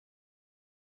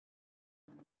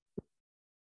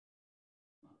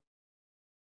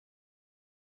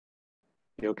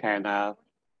you can, I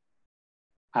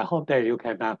hope that you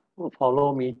can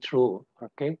follow me through,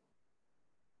 okay?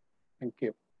 Thank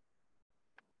you.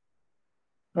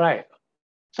 Right,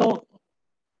 so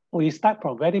we start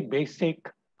from very basic,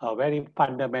 a very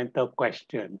fundamental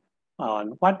question on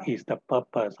what is the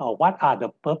purpose or what are the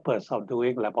purpose of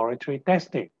doing laboratory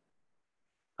testing.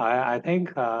 I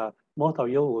think most of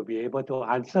you will be able to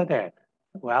answer that.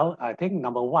 Well, I think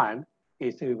number one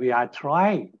is we are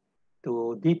trying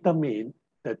to determine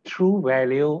the true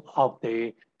value of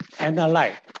the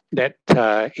analyte that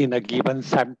in a given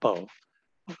sample.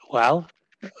 Well,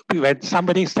 when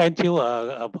somebody sends you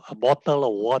a bottle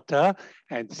of water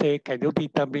and say, can you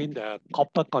determine the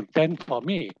copper content for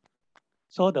me?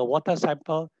 So the water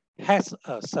sample has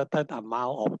a certain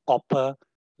amount of copper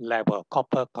level,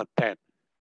 copper content.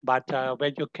 But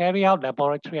when you carry out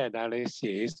laboratory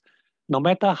analysis, no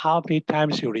matter how many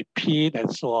times you repeat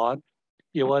and so on,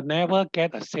 you will never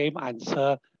get the same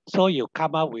answer. So you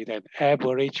come up with an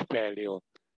average value.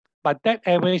 But that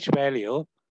average value,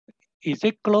 is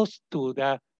it close to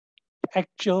the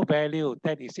actual value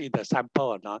that is in the sample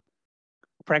or not?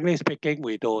 Frankly speaking,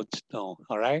 we don't know,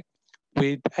 all right?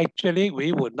 We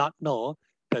would not know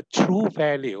the true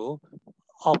value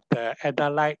of the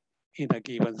analyte in a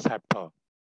given sample.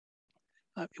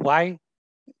 Why?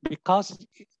 Because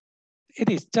it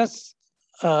is just,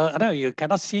 I know you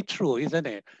cannot see through, isn't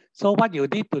it? So what you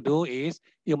need to do is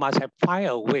you must have find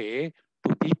a way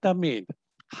to determine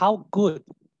how good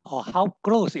or how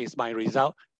close is my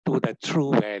result to the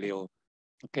true value.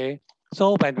 Okay.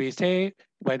 So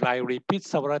when I repeat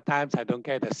several times, I don't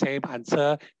get the same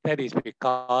answer, that is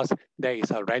because there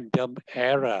is a random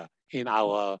error in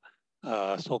our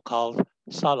so-called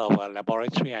sort of a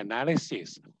laboratory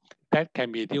analysis. That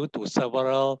can be due to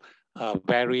several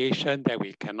variation that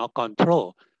we cannot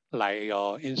control, like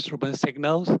your instrument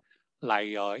signals, like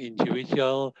your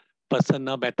individual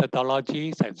personal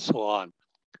methodologies, and so on.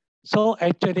 So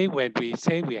actually, when we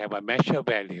say we have a measure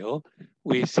value,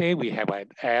 we say we have an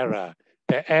error.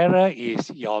 The error is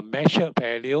your measured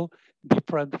value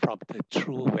different from the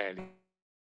true value.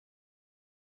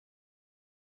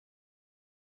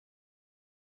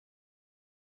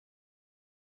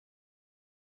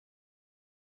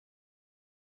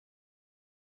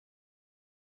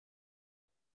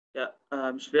 Yeah,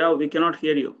 Shreya, we cannot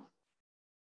hear you.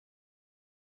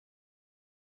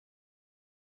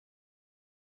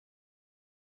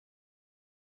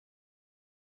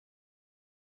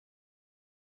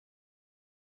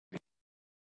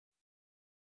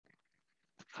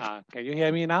 Can you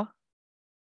hear me now?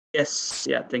 Yes,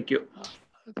 yeah, thank you.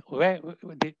 Where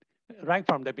did right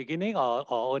from the beginning or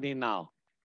only now?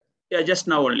 Yeah, just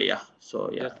now only. Yeah. So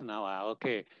yeah. Just now.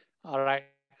 Okay. All right.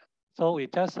 So we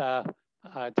just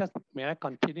may I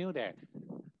continue there?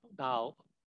 Now,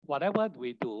 whatever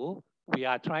we do, we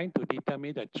are trying to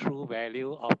determine the true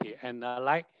value of the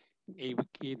analyte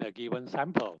in a given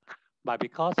sample. But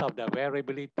because of the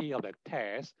variability of the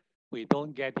test, we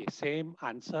don't get the same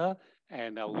answer,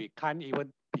 and we can't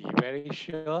even be very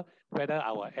sure whether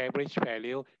our average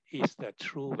value is the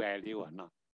true value or not.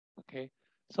 Okay,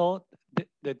 so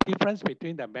the difference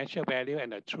between the measured value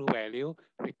and the true value,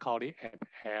 we call it an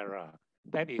error.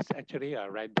 That is actually a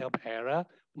random error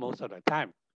most of the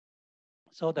time.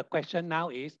 So the question now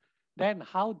is, then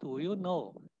how do you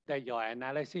know that your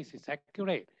analysis is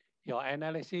accurate? Your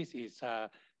analysis is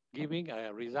giving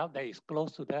a result that is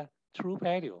close to the true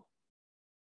value.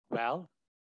 Well,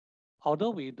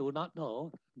 although we do not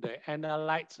know the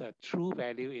analyte's true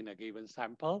value in a given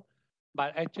sample,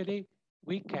 but actually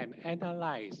we can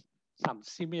analyze some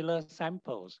similar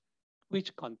samples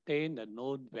which contain the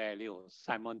known value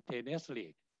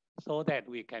simultaneously so that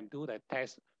we can do the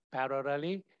test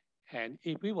parallelly. And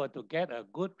if we were to get a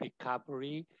good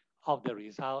recovery of the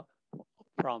result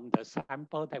from the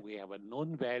sample that we have a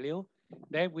known value,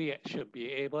 then we should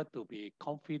be able to be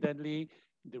confidently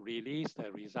to release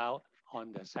the result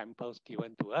on the samples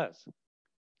given to us.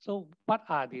 So what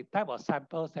are the type of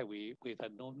samples that we with a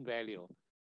known value?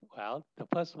 Well, the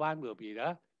first one will be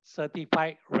the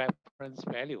certified reference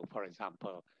value, for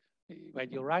example.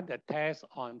 When you run the test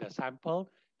on the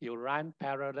sample, you run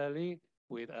parallelly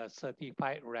with a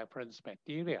certified reference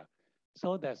material.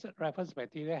 So the reference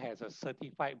material has a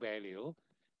certified value,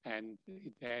 and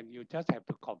then you just have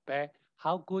to compare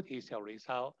how good is your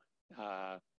result.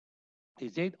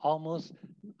 Is it almost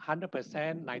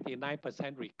 100%,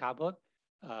 99% recovered,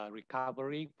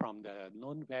 recovery from the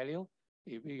known value?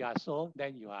 If you are so,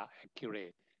 then you are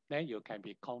accurate. Then you can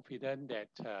be confident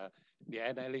that the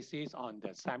analysis on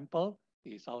the sample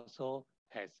is also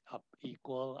has an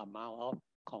equal amount of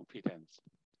confidence.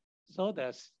 So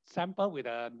the sample with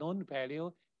a known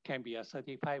value can be a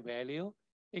certified value.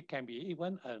 It can be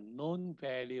even a known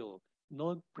value,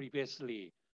 known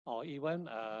previously, or even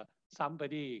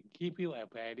somebody give you a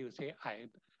value, say,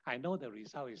 I know the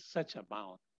result is such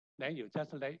amount. Then you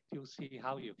just let you see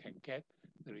how you can get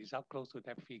the result close to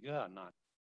that figure or not.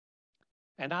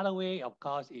 Another way, of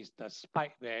course, is the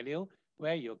spike value,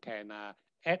 where you can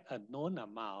add a known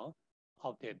amount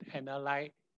of the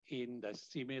analyte in the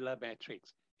similar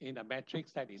matrix. In a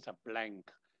matrix that is a blank.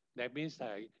 That means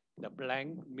the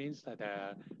blank means that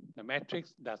the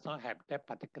matrix does not have that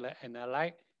particular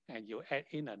analyte, and you add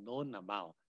in a known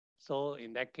amount. So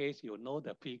in that case, you know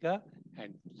the figure,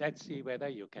 and let's see whether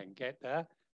you can get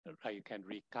you can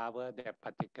recover that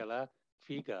particular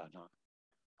figure or not.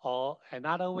 Or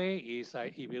another way is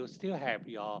if you still have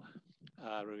your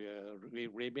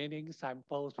remaining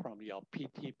samples from your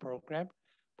PT program,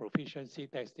 proficiency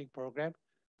testing program.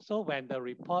 So when the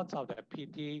reports of the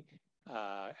PT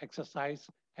exercise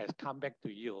has come back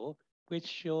to you, which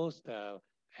shows the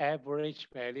average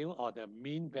value or the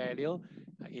mean value,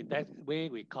 in that way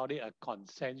we call it a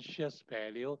consensus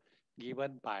value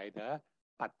given by the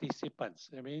participants.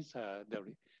 That means the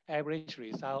average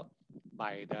result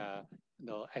by the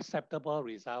acceptable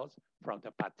results from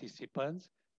the participants,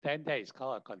 then that is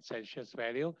called a consensus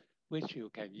value, which you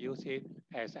can use it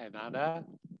as another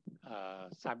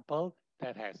sample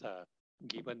that has a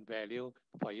given value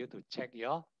for you to check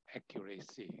your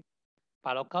accuracy.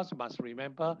 But of course, you must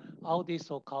remember all these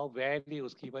so-called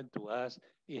values given to us,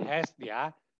 it has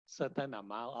their certain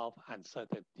amount of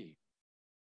uncertainty.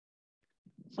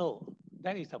 So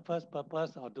that is the first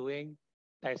purpose of doing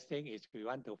testing, is we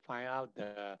want to find out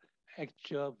the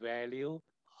actual value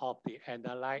of the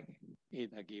analyte in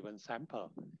a given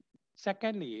sample.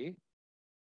 Secondly,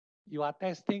 you are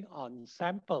testing on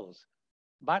samples,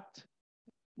 but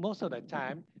most of the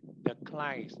time, the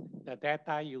clients, the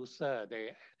data user,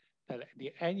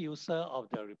 the end user of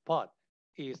the report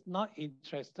is not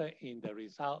interested in the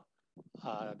result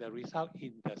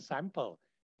in the sample.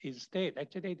 Instead,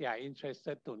 actually, they are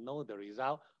interested to know the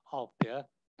result of the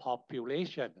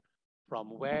population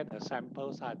from where the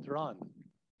samples are drawn.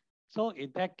 So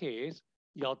in that case,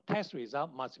 your test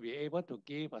result must be able to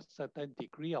give a certain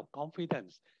degree of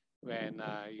confidence when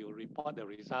you report the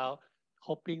result,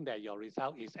 hoping that your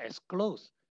result is as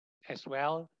close as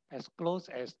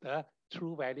the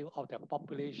true value of the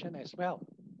population as well.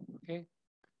 Okay,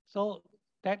 so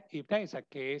that if that is the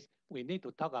case, we need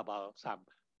to talk about some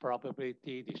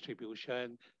probability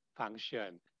distribution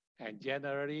function. And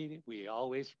generally, we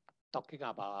always talking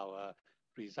about our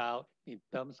result in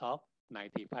terms of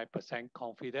 95%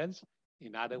 confidence.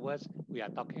 In other words, we are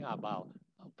talking about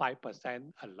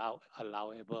 5%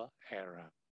 allowable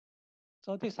error.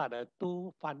 So these are the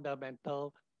two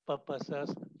fundamental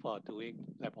purposes for doing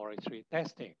laboratory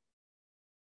testing.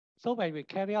 So when we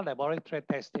carry out laboratory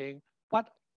testing, what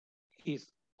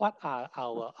are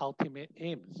our ultimate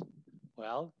aims?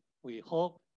 Well, we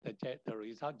hope that the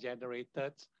result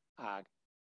generated are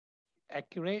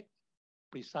accurate,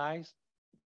 precise,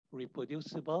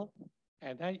 reproducible.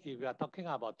 And then if you are talking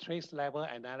about trace level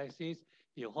analysis,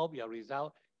 you hope your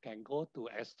result can go to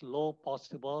as low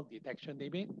possible detection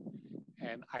limit.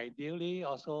 And ideally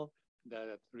also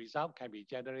the result can be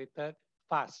generated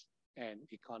fast and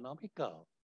economical.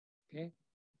 Okay.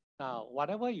 Now,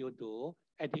 whatever you do,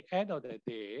 at the end of the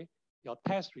day, your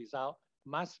test result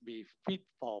must be fit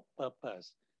for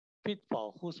purpose. Fit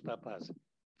for whose purpose?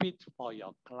 Fit for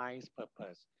your client's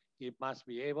purpose. It must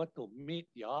be able to meet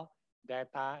your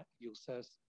data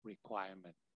users'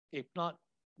 requirement. If not,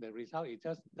 the result it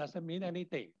just doesn't mean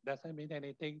anything. Doesn't mean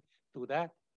anything to the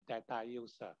data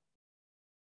user.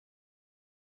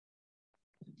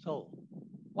 So,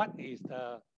 what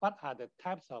are the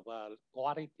types of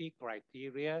quality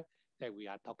criteria that we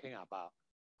are talking about?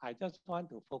 I just want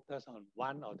to focus on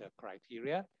one of the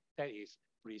criteria, that is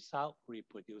result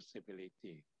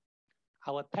reproducibility.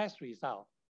 Our test result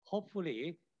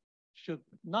hopefully should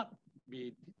not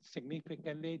be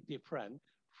significantly different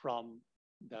from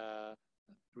the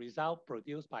result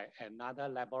produced by another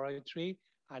laboratory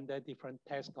under different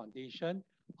test conditions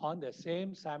on the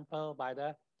same sample by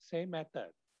the same method.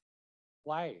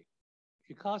 Why?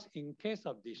 Because in case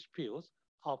of disputes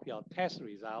of your test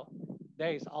result,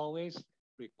 there is always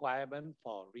requirement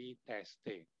for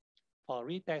retesting. For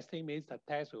retesting means the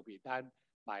test will be done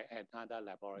by another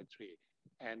laboratory.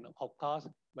 And of course,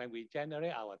 when we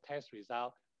generate our test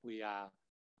result, we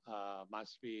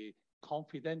must be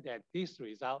confident that this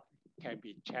result can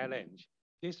be challenged.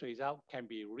 This result can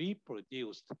be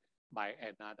reproduced by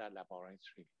another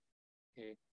laboratory.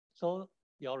 Okay, so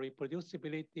your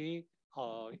reproducibility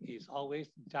is always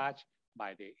judged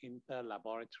by the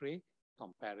inter-laboratory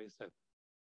comparison.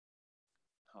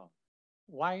 Uh,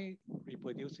 why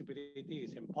reproducibility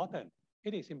is important?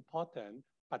 It is important,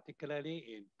 particularly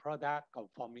in product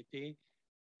conformity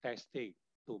testing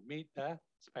to meet the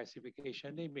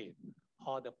specification limit,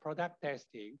 or the product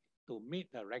testing to meet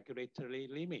the regulatory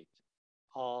limit,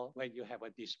 or when you have a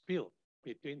dispute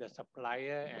between the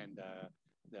supplier and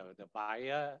the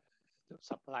buyer, the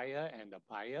supplier and the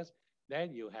buyers,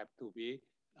 then you have to be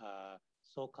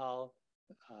so-called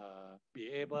be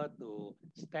able to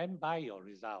stand by your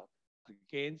result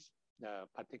against the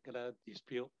particular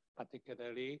dispute,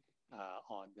 particularly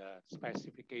on the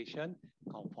specification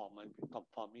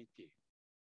conformity.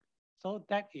 So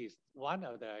that is one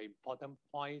of the important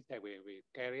points that we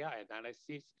carry out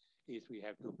analysis is we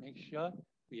have to make sure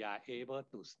we are able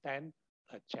to stand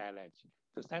a challenge.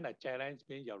 To stand a challenge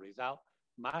means your result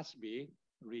must be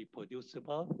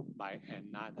reproducible by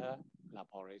another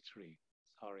laboratory.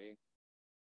 Sorry.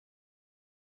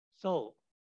 So,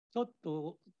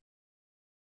 to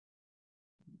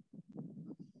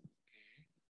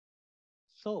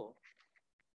so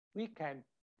we can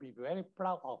be very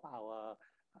proud of our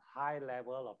high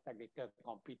level of technical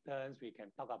competence. We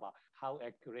can talk about how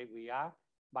accurate we are,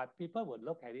 but people would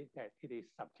look at it that it is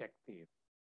subjective.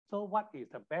 So what is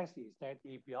the best is that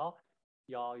if your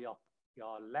your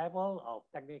your level of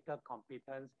technical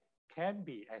competence can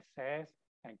be assessed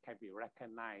and can be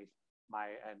recognized by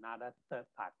another third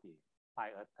party, by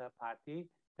a third party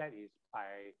that is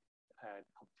by an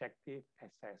objective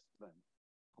assessment.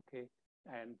 Okay,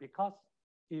 and because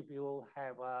if you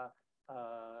have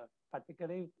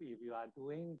particularly if you are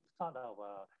doing sort of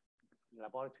a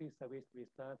laboratory service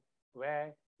business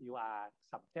where you are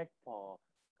subject for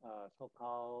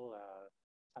so-called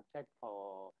subject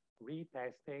for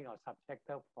retesting or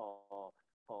subjected for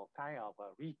kind of a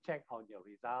recheck on your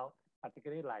result,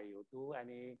 particularly like you do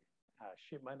any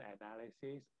shipment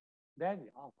analysis, then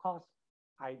of course,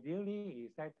 ideally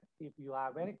is that if you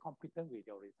are very competent with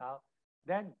your result,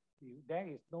 then there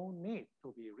is no need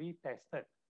to be retested.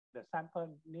 The sample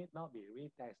need not be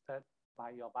retested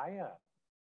by your buyer.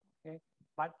 Okay,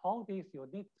 but all this you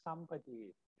need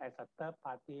somebody as a third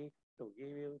party to give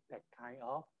you that kind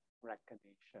of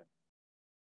recognition.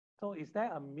 So is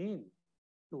there a mean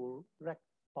to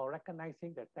for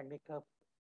recognizing the technical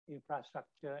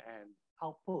infrastructure and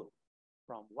output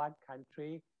from one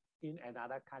country in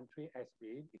another country as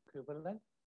being equivalent?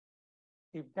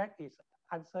 If that is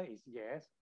answer is yes,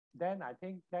 then I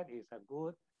think that is a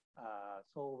good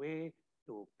way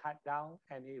to cut down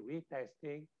any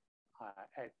retesting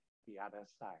at the other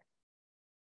side.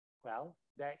 Well,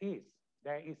 there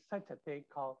is such a thing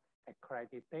called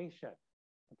accreditation.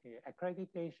 Okay,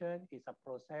 accreditation is a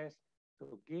process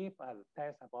to give a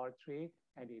test laboratory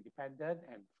an independent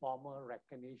and formal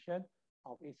recognition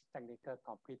of its technical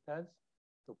competence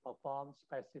to perform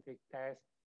specific tests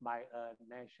by a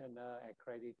national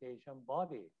accreditation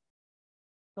body.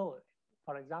 So,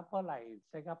 for example, like in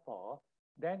Singapore,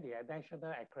 then the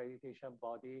national accreditation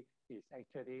body is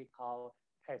actually called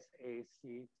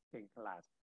SAC Singlas,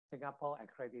 Singapore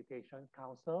Accreditation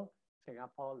Council,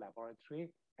 Singapore Laboratory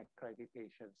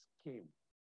Accreditation Scheme.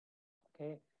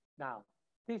 Okay, now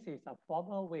this is a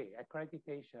formal way,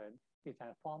 accreditation is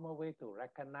a formal way to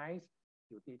recognize,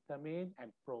 to determine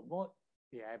and promote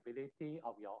the ability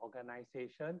of your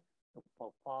organization to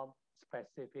perform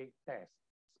specific tests,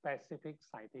 specific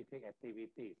scientific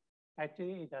activities.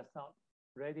 Actually, it does not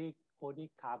really only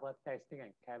cover testing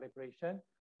and calibration,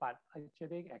 but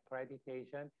actually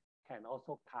accreditation can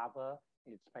also cover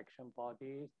inspection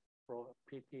bodies,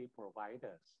 PT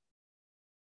providers.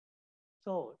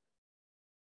 So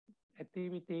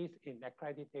activities in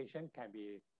accreditation can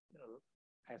be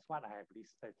as what I have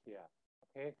listed here.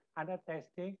 Okay, under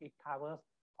testing, it covers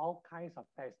all kinds of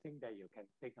testing that you can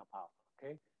think about.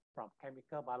 Okay, from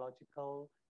chemical, biological,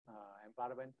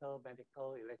 environmental,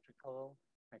 medical, electrical,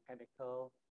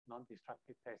 mechanical,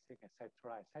 non-destructive testing,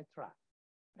 etc., etc.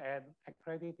 And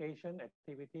accreditation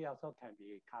activity also can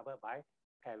be covered by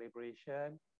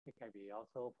calibration. It can be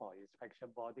also for inspection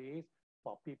bodies,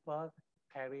 for people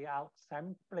carry out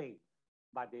sampling,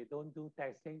 but they don't do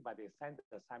testing, but they send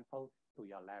the sample to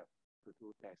your lab to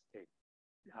do testing.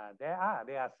 There are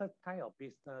certain kind of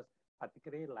business,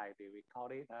 particularly like we call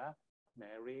it a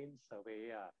marine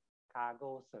surveyor,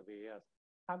 cargo surveyors.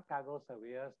 Some cargo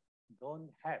surveyors don't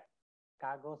have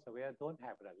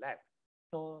the lab.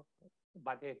 So,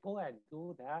 but they go and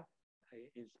do the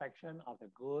inspection of the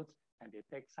goods and they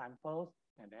take samples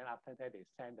and then after that they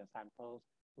send the samples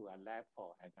to a lab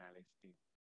for analysis.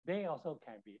 They also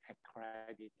can be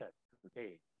accredited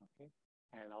today. Okay,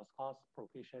 and of course,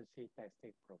 proficiency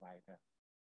testing provider.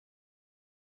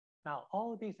 Now,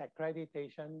 all these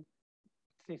accreditation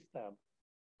systems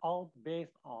all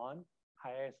based on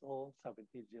ISO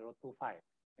 17025.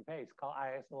 In fact, it's called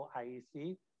ISO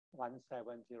IEC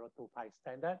 17025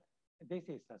 standard. This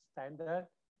is a standard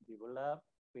developed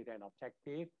with an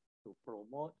objective to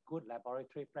promote good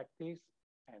laboratory practice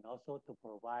and also to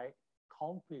provide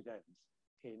confidence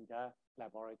in the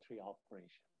laboratory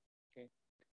operation. Okay.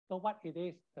 So what it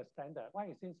is, the standard? What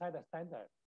is inside the standard?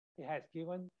 It has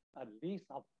given a list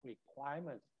of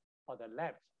requirements for the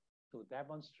labs to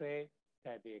demonstrate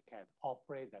that they can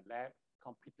operate the lab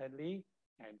competently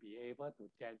and be able to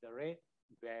generate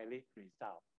valid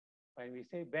results. When we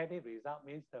say valid result,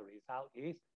 means the result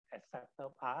is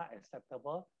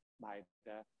acceptable by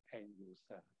the end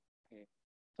user. Okay.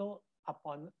 So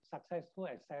upon successful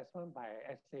assessment by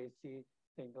SAC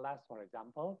Singlas, for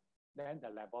example, then the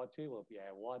laboratory will be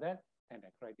awarded an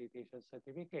accreditation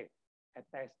certificate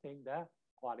attesting the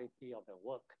quality of the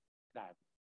work done.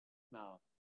 Now,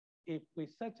 if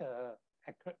with such a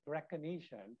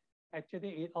recognition,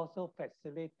 actually it also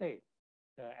facilitates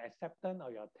the acceptance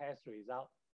of your test result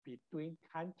between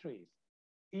countries.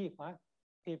 If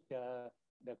the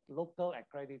local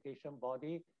accreditation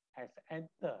body has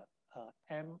entered a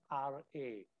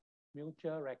MRA,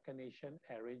 Mutual Recognition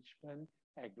Arrangement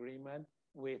Agreement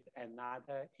with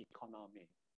another economy.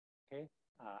 Okay,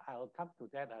 I will come to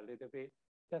that a little bit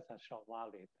just a short while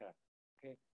later.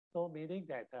 Okay, so meaning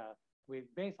that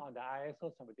based on the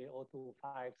ISO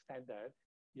 17025 standard,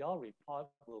 your report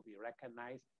will be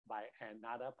recognized by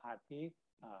another party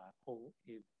who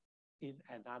is in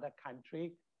another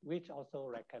country, which also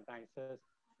recognizes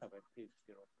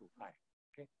 17025.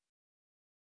 Okay.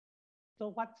 So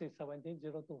what is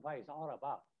 17025 is all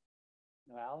about?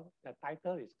 Well, the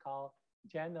title is called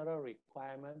General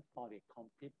Requirement for the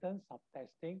Competence of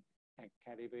Testing and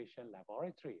Calibration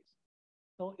Laboratories.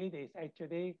 So it is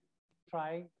actually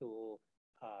trying to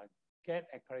get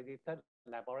accredited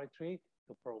laboratory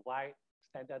to provide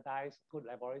standardized good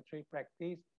laboratory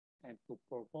practice and to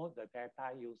promote the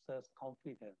data users'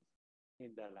 confidence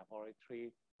in the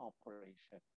laboratory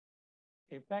operation.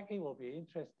 In fact, it will be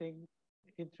interesting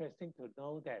to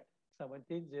know that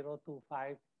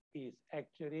 17025 is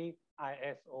actually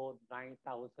ISO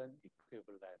 9000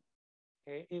 equivalent.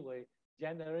 Okay, it will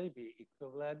generally be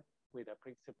equivalent with the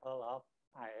principle of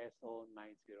ISO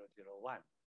 9001.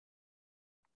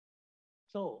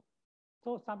 So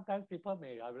sometimes people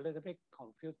may be a little bit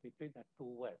confused between the two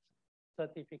words,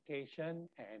 certification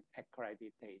and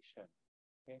accreditation.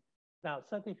 Okay. Now,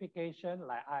 certification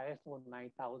like ISO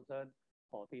 9000,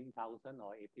 14,000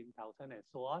 or 18,000 and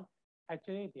so on,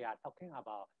 actually they are talking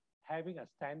about having a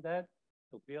standard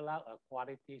to build out a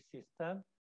quality system,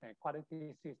 and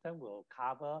quality system will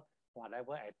cover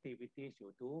whatever activities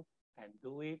you do and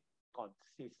do it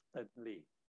consistently,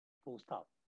 full stop.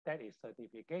 That is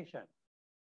certification.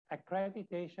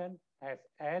 Accreditation has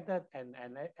added an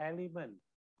element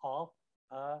of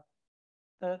a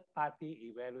third-party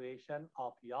evaluation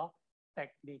of your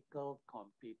technical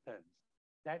competence.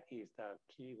 That is the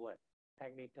key word,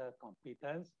 technical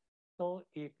competence. So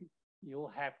if you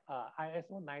have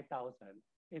ISO 9000,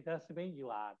 it does mean you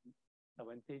are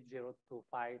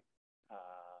 17025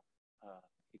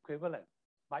 equivalent.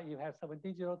 But you have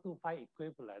 17025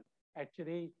 equivalent,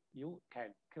 actually you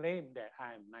can claim that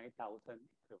I am 9000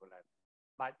 equivalent.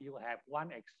 But you have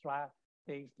one extra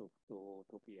things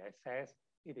to be assessed.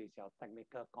 It is your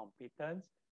technical competence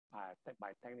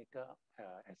by technical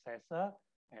assessor,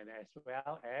 and as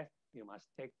well as you must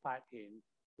take part in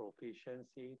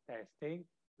proficiency testing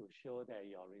to show that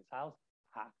your results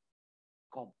are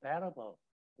comparable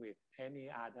with any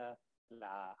other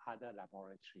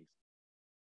laboratories.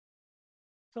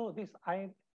 So this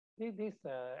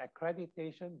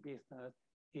accreditation business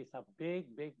is a big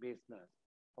business.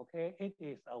 Okay, it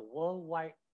is a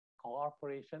worldwide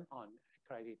cooperation on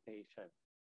accreditation.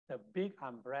 The big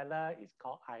umbrella is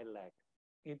called ILAC,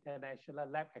 International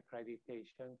Lab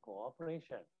Accreditation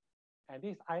Cooperation. And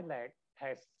this ILAC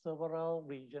has several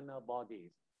regional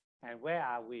bodies. And where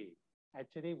are we?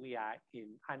 Actually, we are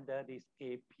under this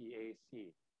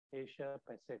APAC, Asia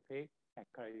Pacific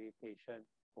Accreditation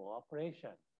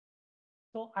Cooperation.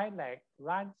 So ILAC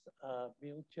runs a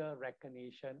mutual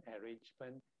recognition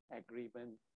arrangement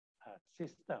agreement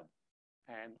system.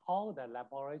 And all the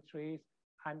laboratories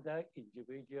under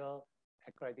individual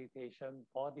accreditation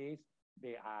bodies,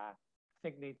 they are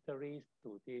signatories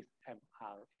to this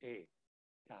MRA.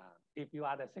 If you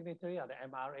are the signatory of the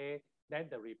MRA, then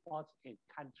the reports in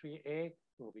country A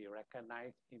will be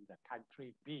recognized in the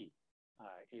country B.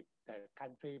 If the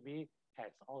country B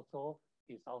has also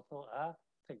is also a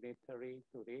signatory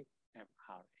to the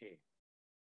MRA.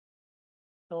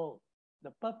 So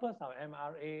the purpose of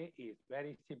MRA is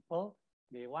very simple.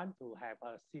 They want to have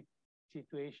a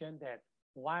situation that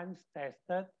once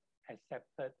tested,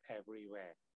 accepted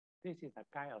everywhere. This is the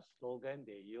kind of slogan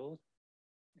they use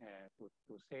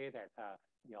to say that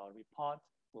your reports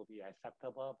will be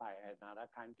acceptable by another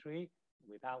country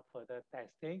without further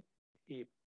testing if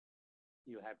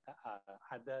you have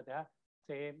under the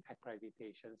same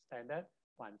accreditation standard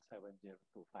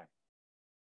 17025.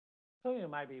 So you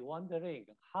might be wondering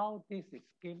how this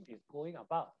scheme is going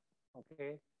about,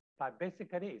 okay? But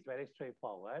basically it's very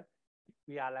straightforward.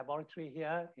 We are laboratory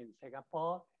here in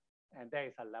Singapore, and there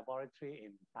is a laboratory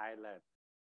in Thailand.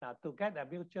 Now, to get a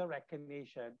mutual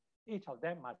recognition, each of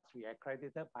them must be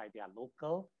accredited by their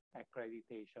local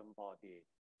accreditation body.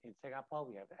 In Singapore,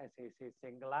 we have the SAC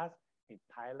Singlas. In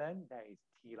Thailand, there is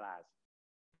TILAS.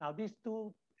 Now, these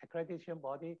two accreditation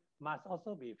bodies must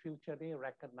also be mutually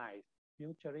recognized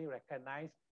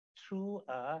through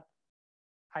a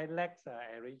ILEX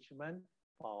arrangement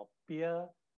for peer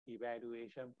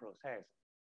evaluation process.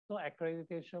 So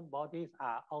accreditation bodies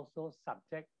are also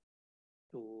subject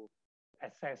to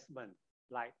assessment,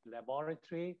 like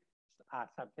laboratory are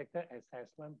subjected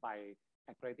assessment by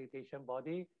accreditation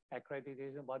body.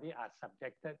 Accreditation body are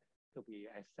subjected to be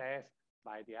assessed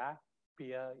by their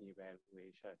peer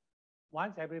evaluation.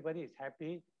 Once everybody is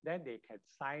happy, then they can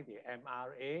sign the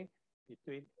MRA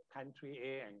between country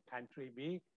A and country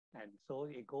B. And so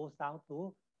it goes down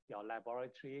to your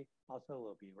laboratory also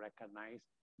will be recognized,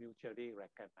 mutually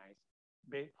recognized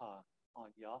based on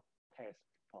your test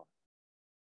report.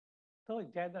 So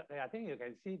in general, I think you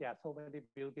can see there are so many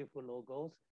beautiful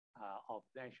logos of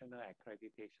National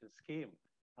Accreditation Scheme.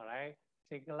 All right,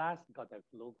 Singlas got the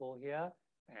logo here,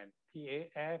 and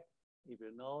PAF, if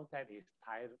you know, that is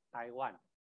Taiwan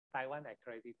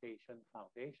Accreditation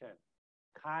Foundation.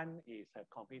 CAN is a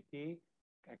committee,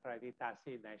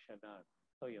 Akreditasi Nasional.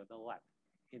 So you know what?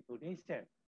 Indonesian,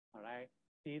 all right?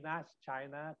 TINAS,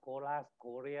 China, COLAS,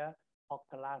 Korea,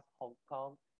 OCLAS, Hong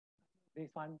Kong. This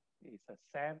one is a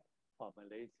SAM for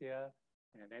Malaysia,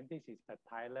 and then this is the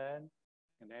Thailand,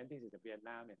 and then this is the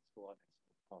Vietnam, and so on and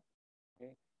so forth.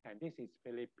 Okay, and this is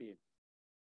Philippines.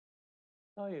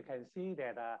 So you can see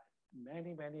that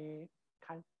many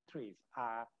countries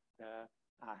are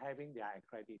having their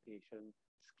accreditation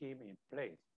scheme in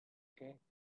place. Okay,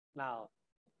 now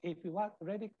if you are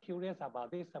really curious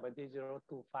about this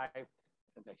 70025,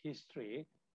 the history,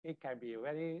 it can be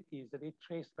very easily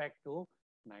traced back to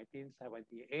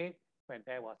 1978 when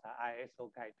there was an ISO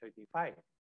Guide 25.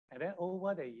 And then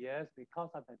over the years, because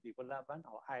of the development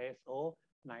of ISO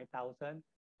 9000,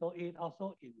 so it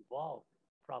also evolved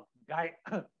from guide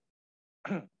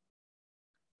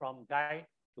from guide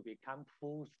to become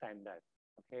full standard.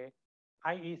 Okay,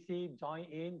 IEC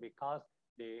joined in because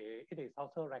it is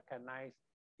also recognized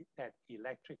that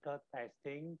electrical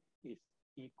testing is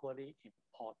equally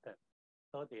important.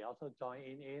 So they also join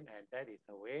in, and that is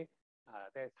the way,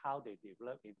 that's how they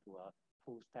develop into a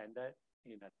full standard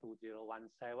in a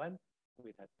 2017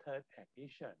 with a third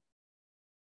edition.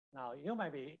 Now, you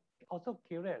might be also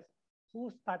curious,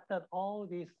 who started all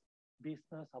this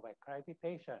business of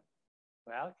accreditation?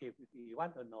 Well, if you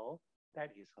want to know,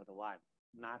 that is the one,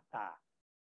 NATA.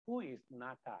 Who is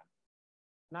NATA?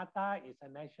 NATA is a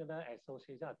National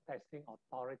Association of Testing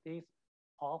Authorities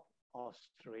of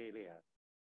Australia.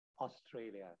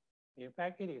 In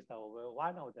fact, it is it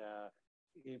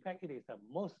is the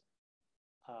most,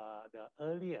 the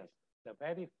earliest, the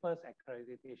very first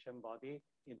accreditation body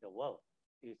in the world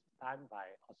is done by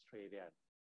Australia.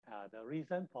 The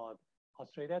reason for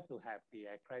Australia to have the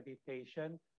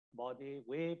accreditation body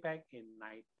way back in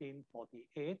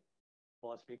 1948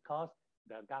 was because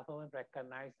the government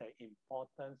recognized the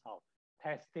importance of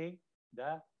testing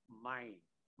the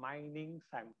mining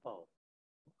sample.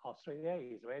 Australia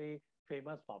is very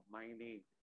famous for mining,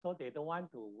 so they don't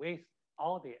want to waste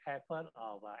all the effort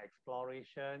of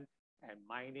exploration and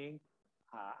mining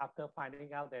after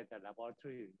finding out that the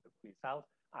laboratory results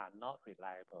are not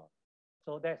reliable.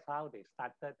 So that's how they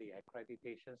started the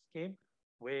accreditation scheme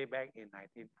way back in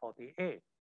 1948.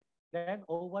 Then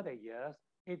over the years,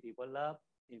 it developed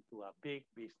into a big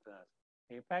business.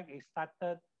 In fact, it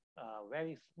started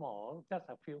very small, just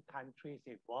a few countries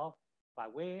involved,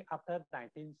 but way after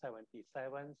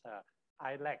 1977's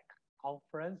ILEC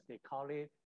conference, they call it,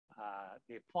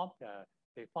 they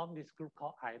formed this group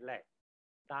called ILEC.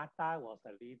 NATA was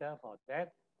the leader for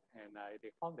that, and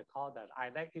they formed the call the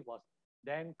ILEC. It was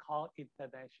then called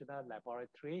International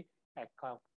Laboratory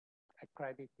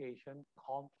Accreditation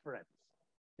Conference.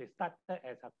 They started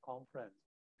as a conference,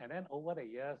 And then over the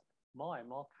years, more and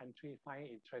more countries find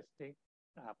interesting,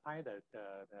 find the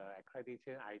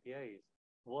accreditation idea is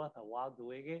worth a while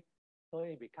doing it. So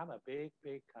it become a big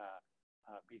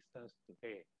business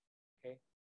today. Okay.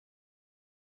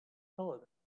 So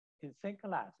in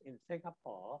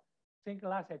Singapore,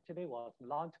 Singapore actually was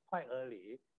launched quite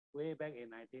early, way back in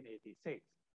 1986.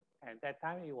 And that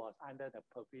time it was under the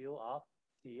purview of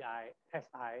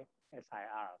CSIR. And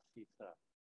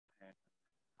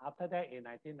after that, in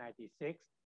 1996,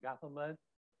 government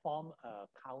formed a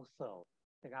council,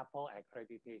 Singapore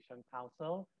Accreditation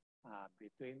Council,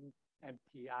 between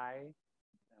MTI,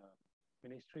 uh,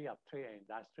 Ministry of Trade and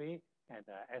Industry, and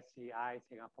the SCI,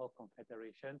 Singapore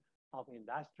Confederation of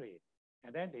Industry.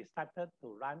 And then they started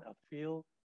to run a few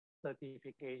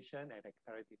certification and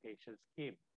accreditation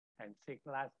scheme, and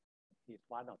Singlas is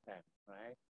one of them,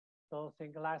 right? So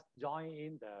Singlas joined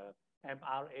in the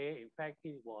MRA. In fact,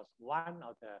 it was one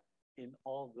of the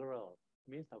inaugural,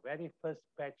 means the very first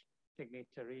batch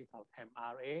signatories of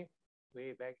MRA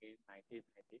way back in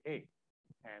 1998.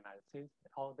 And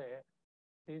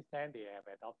since then, they have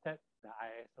adopted the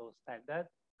ISO standard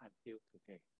until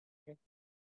today. Okay?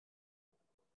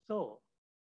 So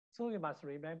you must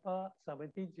remember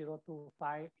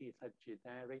 17025 is a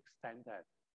generic standard.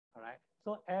 All right.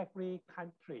 So every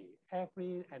country,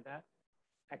 every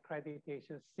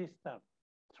accreditation system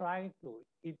try to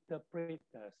interpret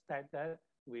the standard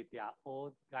with their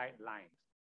own guidelines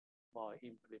for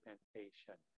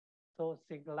implementation. So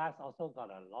Singlas also got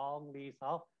a long list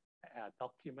of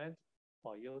documents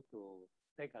for you to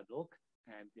take a look,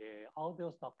 and all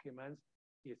those documents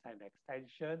is an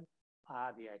extension,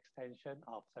 the extension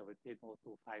of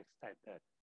 17025 standard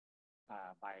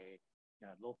by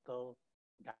local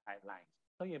guidelines.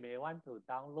 So you may want to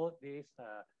download this.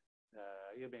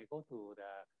 You may go to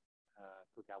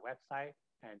their website,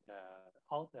 and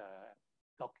all the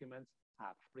documents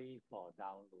are free for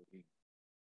downloading.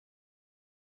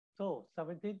 So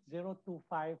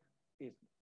 17025 is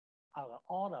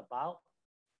all about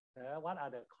what are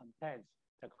the contents.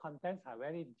 The contents are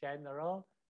very general,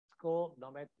 scope,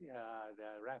 the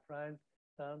reference,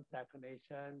 terms,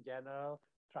 definition, general,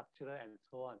 structural, and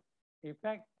so on. In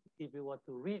fact, if you were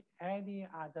to read any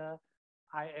other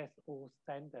ISO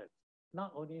standards,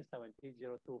 not only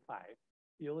 17025,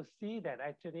 you'll see that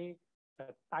actually the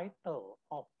title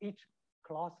of each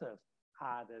clauses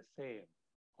are the same,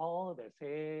 all the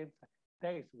same.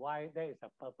 That is why there is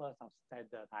a purpose of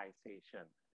standardization.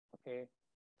 Okay,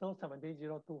 so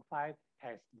 17025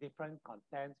 has different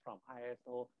contents from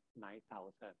ISO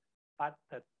 9000, but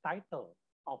the title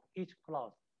of each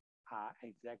clause are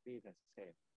exactly the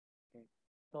same. Okay,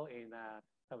 so in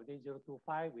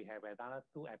 17025, we have another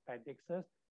two appendixes,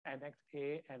 Annex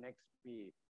A, Annex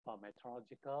B, for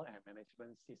metrological and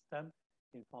management system,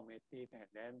 informative, and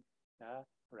then the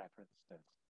references.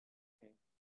 Okay.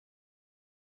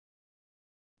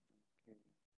 Okay.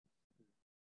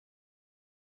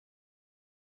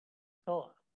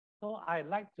 So I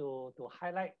like to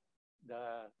highlight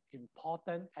the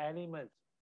important elements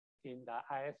in the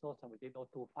ISO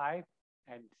 17025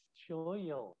 and show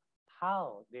you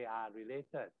how they are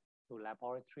related to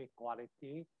laboratory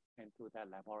quality and to the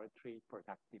laboratory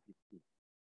productivity.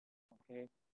 Okay,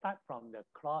 start from the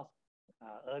clause.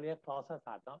 Earlier clauses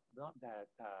are not that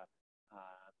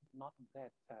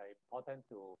important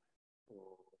to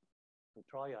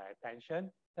draw your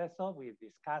attention. That's all we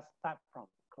discussed. Start from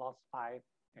clause 5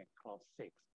 and clause 6.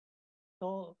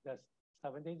 So the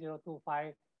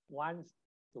 17025 wants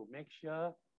to make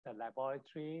sure the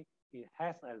laboratory it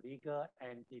has a legal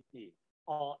entity,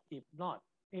 or if not,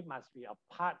 it must be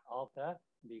a part of the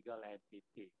legal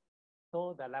entity.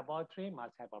 So the laboratory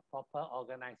must have a proper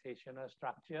organizational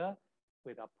structure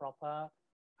with a proper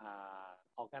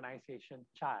organization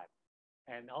chart.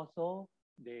 And also,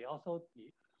 they also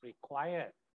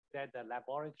require that the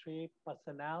laboratory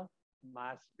personnel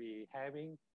must be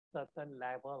having certain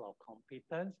level of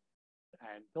competence,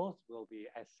 and those will be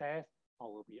assessed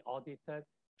or will be audited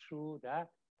through the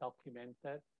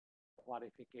documented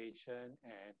qualification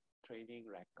and training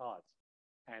records.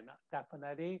 And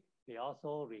definitely, they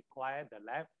also require the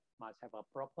lab must have a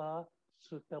proper,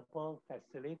 suitable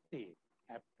facility,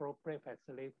 appropriate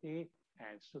facility,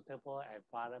 and suitable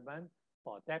environment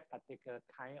for that particular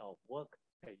kind of work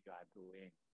that you are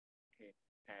doing. Okay.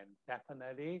 And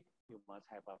definitely, you must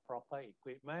have a proper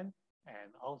equipment,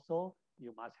 and also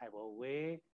you must have a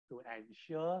way to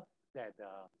ensure that the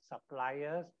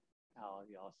suppliers or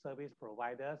your service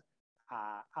providers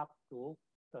are up to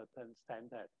certain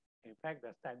standard. In fact,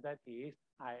 the standard is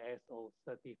ISO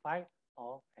certified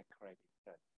or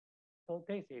accredited. So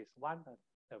this is one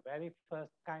the very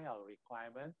first kind of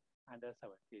requirement under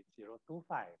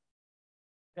 17025.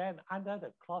 Then under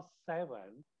the clause 7,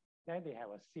 then they have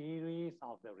a series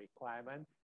of the requirements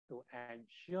to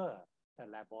ensure the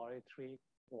laboratory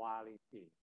quality.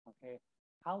 Okay,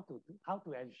 how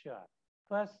to ensure?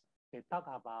 First, they talk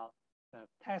about the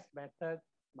test method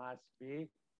must be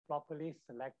properly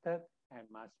selected and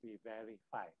must be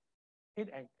verified. It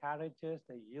encourages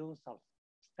the use of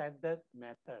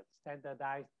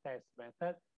standardized test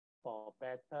method for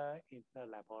better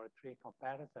inter-laboratory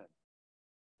comparison.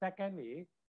 Secondly,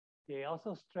 they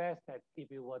also stress that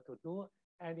if you were to do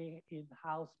any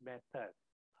in-house method,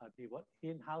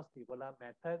 in-house developed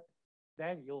method,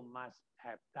 then you must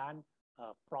have done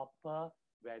a proper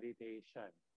validation.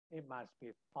 It must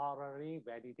be thoroughly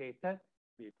validated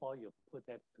before you put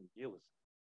it to use.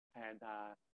 And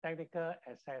technical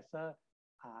assessors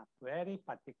are very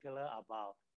particular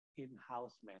about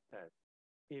in-house method.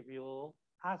 If you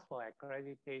ask for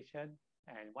accreditation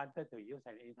and wanted to use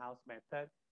an in-house method,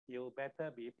 you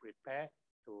better be prepared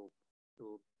to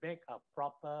make a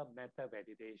proper method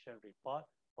validation report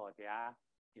for their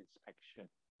inspection,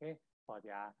 okay, for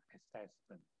their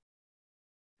assessment.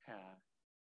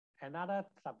 Another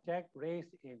subject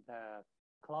raised in the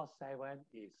clause 7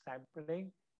 is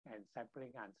sampling and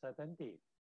sampling uncertainty.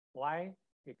 Why?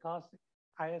 Because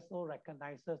ISO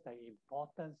recognizes the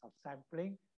importance of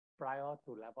sampling prior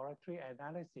to laboratory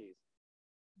analysis.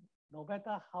 No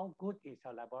matter how good is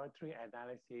your laboratory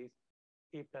analysis,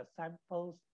 if the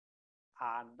samples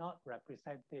are not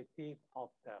representative of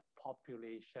the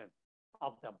population,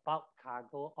 of the bulk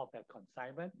cargo of the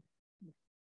consignment,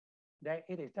 then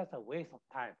it is just a waste of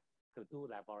time to do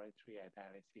laboratory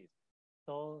analysis.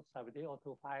 So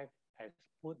 17025 has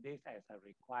put this as a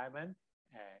requirement,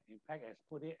 and in fact has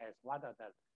put it as one of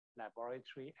the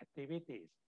laboratory activities,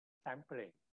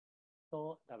 sampling.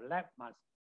 So the lab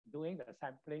doing the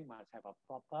sampling must have a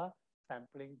proper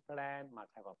sampling plan,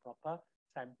 must have a proper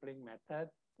sampling method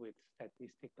with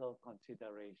statistical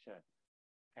consideration.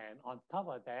 And on top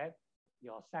of that,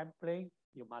 your sampling,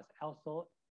 you must also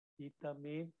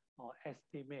determine or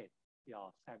estimate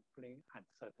your sampling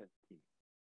uncertainty.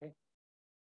 Okay.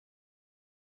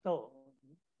 So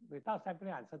without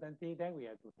sampling uncertainty, then we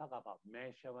have to talk about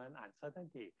measurement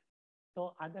uncertainty.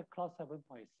 So under clause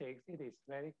 7.6, it is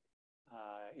very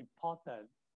important.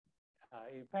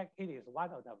 In fact, it is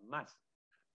one of the must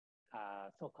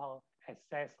so-called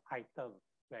assess item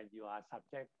when you are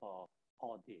subject for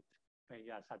audit, when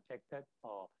you are subjected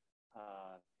for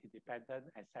independent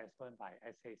assessment by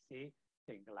SAC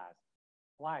Singlas.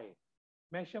 Why?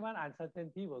 Measurement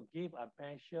uncertainty will give a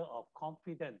measure of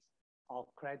confidence or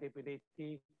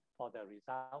credibility for the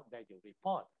result that you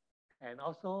report. And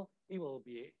also, it will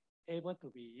be able to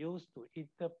be used to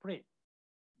interpret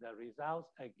the results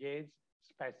against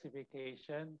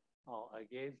specification or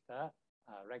against the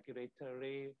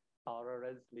regulatory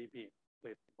tolerance limit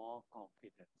with more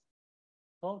confidence.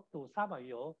 So to some of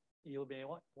you, you may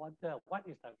wonder what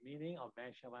is the meaning of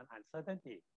measurement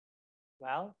uncertainty?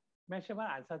 Well, measurement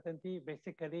uncertainty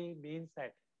basically means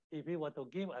that if you were to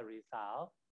give a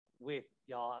result with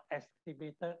your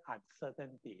estimated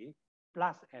uncertainty,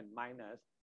 plus and minus,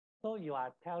 so you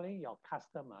are telling your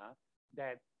customer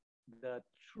that the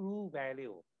true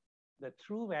value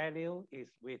is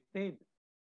within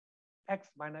x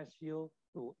minus u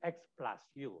to x plus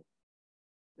u.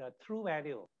 The true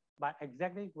value, but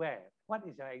exactly where? What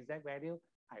is your exact value?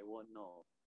 I won't know.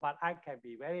 But I can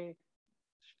be very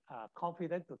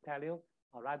confident to tell you,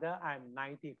 or rather I'm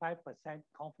 95%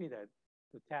 confident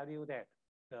to tell you that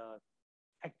the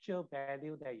actual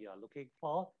value that you are looking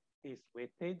for is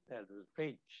within the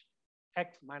range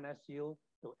x minus u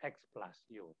to x plus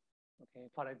u. Okay,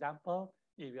 for example,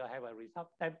 if you have a result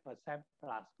 10%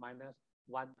 plus minus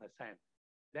 1%,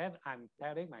 then I'm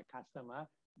telling my customer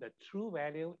the true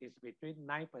value is between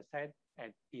 9%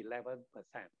 and 11%,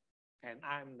 and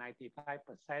I'm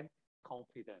 95%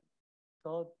 confident.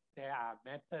 So there are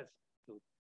methods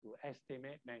to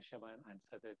estimate measurement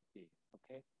uncertainty,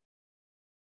 okay?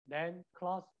 Then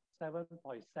clause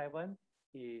 7.7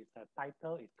 is the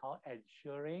title is called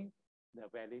Ensuring the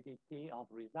Validity of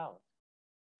Results.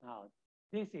 Now,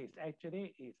 this is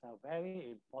actually a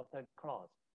very important clause.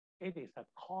 It is a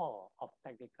core of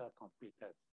technical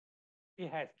competence. It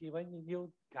has given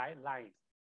you guidelines,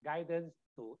 guidance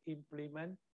to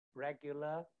implement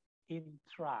regular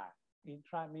intra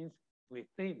means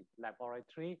within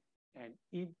laboratory, and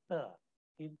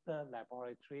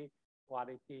inter-laboratory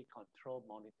quality control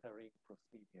monitoring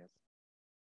procedures.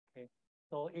 Okay,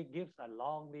 so it gives a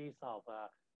long list of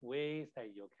ways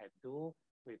that you can do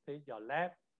within your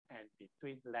lab and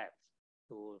between labs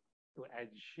to to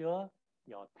ensure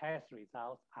your test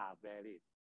results are valid,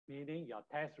 meaning your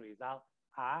test results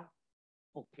are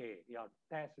okay, your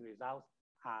test results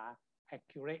are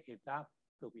accurate enough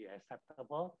to be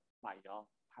acceptable by your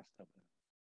customer.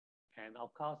 And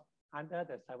of course, under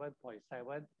the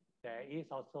 7.7, there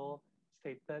is also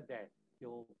stated that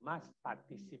you must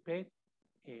participate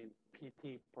in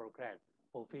PT program,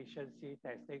 proficiency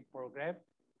testing program,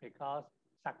 because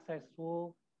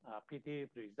successful PT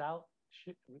result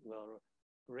will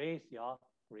raise your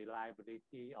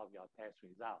reliability of your test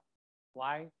result.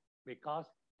 Why? Because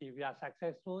if you are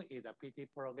successful in the PT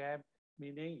program,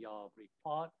 meaning your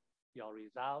report, your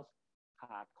results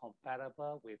are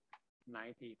comparable with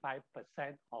 95%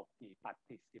 of the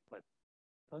participants.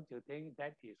 Don't you think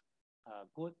that is a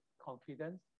good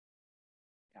confidence?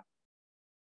 Yeah.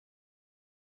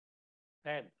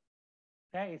 Then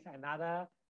there is another,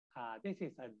 this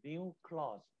is a new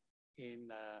clause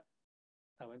in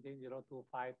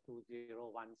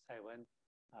 17.025.2017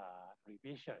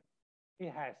 revision.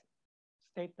 It has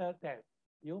stated that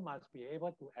you must be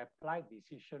able to apply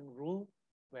decision rule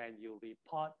when you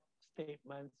report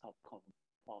statements of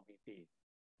conformity.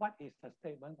 What is the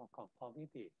statement of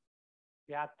conformity?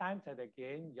 There are times and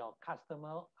again your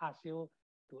customer asks you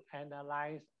to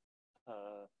analyze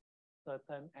a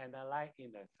certain analyte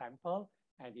in a sample,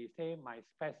 and he say my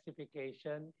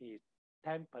specification is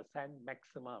 10%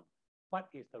 maximum. What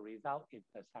is the result in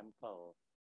the sample?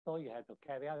 So you have to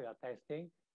carry out your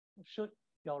testing. Should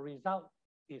your result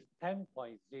is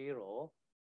 10.0,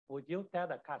 would you tell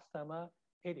the customer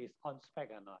it is on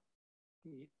spec or not?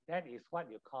 That is what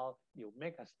you call, you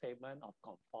make a statement of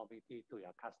conformity to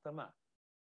your customer.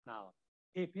 Now,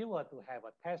 if you were to have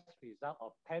a test result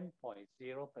of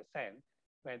 10.0%,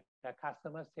 when the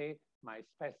customer say my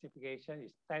specification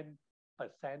is 10%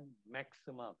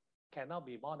 maximum, cannot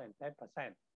be more than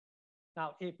 10%.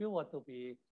 Now, if you were to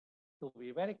be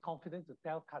very confident to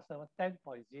tell customer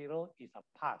 10.0 is a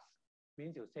pass,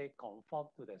 means you say conform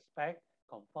to the spec,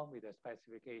 conform with the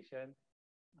specification,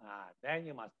 then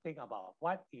you must think about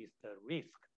what is the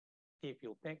risk if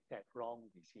you make that wrong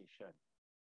decision.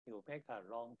 You make a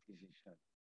wrong decision.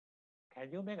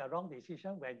 Can you make a wrong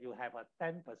decision when you have a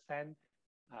 10%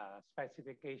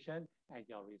 specification and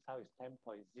your result is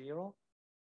 10.0?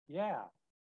 Yeah.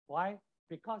 Why?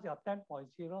 Because your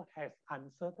 10.0 has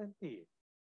uncertainty.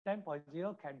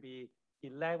 10.0 can be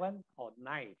 11 or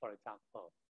 9, for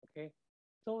example. Okay.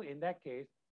 So in that case,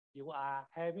 you are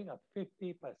having a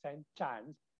 50%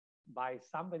 chance by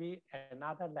somebody,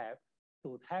 another lab,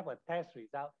 to have a test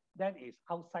result that is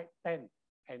outside 10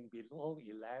 and below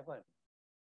 11.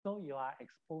 So you are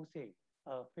exposing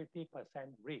a 50%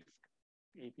 risk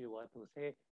if you were to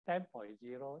say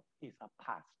 10.0 is a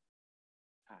pass.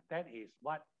 That is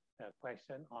what the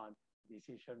question on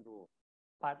decision rule.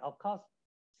 But of course,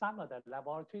 some of the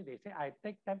laboratory, they say, I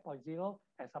take 10.0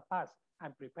 as a pass.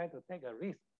 I'm prepared to take a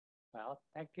risk. Well,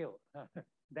 thank you.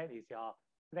 that is your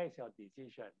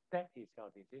decision. That is your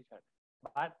decision.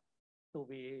 But to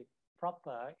be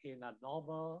proper in a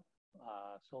normal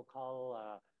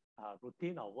so-called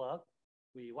routine of work,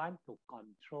 we want to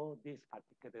control this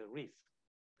particular risk,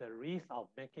 the risk of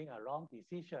making a wrong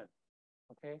decision.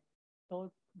 Okay,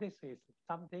 so this is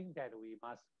something that we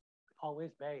must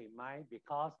always bear in mind,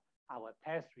 because our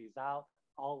test result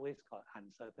always got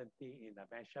uncertainty in the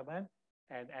measurement.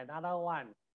 And another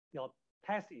one, your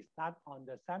test is done on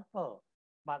the sample,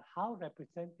 but how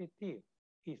representative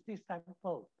is this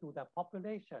sample to the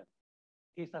population?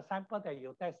 Is the sample that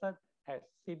you tested has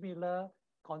similar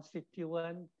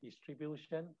constituent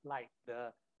distribution like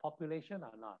the population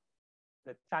or not?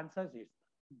 The answer is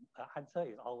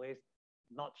always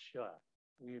not sure.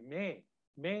 We may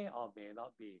or may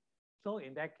not be. So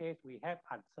in that case, we have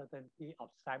uncertainty of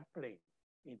sampling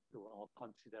into our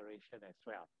consideration as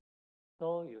well.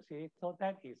 So you see, so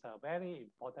that is a very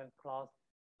important clause,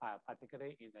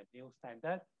 particularly in the new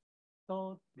standard.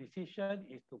 So decision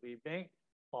is to be made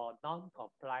for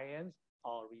non-compliance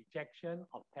or rejection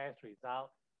of test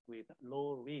result with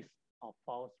low risk of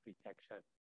false rejection,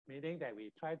 meaning that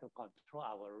we try to control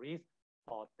our risk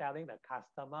for telling the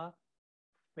customer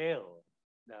fail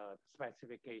the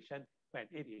specification when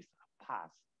it is a pass.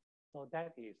 So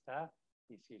that is the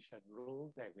decision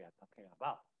rule that we are talking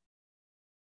about.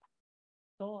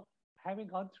 So having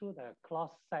gone through the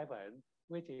clause 7,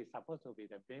 which is supposed to be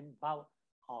the main bulk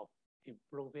of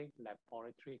improving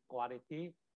laboratory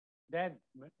quality, then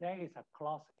there is a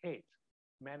clause 8,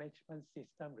 management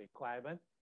system requirement,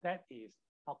 that is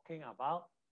talking about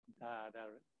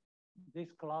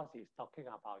this clause is talking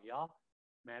about your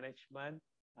management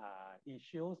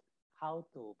issues, how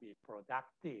to be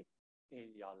productive in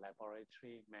your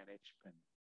laboratory management.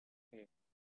 Okay.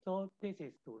 So this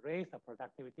is to raise the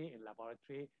productivity in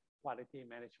laboratory quality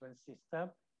management system.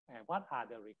 And what are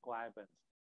the requirements?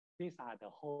 These are the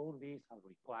whole list of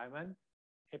requirements,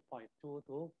 8.2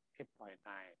 to 8.9.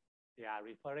 They are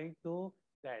referring to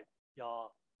that your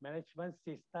management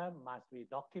system must be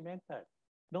documented.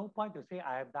 No point to say,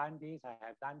 I have done this, I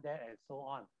have done that, and so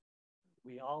on.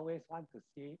 We always want to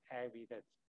see evidence.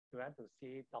 We want to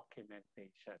see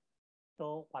documentation.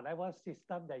 So whatever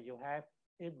system that you have,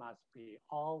 it must be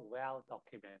all well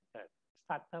documented.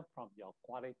 Started from your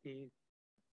quality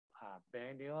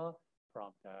manual,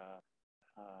 from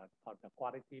the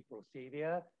quality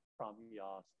procedure, from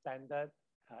your standard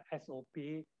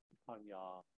SOP, from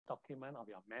your document of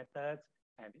your methods,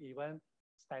 and even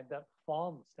standard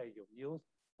forms that you use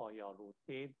for your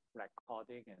routine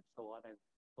recording and so on and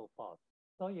so forth.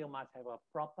 So you must have a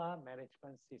proper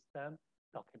management system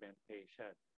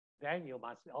documentation. Then you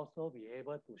must also be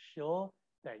able to show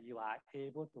that you are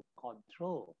able to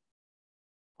control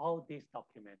all this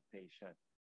documentation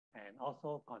and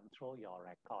also control your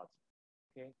records.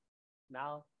 Okay.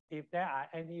 Now, if there are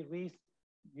any risks,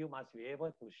 you must be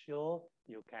able to show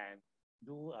you can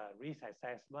do a risk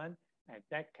assessment, and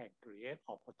that can create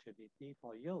opportunity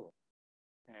for you.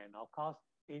 And of course,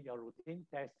 in your routine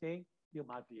testing, you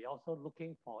must be also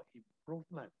looking for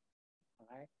improvement.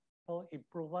 Right? So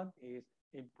improvement is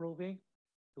improving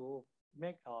to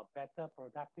make a better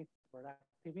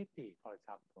productivity, for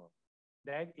example.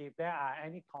 Then if there are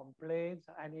any complaints,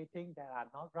 anything that are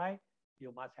not right,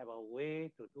 you must have a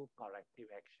way to do corrective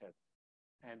action.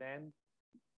 And then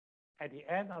at the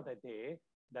end of the day,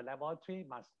 the laboratory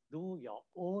must do your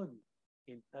own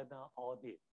internal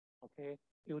audit. Okay,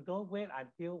 you don't wait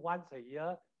until once a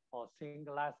year for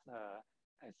single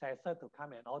assessor to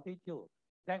come and audit you.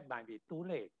 That might be too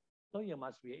late. So you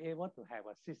must be able to have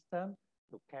a system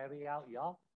to carry out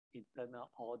your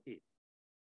internal audit,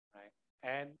 right?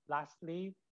 And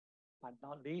lastly, but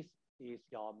not least, is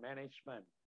your management.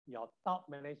 Your top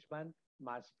management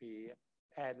must be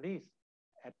at least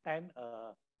attend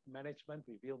a management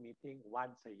review meeting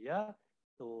once a year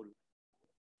to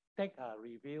take a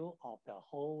review of the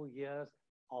whole year's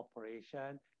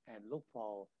operation and look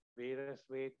for various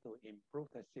ways to improve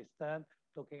the system,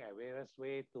 looking at various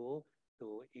ways to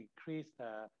increase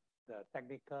the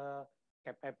technical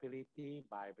capability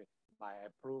by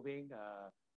approving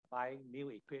buying new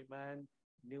equipment,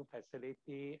 new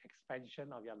facility,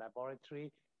 expansion of your laboratory,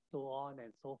 so on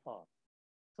and so forth.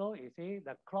 So you see,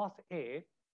 the clause 8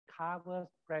 covers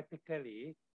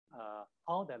practically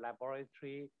all the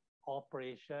laboratory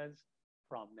operations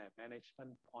from the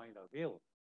management point of view.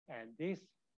 And this,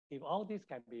 if all this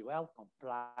can be well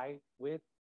complied with,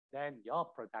 then your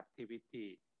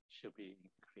productivity should be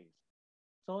increased.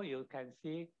 So you can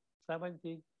see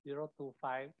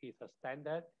 17025 is a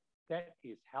standard that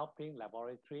is helping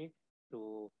laboratory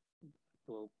to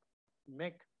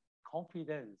make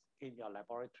confidence in your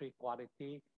laboratory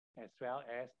quality as well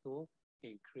as to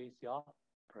increase your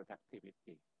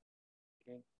productivity.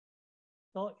 Okay.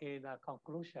 So in a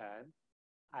conclusion,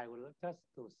 I will just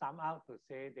to sum up to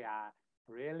say there are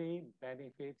really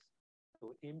benefits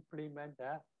to implement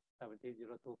the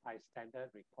 17025 standard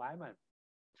requirement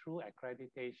through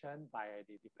accreditation by a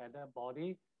dependent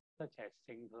body such as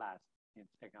SINGLAS in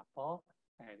Singapore.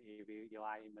 And if you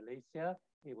are in Malaysia,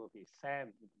 it will be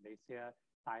SAM in Malaysia,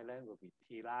 Thailand will be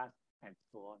TILAS, and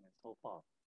so on and so forth.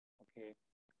 Okay,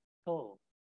 so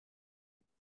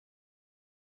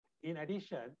in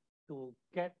addition to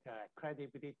get the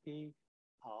credibility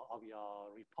of your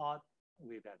report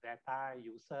with the data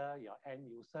user, your end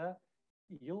user,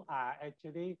 you are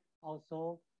actually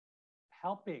also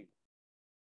helping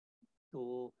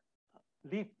to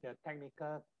lift the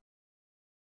technical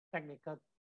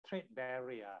trade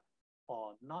barrier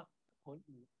for not for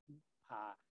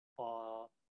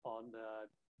the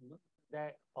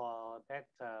that for that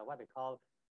what they call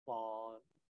for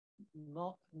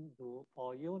not to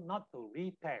for you not to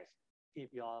retest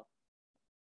if your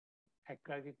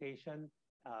accreditation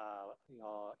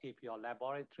if your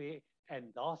laboratory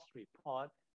endorsed report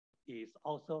is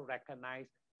also recognized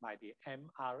by the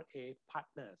MRA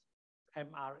partners,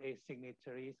 MRA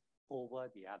signatories over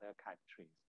the other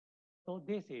countries. So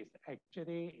this is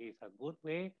actually a good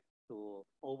way to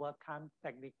overcome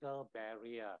technical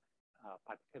barrier,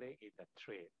 particularly in the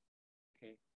trade.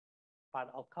 Okay, but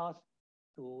of course,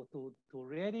 to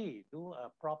really do a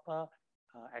proper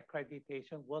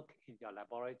accreditation work in your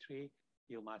laboratory,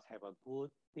 you must have a good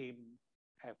team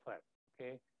effort.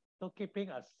 Okay, so keeping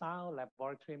a sound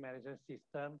laboratory management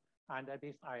system under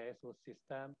this ISO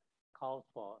system calls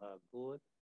for a good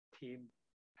team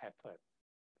effort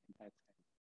in that sense.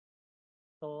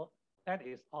 So that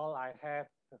is all I have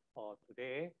for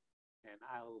today, and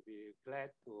I will be glad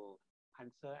to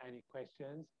answer any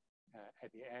questions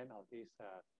at the end of this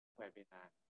webinar.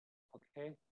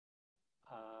 Okay,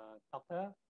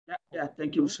 Doctor?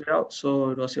 Thank you, Mr. Rao. So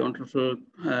it was a wonderful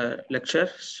lecture.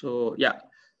 So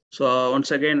so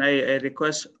once again, I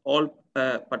request all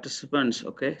participants,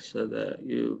 okay, so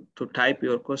you to type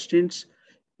your questions,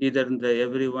 either in the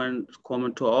everyone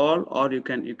common to all, or you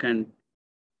can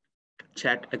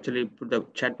chat, actually put the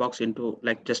chat box into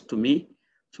like just to me.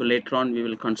 So later on, we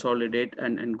will consolidate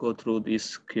and go through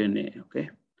this Q&A, okay?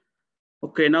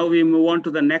 Okay, now we move on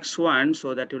to the next one.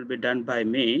 So that will be done by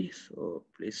me. So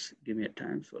please give me a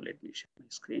time. So let me share my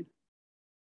screen.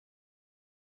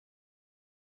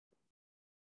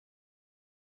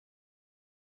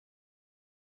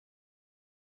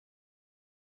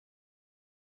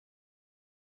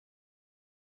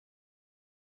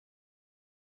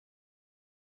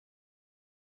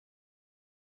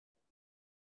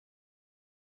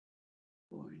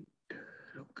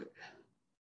 Okay.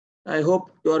 I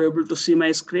hope you are able to see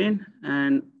my screen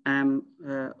and I'm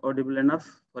audible enough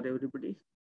for everybody.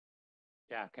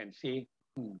 Yeah, I can see.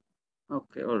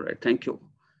 Okay, all right, thank you.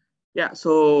 Yeah,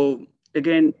 so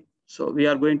again, so we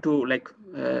are going to like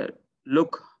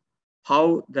look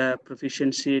how the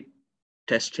proficiency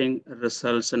testing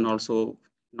results and also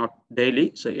not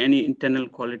daily. So any internal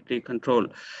quality control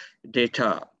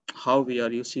data, how we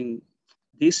are using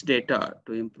this data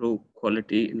to improve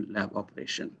quality in lab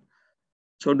operation.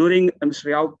 So during Mr.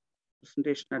 Yeoh's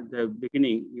presentation at the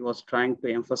beginning, he was trying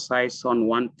to emphasize on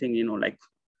one thing, like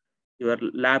your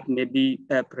lab may be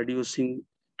producing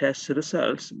test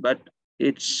results, but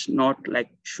it's not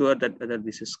like sure that whether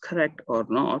this is correct or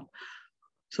not.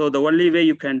 So the only way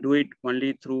you can do it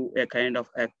only through a kind of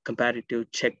a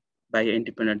comparative check by an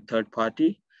independent third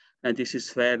party. And this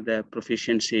is where the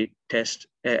proficiency test,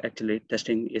 actually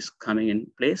testing is coming in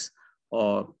place,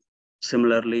 or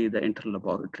similarly, the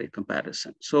interlaboratory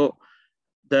comparison. So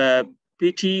the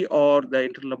PT or the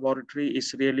interlaboratory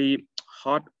is really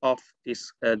heart of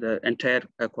this, the entire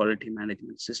quality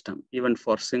management system. Even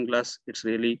for Singlas, it's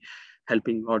really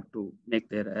helping out to make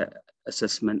their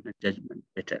assessment and judgment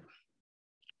better.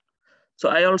 So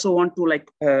I also want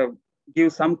to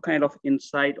give some kind of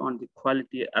insight on the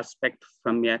quality aspect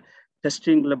from a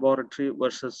testing laboratory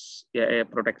versus a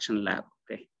production lab.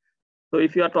 Okay, so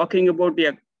if you are talking about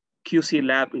the QC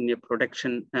lab in a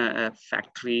production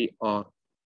factory or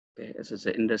as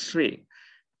an industry,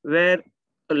 where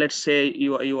let's say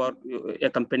a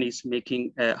company is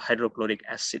making hydrochloric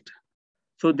acid,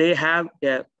 so they have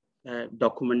a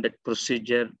documented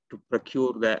procedure to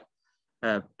procure the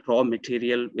raw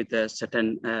material with a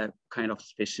certain kind of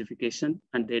specification,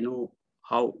 and they know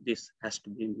how this has to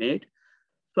be made.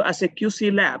 So as a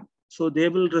QC lab, so they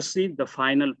will receive the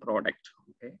final product,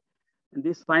 okay? And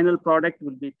this final product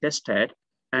will be tested,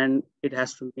 and it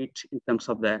has to meet in terms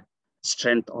of the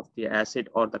strength of the acid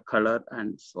or the color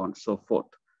and so on and so forth.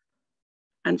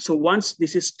 And so once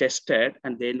this is tested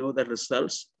and they know the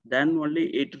results, then only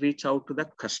it reach out to the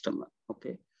customer,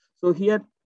 okay? So here,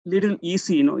 little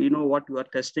easy, you know what you are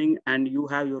testing and you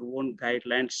have your own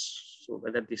guidelines, so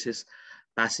whether this is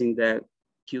passing the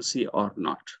QC or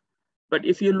not. But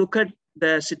if you look at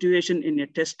the situation in a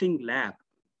testing lab,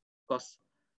 because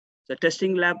the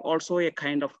testing lab also a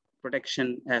kind of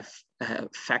production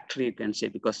factory, you can say,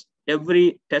 because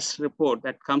every test report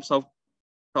that comes out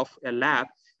of a lab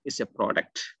is a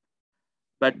product.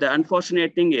 But the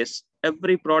unfortunate thing is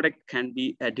every product can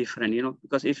be different,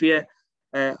 because if you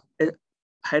a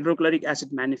hydrochloric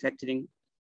acid manufacturing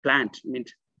plant,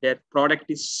 means their product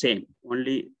is same,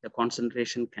 only the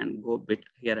concentration can go a bit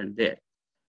here and there.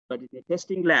 But in a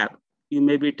testing lab, you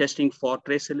may be testing for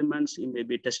trace elements, you may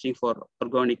be testing for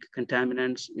organic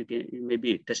contaminants, you may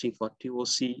be testing for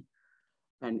TOC,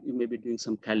 and you may be doing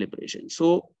some calibration.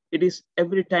 So it is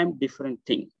every time different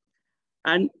thing.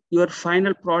 And your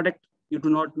final product, you do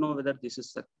not know whether this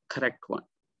is the correct one.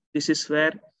 This is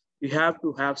where you have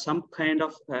to have some kind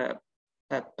of a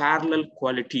parallel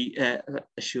quality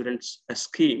assurance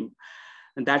scheme,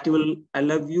 and that will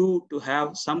allow you to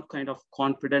have some kind of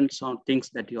confidence on things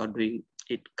that you are doing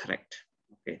it correct.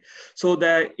 Okay, so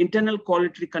the internal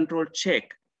quality control check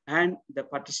and the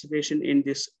participation in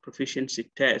this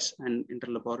proficiency test and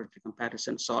interlaboratory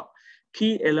comparisons are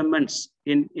key elements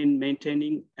in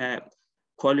maintaining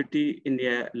quality in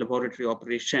the laboratory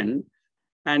operation.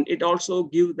 And it also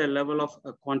gives the level of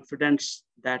confidence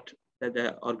that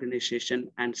the organization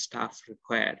and staff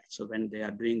require. So when they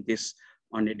are doing this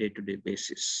on a day-to-day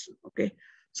basis, okay?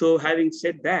 So having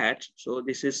said that, so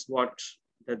this is what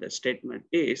the statement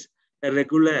is a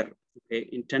regular, okay,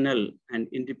 internal and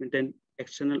independent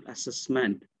external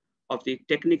assessment of the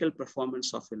technical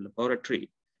performance of a laboratory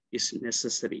is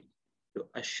necessary to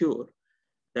assure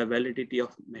the validity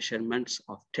of measurements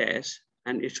of tests,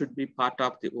 and it should be part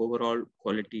of the overall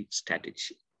quality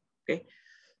strategy. Okay,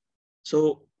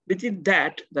 so within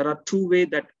that, there are two ways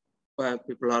that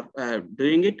people are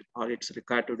doing it, or it's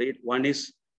required to do it. One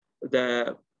is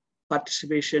the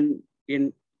participation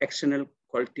in external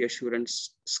quality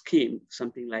assurance scheme,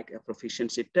 something like a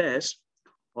proficiency test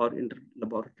or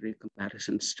inter-laboratory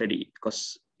comparison study,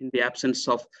 because in the absence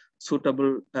of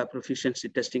suitable proficiency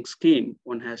testing scheme,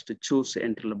 one has to choose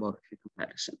inter-laboratory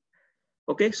comparison.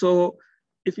 Okay, so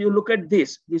if you look at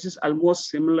this is almost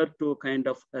similar to a kind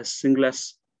of a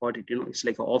singles audit, it's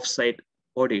like an offsite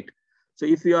audit. So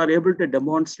if you are able to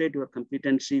demonstrate your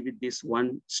competency with this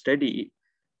one study,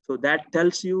 so that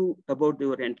tells you about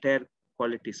your entire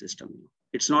quality system.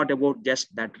 It's not about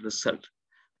just that result.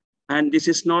 And this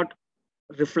is not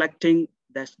reflecting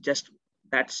that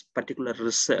particular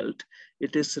result.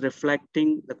 It is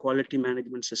reflecting the quality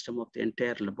management system of the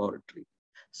entire laboratory.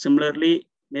 Similarly,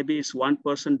 maybe it's one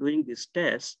person doing this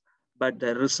test, but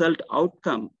the result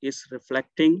outcome is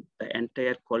reflecting the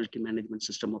entire quality management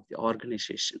system of the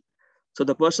organization. So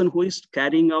the person who is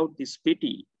carrying out this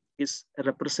PT is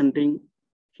representing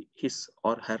his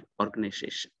or her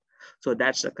organization. So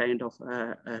that's a kind of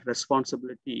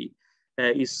responsibility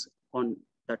is on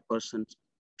that person's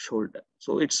shoulder.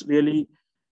 So it's really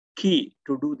key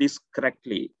to do this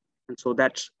correctly. And so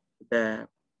that's the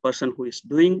person who is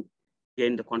doing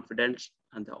gain the confidence,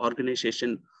 and the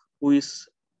organization who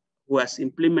has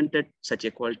implemented such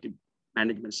a quality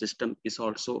management system is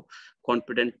also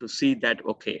confident to see that,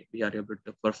 okay, we are able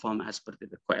to perform as per the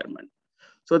requirement.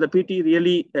 So the PT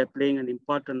really playing an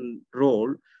important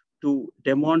role to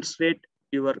demonstrate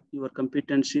your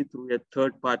competency through a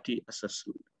third-party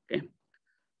assessment. Okay.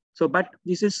 So, but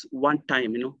this is one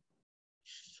time,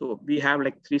 So we have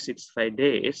like 365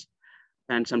 days,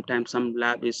 and sometimes some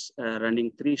lab is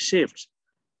running 3 shifts.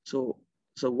 So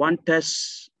one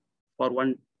test or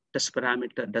one test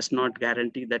parameter does not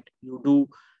guarantee that you do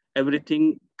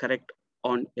everything correct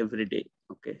on every day.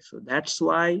 Okay, so that's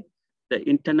why the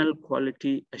internal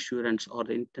quality assurance or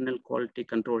the internal quality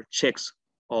control checks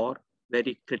are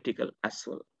very critical as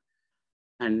well.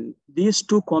 And these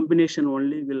two combination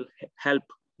only will help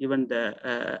even the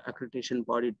accreditation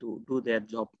body to do their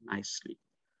job nicely.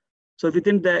 So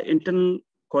within the internal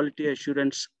quality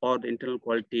assurance or the internal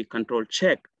quality control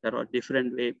check, there are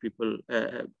different ways people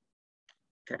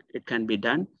it can be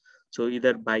done. So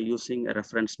either by using a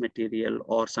reference material,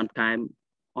 or sometime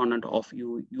on and off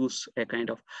you use a kind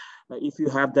of, if you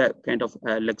have the kind of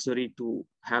luxury to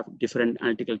have different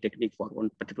analytical technique for one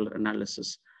particular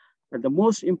analysis. And the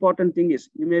most important thing is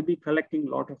you may be collecting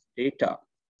a lot of data.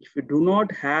 If you do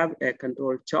not have a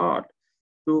control chart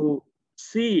to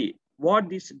see what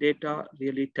this data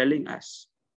really telling us,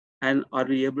 and are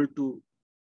we able to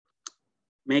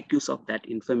make use of that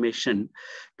information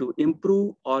to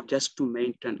improve or just to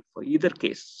maintain for either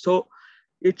case. So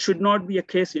it should not be a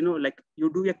case, like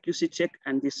you do a QC check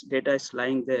and this data is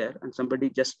lying there and somebody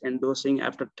just endorsing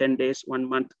after 10 days, 1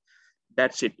 month,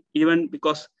 that's it. Even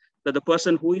because the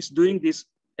person who is doing this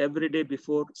every day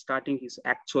before starting his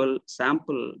actual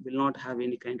sample will not have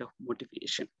any kind of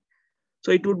motivation.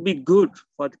 So it would be good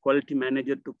for the quality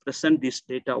manager to present this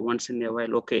data once in a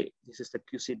while. Okay, this is the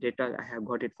QC data. I have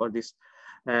got it for this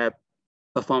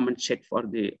performance check for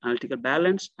the analytical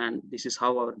balance. And this is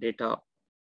how our data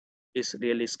is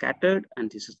really scattered. And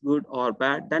this is good or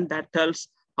bad. Then that tells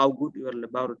how good your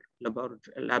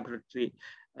laboratory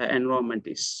environment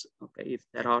is. Okay, if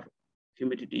there are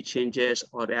humidity changes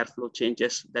or airflow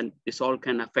changes, then this all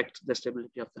can affect the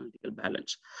stability of the analytical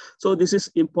balance. So this is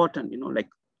important, like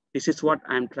this is what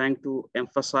I'm trying to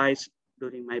emphasize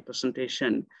during my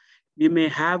presentation. We may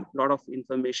have a lot of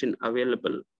information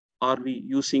available. Are we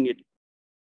using it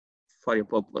for a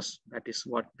purpose? That is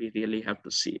what we really have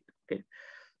to see. Okay.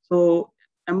 So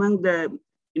among the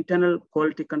internal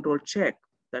quality control check,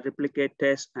 the replicate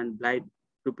test and blind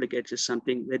duplicates is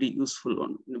something very useful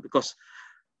one, because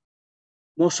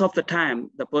most of the time,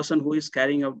 the person who is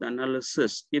carrying out the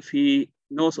analysis, if he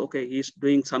knows, okay, he's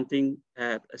doing something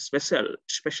special,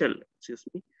 excuse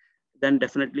me, then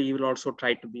definitely he will also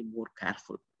try to be more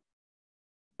careful.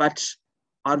 But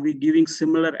are we giving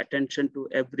similar attention to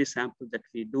every sample that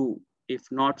we do? If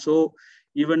not so,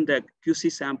 even the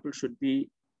QC sample should be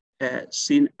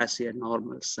seen as a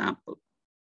normal sample.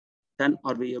 Then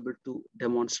are we able to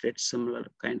demonstrate similar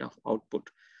kind of output?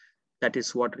 That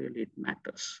is what really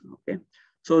matters, okay?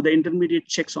 So the intermediate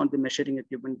checks on the measuring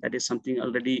equipment, that is something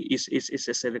already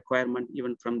is a requirement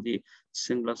even from the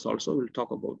Singlers also. We'll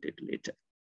talk about it later.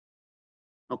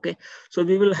 Okay, so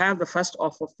we will have the first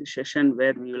half of the session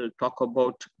where we will talk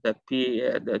about the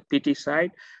PT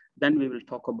side. Then we will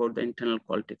talk about the internal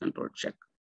quality control check.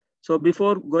 So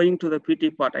before going to the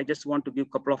PT part, I just want to give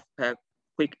a couple of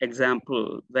quick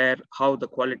example where how the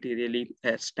quality really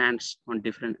stands on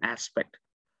different aspects.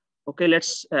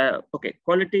 Okay,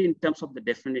 quality in terms of the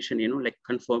definition, like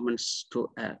conformance to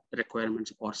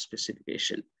requirements or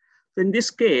specification. So in this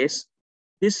case,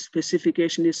 this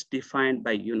specification is defined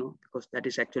by, because that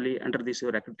is actually under this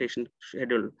your accreditation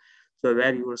schedule. So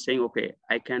where you are saying, okay,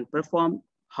 I can perform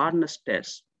hardness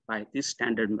tests by this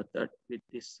standard method with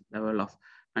this level of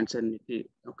uncertainty.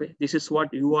 Okay, this is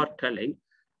what you are telling,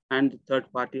 and the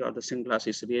third party or the Singlers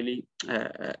is really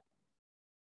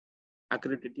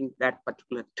accrediting that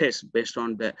particular test based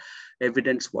on the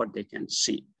evidence what they can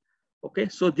see. Okay,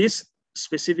 so this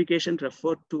specification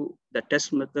refer to the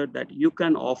test method that you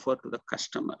can offer to the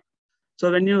customer.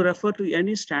 So when you refer to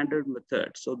any standard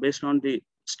method, so based on the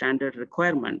standard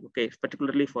requirement, okay,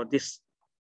 particularly for this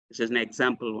is an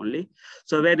example only.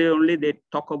 So where they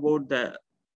talk about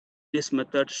this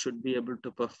method should be able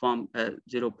to perform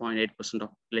 0.8% of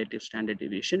relative standard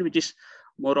deviation, which is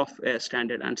more of a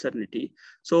standard uncertainty.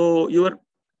 So your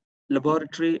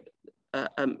laboratory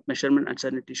measurement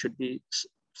uncertainty should be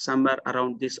somewhere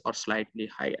around this or slightly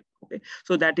higher. Okay,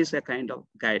 so that is a kind of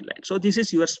guideline. So this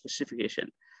is your specification.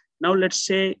 Now let's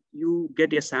say you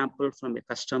get a sample from a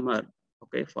customer,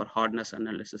 okay, for hardness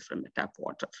analysis from a tap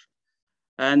water,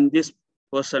 and this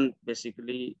person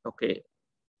basically, okay,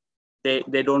 they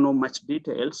don't know much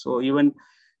detail, so even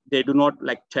they do not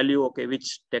like tell you, okay,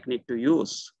 which technique to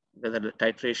use, whether the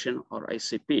titration or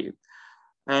ICP.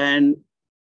 And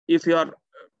if you are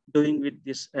doing with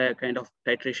this kind of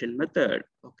titration method,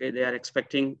 okay, they are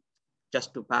expecting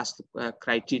just to pass the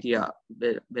criteria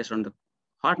based on the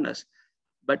hardness,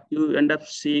 but you end up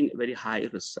seeing a very high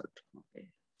result. Okay,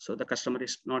 so the customer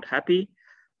is not happy,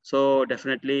 so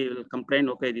definitely will complain,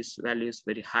 okay, this value is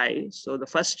very high. So the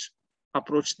first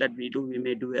approach that we do, we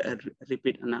may do a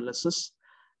repeat analysis,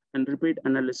 and repeat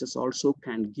analysis also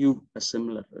can give a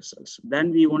similar results.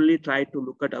 Then we only try to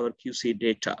look at our QC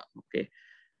data, okay.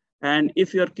 And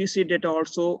if your QC data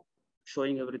also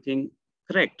showing everything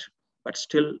correct, but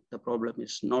still the problem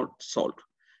is not solved,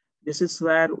 this is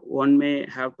where one may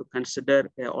have to consider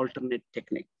an alternate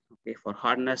technique. Okay, for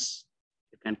hardness,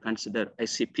 you can consider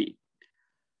ICP.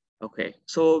 Okay,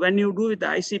 so when you do with the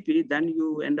ICP, then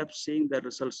you end up seeing the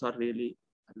results are really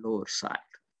lower side.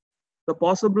 The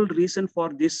possible reason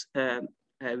for this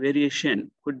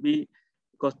variation could be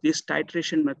because this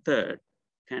titration method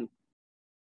can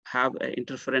have an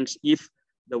interference if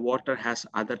the water has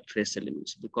other trace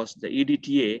elements, because the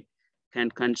EDTA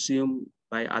can consume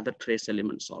by other trace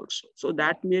elements also. So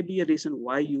that may be a reason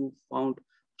why you found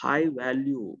high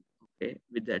value, okay,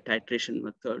 with the titration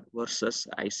method versus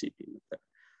ICP method.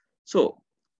 So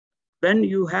when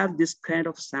you have this kind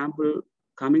of sample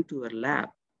coming to a lab,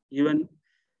 even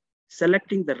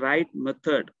selecting the right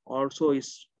method also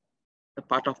is a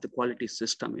part of the quality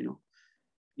system,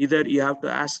 Either you have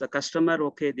to ask the customer,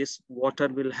 okay, this water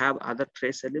will have other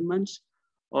trace elements,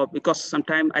 or because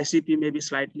sometimes ICP may be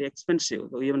slightly expensive.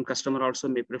 So even customer also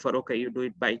may prefer, okay, you do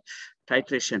it by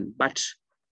titration. But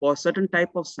for certain type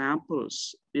of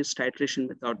samples, this titration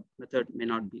method may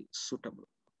not be suitable.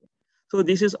 So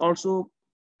this is also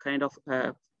kind of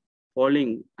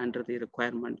falling under the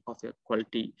requirement of a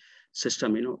quality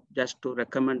system, just to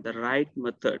recommend the right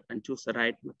method and choose the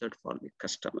right method for the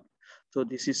customer. So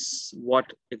this is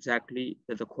what exactly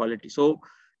is the quality. So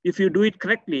if you do it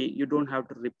correctly, you don't have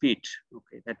to repeat.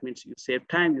 Okay, that means you save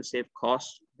time, you save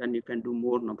cost, then you can do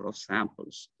more number of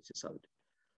samples. This is how it is.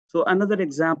 So another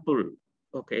example,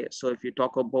 okay, so if you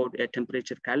talk about a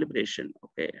temperature calibration,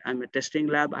 okay, I'm a testing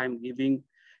lab, I'm giving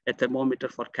a thermometer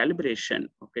for calibration,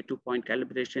 okay, 2-point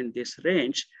calibration, this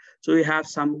range. So you have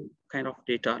some kind of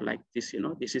data like this,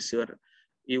 this is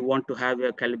you want to have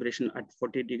a calibration at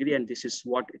 40 degrees, and this is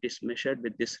what it is measured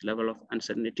with this level of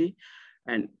uncertainty.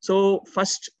 And so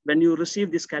first, when you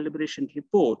receive this calibration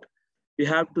report, you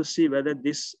have to see whether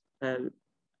this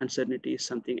uncertainty is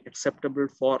something acceptable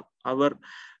for our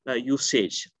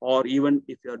usage, or even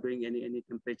if you are doing any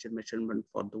temperature measurement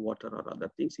for the water or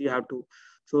other things, you have to,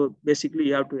 so basically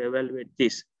you have to evaluate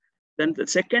this. Then the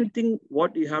second thing,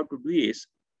 what you have to do is,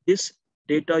 this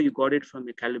data you got it from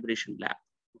a calibration lab,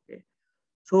 okay?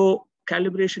 So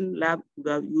calibration lab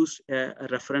would have used a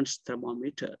reference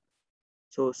thermometer.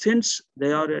 So since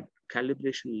they are a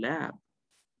calibration lab,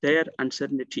 their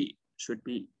uncertainty should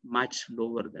be much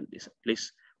lower than this, at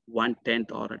least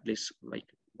 1/10 or at least like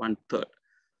 1/3.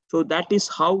 So that is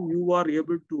how you are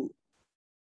able to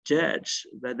judge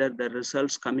whether the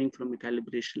results coming from a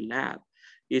calibration lab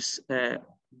is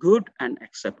good and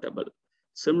acceptable.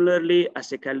 Similarly,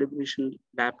 as a calibration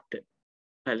lab,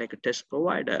 like a test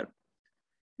provider,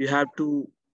 you have to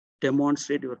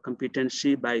demonstrate your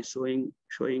competency by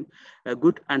showing a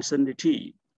good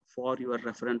uncertainty for your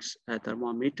reference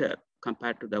thermometer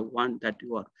compared to the one that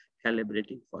you are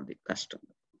calibrating for the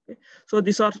customer. Okay? So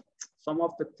these are some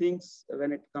of the things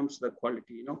when it comes to the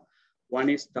quality. You know, one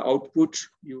is the output.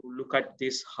 You look at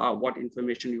this, what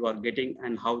information you are getting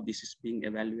and how this is being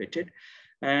evaluated.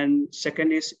 And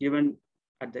second is even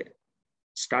at the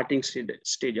starting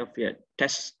stage of your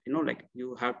test, you know, like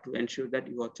you have to ensure that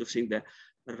you are choosing the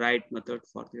right method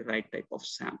for the right type of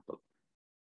sample.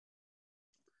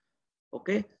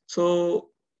 Okay,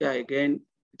 so yeah, again,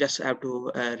 just have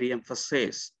to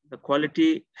re-emphasize the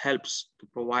quality helps to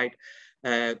provide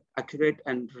accurate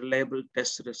and reliable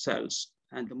test results.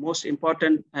 And the most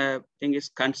important thing is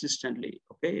consistently,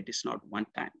 okay? It is not one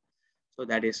time. So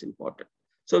that is important.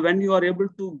 So when you are able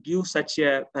to give such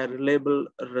a reliable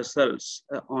results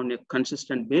on a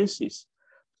consistent basis,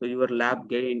 so your lab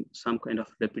gain some kind of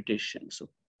reputation, so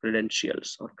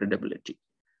credentials or credibility.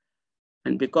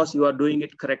 And because you are doing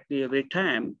it correctly every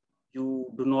time,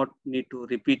 you do not need to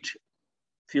repeat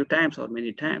few times or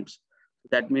many times.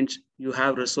 That means you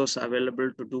have resource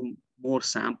available to do more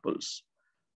samples.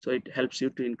 So it helps you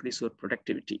to increase your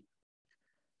productivity.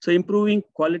 So improving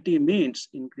quality means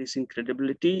increasing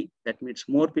credibility. That means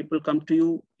more people come to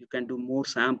you, you can do more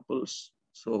samples.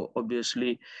 So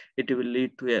obviously it will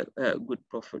lead to a good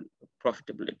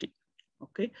profitability.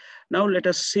 Okay, now let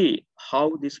us see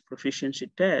how this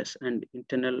proficiency test and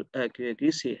internal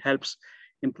QA/QC helps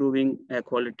improving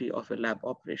quality of a lab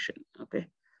operation. Okay,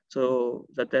 so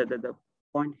the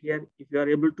point here, if you are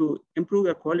able to improve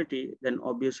your quality, then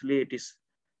obviously it is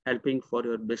helping for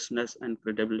your business and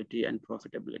credibility and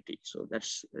profitability. So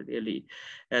that's really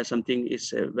something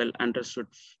is a well understood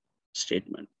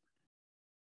statement.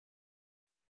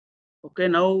 Okay,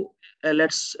 now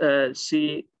let's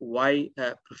see why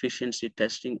proficiency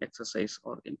testing exercise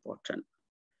are important.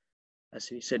 As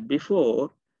we said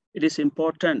before, it is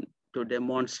important to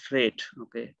demonstrate,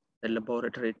 okay, the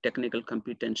laboratory technical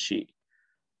competency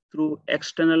through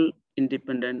external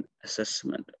independent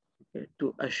assessment, okay,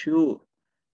 to assure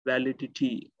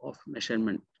validity of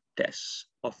measurement tests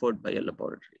offered by a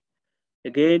laboratory.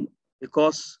 Again,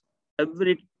 because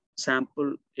every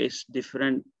sample is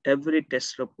different, every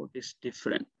test report is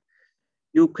different.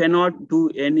 You cannot do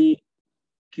any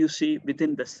QC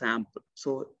within the sample.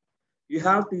 So you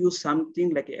have to use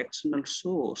something like an external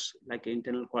source, like an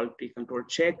internal quality control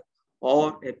check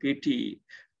or a PT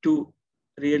to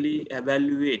really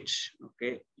evaluate,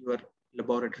 okay, your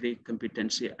laboratory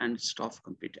competency and staff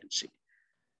competency.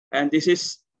 And this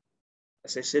is,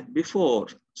 as I said before,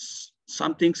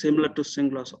 something similar to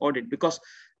single-loss audit, because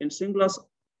in single-loss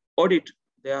audit,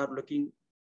 they are looking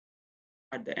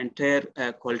at the entire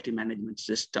quality management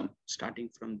system, starting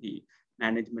from the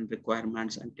management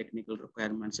requirements and technical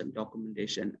requirements and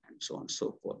documentation and so on and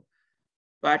so forth.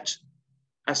 But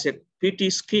as a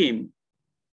PT scheme,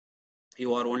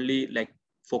 you are only like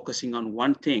focusing on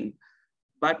one thing,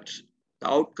 but the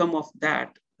outcome of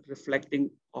that reflecting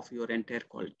of your entire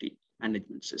quality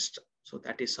management system. So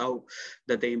that is how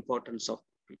the importance of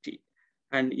PT.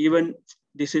 And even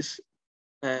this is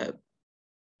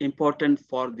important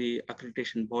for the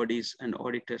accreditation bodies and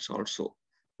auditors also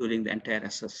during the entire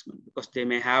assessment, because they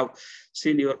may have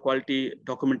seen your quality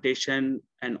documentation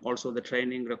and also the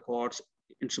training records,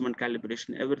 instrument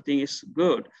calibration, everything is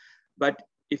good. But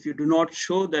if you do not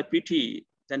show the PT,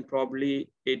 then probably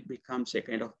it becomes a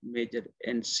kind of major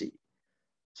NC.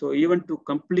 So even to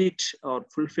complete or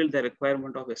fulfill the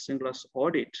requirement of a single-loss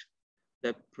audit,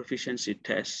 the proficiency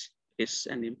test is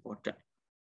an important,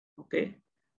 okay?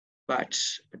 But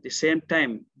at the same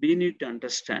time, we need to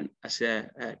understand as a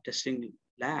testing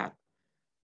lab,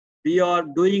 we are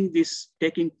doing this,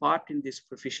 taking part in this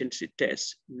proficiency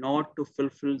test, not to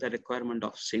fulfill the requirement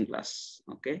of single-loss,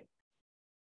 okay?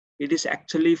 It is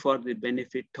actually for the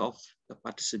benefit of the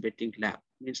participating lab,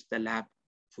 means the lab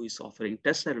who is offering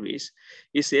test service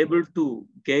is able to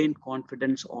gain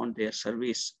confidence on their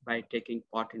service by taking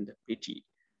part in the PT.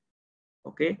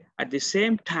 Okay. At the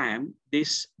same time,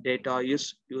 this data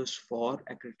is used for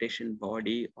accreditation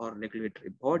body or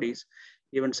regulatory bodies,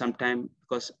 even sometimes,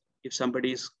 because if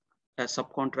somebody is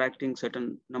subcontracting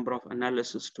certain number of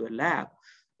analysis to a lab,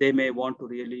 they may want to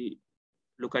really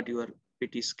look at your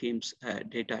PT schemes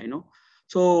data, you know.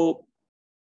 So,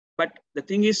 But the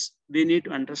thing is, we need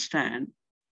to understand,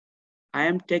 I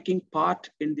am taking part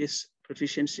in this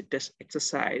proficiency test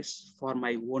exercise for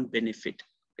my own benefit,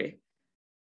 okay?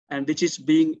 And which is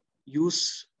being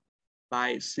used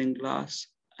by SINGLAS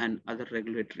and other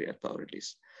regulatory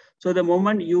authorities. So the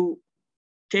moment you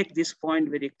take this point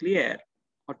very clear,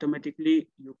 automatically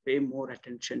you pay more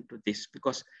attention to this,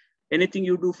 because anything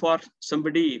you do for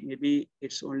somebody, maybe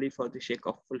it's only for the sake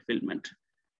of fulfillment.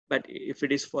 But if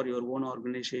it is for your own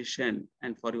organization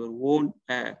and for your own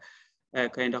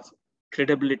kind of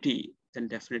credibility, then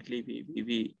definitely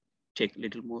we take a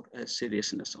little more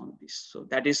seriousness on this. So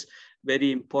that is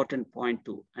very important point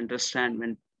to understand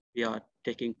when we are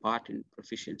taking part in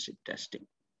proficiency testing.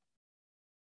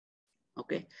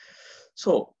 Okay,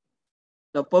 so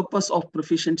the purpose of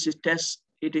proficiency tests,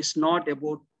 it is not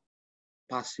about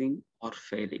passing or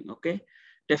failing, okay?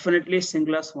 Definitely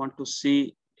SINGLAS want to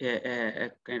see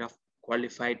a kind of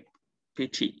qualified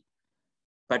PT,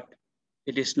 but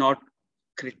it is not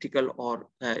critical or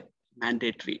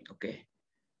mandatory, okay?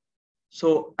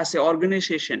 So as an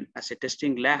organization, as a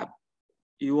testing lab,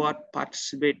 you are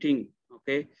participating,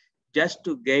 okay, just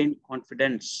to gain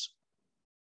confidence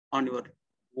on your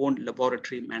own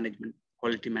laboratory management,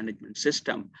 quality management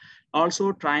system.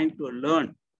 Also trying to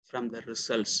learn from the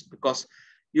results, because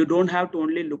you don't have to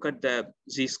only look at the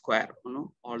Z-square,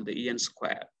 or the EN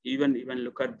square, even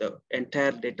look at the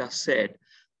entire data set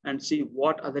and see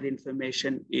what other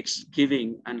information it's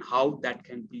giving and how that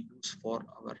can be used for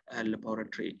our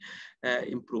laboratory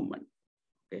improvement.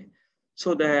 Okay,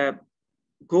 so the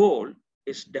goal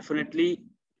is definitely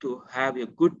to have a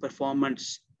good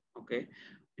performance, okay,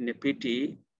 in a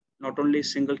PT, not only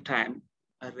single time,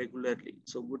 regularly.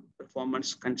 So good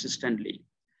performance consistently.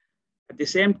 At the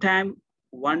same time,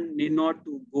 one need not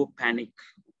to go panic.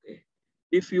 Okay,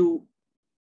 if you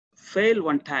fail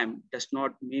one time, does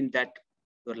not mean that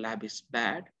your lab is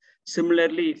bad.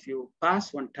 Similarly, if you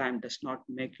pass one time, does not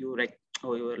make you like,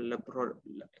 oh, your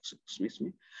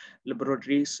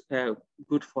laboratory is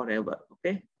good forever.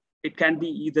 Okay, it can be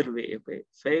either way. Okay,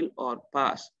 fail or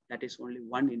pass. That is only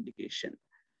one indication.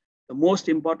 The most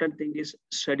important thing is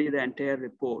study the entire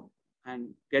report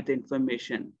and get the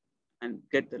information and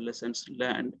get the lessons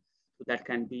learned, so that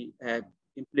can be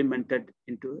implemented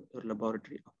into your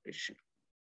laboratory operation.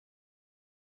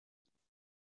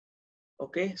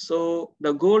 Okay, so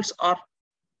the goals are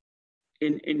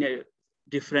in a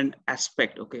different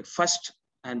aspect. Okay, first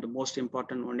and the most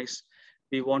important one is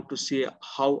we want to see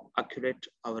how accurate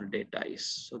our data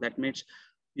is. So that means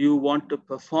you want to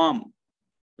perform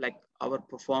like our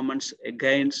performance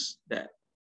against the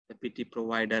PT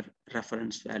provider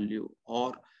reference value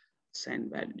or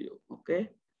sign value, okay,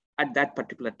 at that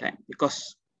particular time,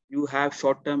 because you have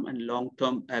short-term and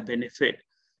long-term benefit.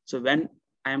 So when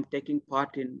I am taking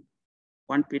part in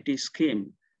one PT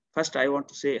scheme, first I want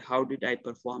to say, how did I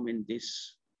perform in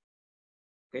this?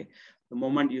 Okay, the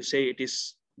moment you say it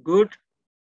is good,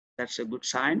 that's a good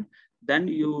sign. Then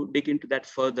you dig into that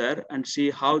further and see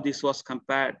how this was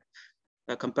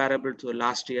comparable to the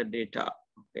last year data,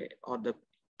 okay, or the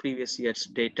previous year's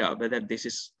data, whether this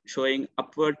is showing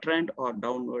upward trend or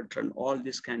downward trend. All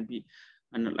this can be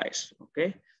analyzed,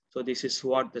 okay? So this is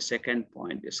what the second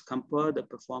point is, compare the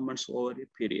performance over a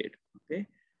period, okay?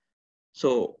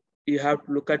 So you have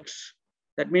to look at,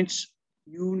 that means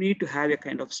you need to have a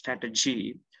kind of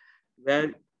strategy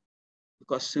where,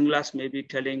 because SINGLAS may be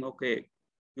telling, okay,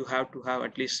 you have to have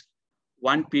at least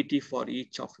one PT for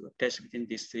each of your tests within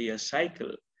this 3-year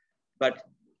cycle, but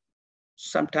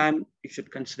sometime you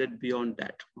should consider beyond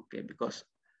that, okay, because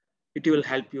it will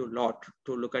help you a lot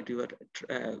to look at your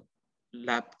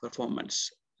lab performance,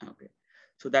 okay.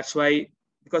 So that's why,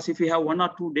 because if you have 1 or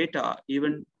 2 data,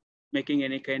 even making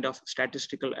any kind of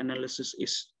statistical analysis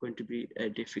is going to be a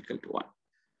difficult one.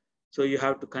 So you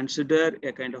have to consider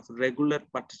a kind of regular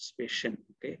participation,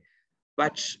 okay.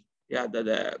 But yeah,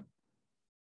 the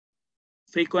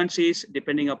frequencies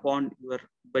depending upon your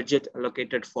budget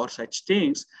allocated for such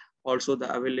things, also the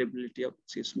availability of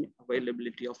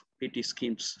PT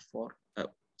schemes for a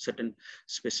certain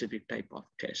specific type of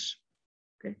test,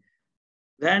 okay.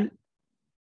 Then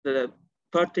the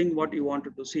third thing what you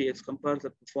wanted to see is compare the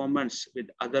performance with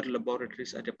other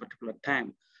laboratories at a particular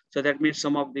time. So that means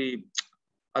some of the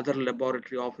other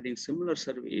laboratory offering similar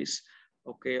service,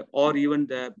 okay, or even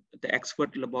the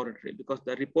expert laboratory, because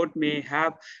the report may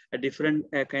have a different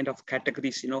kind of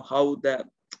categories, how the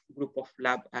group of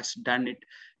lab has done it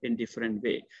in different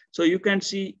way. So you can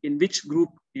see in which group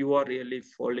you are really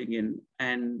falling in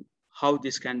and how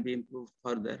this can be improved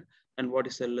further and what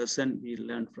is the lesson we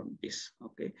learned from this,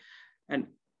 okay. And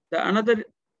the another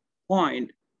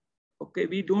point okay,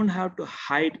 we don't have to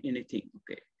hide anything,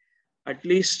 okay. At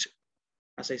least,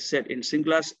 as I said, in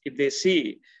Singlas, if they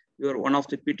see your one of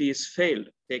the PT is failed,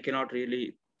 they cannot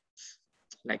really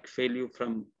like fail you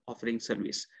from offering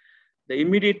service. The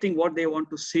immediate thing what they want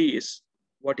to see is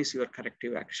what is your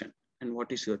corrective action and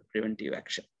what is your preventive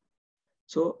action.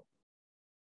 So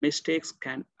mistakes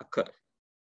can occur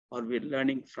or we're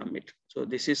learning from it. So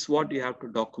this is what you have to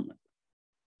document.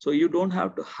 So you don't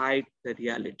have to hide the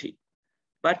reality,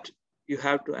 but you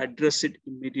have to address it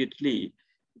immediately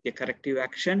with a corrective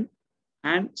action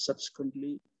and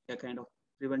subsequently a kind of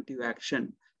preventive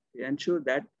action to ensure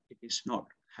that it is not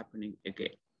happening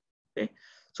again. Okay.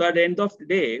 So at the end of the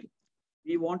day,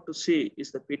 we want to see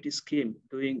is the PT scheme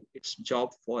doing its job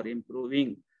for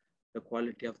improving the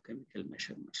quality of chemical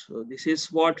measurements. So this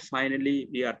is what finally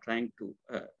we are trying to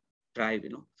drive,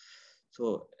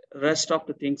 So rest of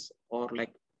the things are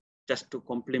like just to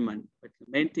complement, but the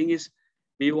main thing is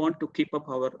we want to keep up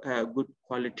our good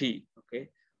quality, okay,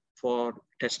 for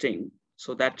testing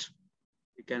so that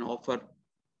we can offer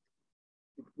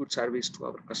good service to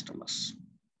our customers.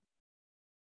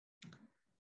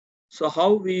 So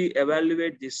how we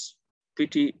evaluate this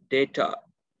PT data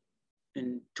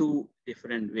in two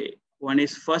different ways. One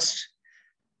is first,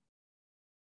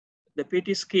 the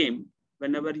PT scheme,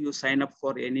 whenever you sign up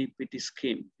for any PT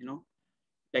scheme,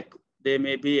 like they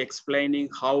may be explaining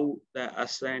how the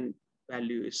assigned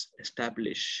value is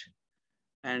established.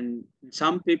 And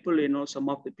some people, some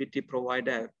of the PT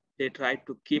provider, they try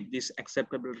to keep this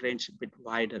acceptable range a bit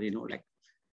wider, like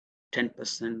 10%,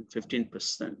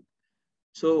 15%.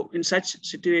 So in such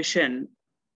situation,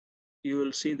 you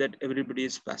will see that everybody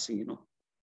is passing,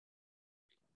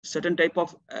 Certain type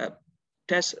of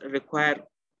tests require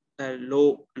a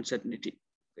low uncertainty,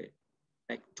 okay,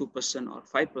 like 2% or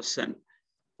 5%.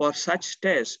 For such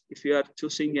tests, if you are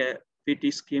choosing a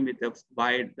PT scheme with a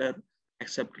wider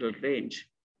acceptable range,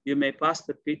 you may pass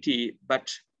the PT,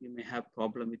 but you may have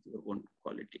problem with your own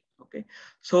quality, okay?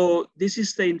 So this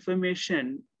is the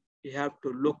information you have to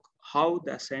look how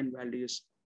the assigned values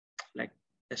like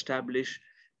established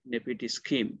in a PT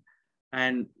scheme.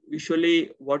 And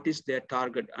usually what is their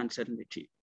target uncertainty?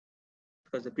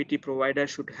 Because the PT provider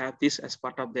should have this as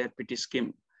part of their PT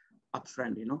scheme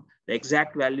upfront, the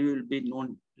exact value will be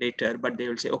known later, but they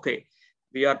will say, okay,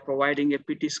 we are providing a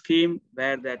PT scheme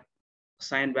where that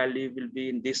assigned value will be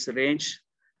in this range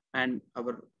and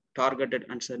our targeted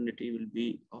uncertainty will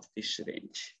be of this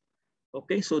range.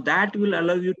 Okay, so that will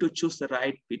allow you to choose the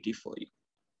right PT for you.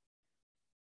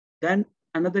 Then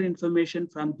another information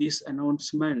from this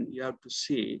announcement, you have to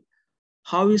see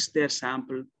how is their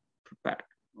sample prepared.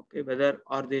 Okay, whether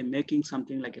are they making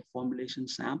something like a formulation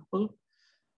sample,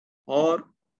 or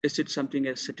is it something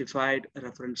a certified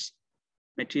reference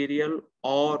material,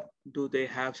 or do they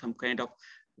have some kind of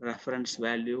reference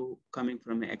value coming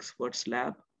from an expert's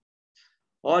lab,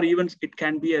 or even it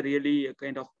can be a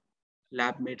kind of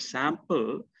lab made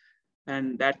sample,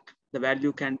 and that the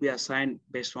value can be assigned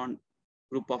based on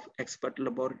group of expert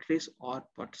laboratories or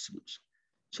participants.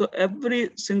 So every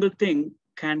single thing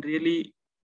can really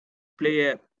play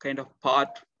a kind of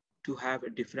part to have a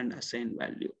different assigned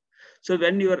value. So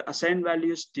when your assigned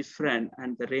value is different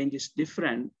and the range is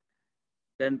different,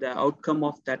 then the outcome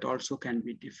of that also can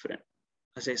be different.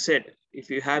 As I said, if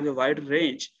you have a wide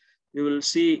range, you will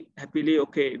see happily,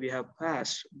 okay, we have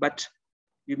passed, but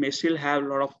you may still have a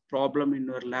lot of problem in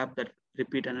your lab that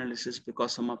repeat analysis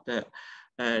because some of the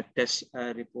test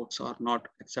reports are not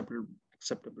acceptable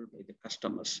by the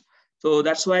customers. So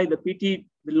that's why the PT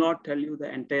will not tell you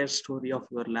the entire story of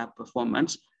your lab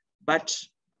performance. But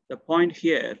the point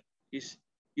here is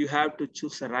you have to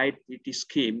choose the right PT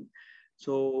scheme.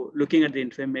 So looking at the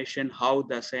information, how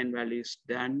the assigned value is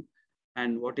done,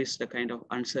 and what is the kind of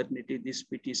uncertainty this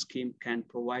PT scheme can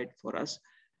provide for us.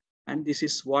 And this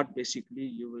is what basically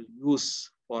you will use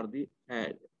for the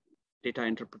data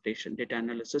interpretation, data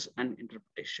analysis and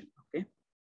interpretation, okay?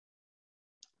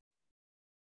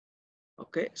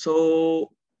 Okay,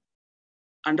 so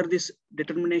under this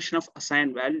determination of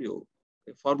assigned value,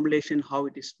 the formulation, how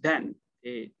it is done,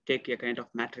 they take a kind of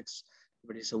matrix.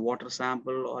 If it is a water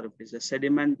sample or if it is a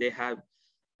sediment, they have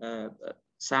a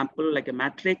sample like a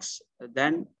matrix,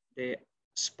 then they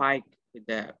spike with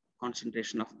the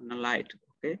concentration of analyte,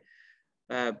 okay,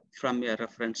 from a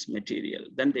reference material.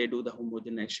 Then they do the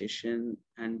homogenization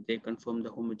and they confirm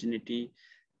the homogeneity.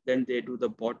 Then they do the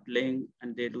bottling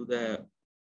and they do the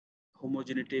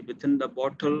homogeneity within the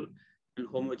bottle and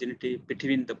homogeneity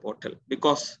between the bottle,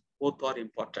 because both are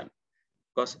important.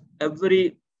 Because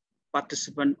every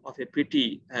participant of a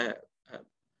PT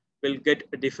will get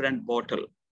a different bottle.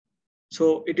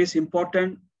 So it is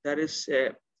important there is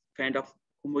a kind of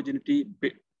homogeneity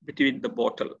between the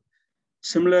bottle.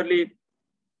 Similarly,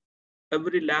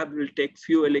 every lab will take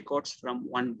few aliquots from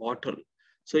one bottle.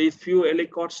 So if few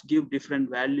aliquots give different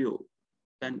value,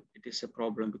 then it is a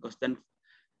problem, because then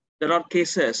there are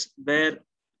cases where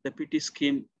the PT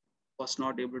scheme was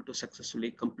not able to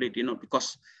successfully complete,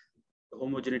 because the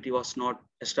homogeneity was not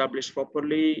established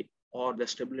properly, or the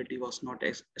stability was not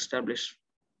established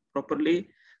properly.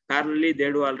 Parallelly, they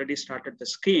had already started the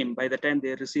scheme. By the time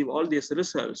they receive all these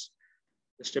results,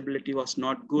 the stability was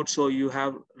not good. So you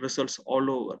have results all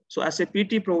over. So as a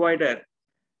PT provider,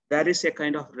 there is a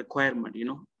kind of requirement,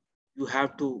 you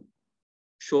have to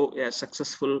show a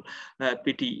successful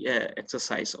PT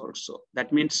exercise also.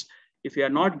 That means if you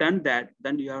have not done that,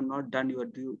 then you have not done your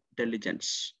due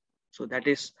diligence. So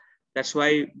that's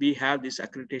why we have this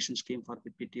accreditation scheme for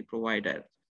the PT provider,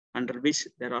 under which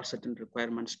there are certain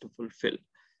requirements to fulfill.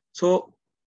 So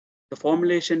the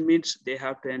formulation means they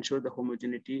have to ensure the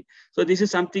homogeneity. So this is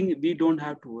something we don't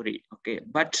have to worry, okay?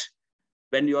 But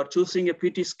when you are choosing a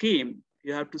PT scheme,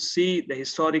 you have to see the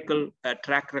historical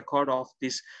track record of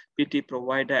this PT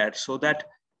provider, so that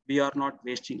we are not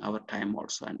wasting our time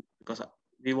also. And because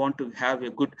we want to have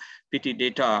a good PT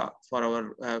data for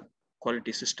our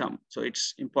quality system. So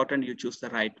it's important you choose the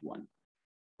right one.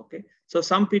 Okay. So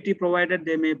some PT provider,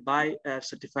 they may buy a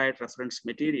certified reference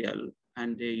material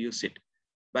and they use it.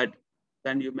 But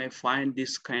then you may find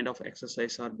this kind of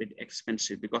exercise are a bit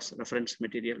expensive, because reference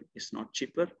material is not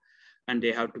cheaper, and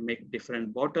they have to make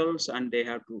different bottles, and they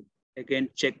have to again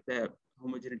check the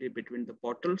homogeneity between the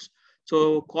bottles.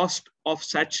 So cost of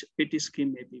such PT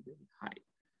scheme may be very high.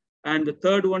 And the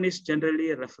third one is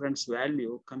generally a reference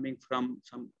value coming from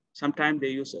sometimes they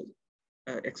use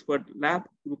a expert lab,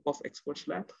 group of experts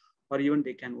lab, or even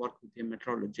they can work with a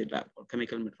metrology lab or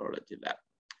chemical metrology lab.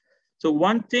 So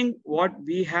one thing what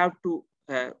we have to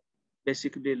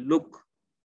basically look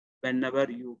whenever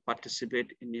you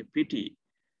participate in a PT,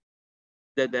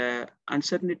 that the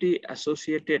uncertainty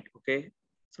associated, okay,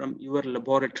 from your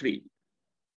laboratory,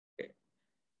 okay,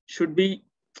 should be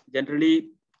generally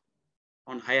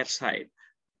on higher side,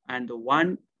 and the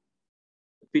one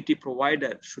PT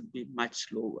provider should be much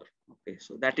lower. Okay,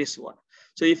 so that is what.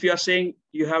 So if you are saying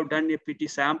you have done a PT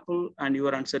sample and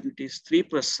your uncertainty is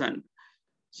 3%,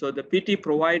 so the PT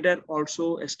provider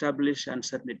also establish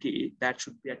uncertainty that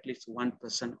should be at least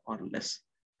 1% or less.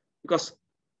 Because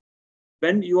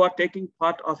when you are taking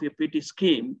part of a PT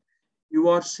scheme, you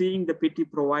are seeing the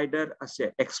PT provider as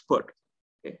an expert.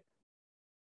 Okay?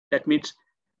 That means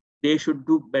they should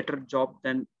do better job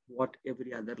than what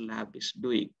every other lab is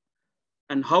doing.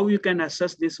 And how you can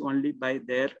assess this only by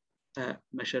their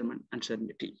measurement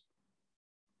uncertainty.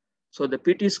 So the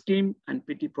PT scheme and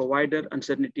PT provider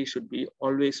uncertainty should be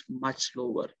always much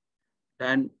lower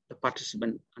than the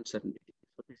participant uncertainty.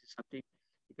 So this is something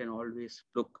you can always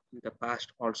look in the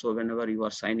past also whenever you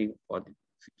are signing for the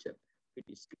future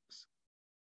PT schemes.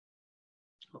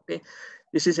 Okay,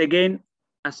 this is again,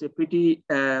 as a PT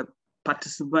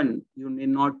participant, you need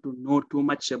not to know too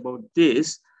much about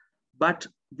this, but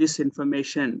this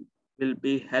information will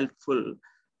be helpful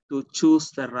to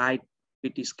choose the right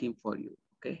PT scheme for you,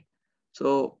 okay?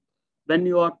 So when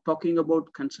you are talking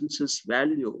about consensus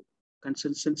value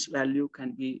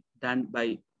can be done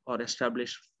by or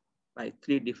established by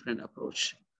 3 different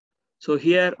approaches. So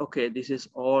here, okay, this is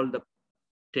all the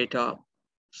data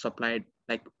supplied,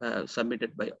 like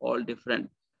submitted by all different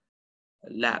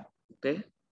lab, okay?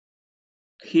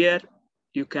 Here,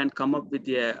 you can come up with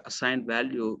the assigned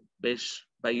value based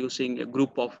by using a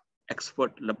group of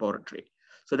expert laboratory.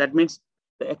 So that means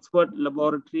the expert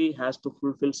laboratory has to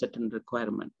fulfill certain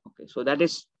requirement. Okay, so that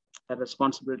is a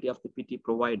responsibility of the PT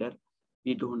provider.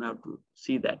 We don't have to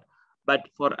see that. But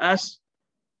for us,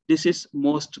 this is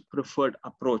most preferred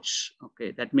approach.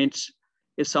 Okay, that means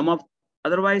if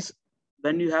otherwise,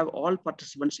 when you have all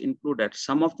participants included,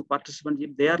 some of the participants,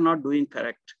 if they are not doing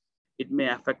correct, it may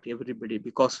affect everybody,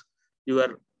 because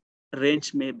your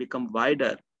range may become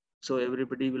wider. So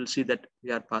everybody will see that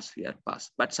we are passed.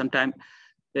 But sometimes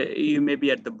you may be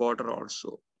at the border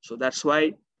also. So that's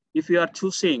why if you are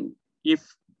choosing, if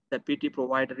the PT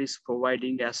provider is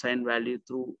providing the assigned value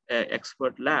through an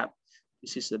expert lab,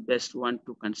 this is the best one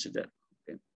to consider.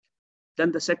 Okay.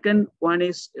 Then the second one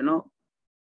is,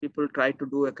 people try to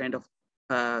do a kind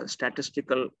of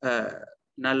statistical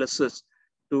analysis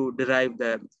to derive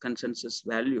the consensus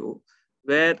value,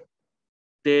 where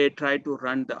they try to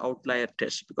run the outlier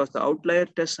test, because the outlier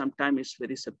test sometimes is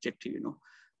very subjective,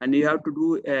 and you have to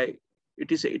do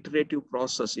it is an iterative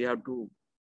process. You have to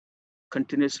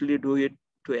continuously do it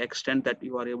to the extent that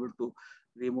you are able to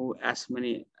remove as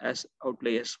many as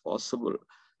outliers possible.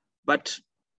 But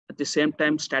At the same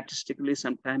time, statistically,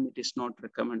 sometimes it is not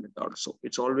recommended also.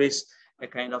 It's always a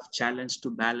kind of challenge to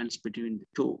balance between the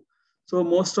two. So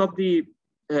most of the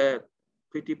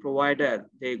PT provider,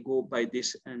 they go by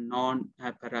this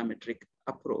non-parametric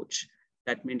approach.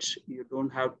 That means you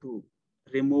don't have to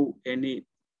remove any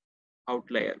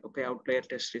outlier. Okay, outlier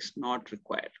test is not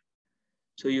required.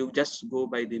 So you just go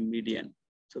by the median.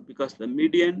 So because the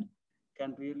median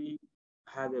can really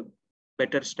have a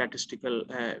better statistical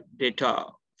data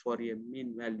for a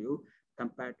mean value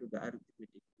compared to the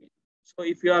arithmetic mean. So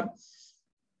if you are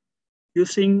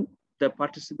using the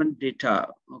participant data,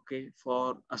 okay,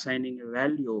 for assigning a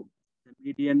value, the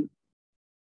median,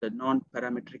 the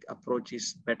non-parametric approach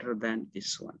is better than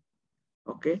this one,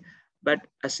 okay? But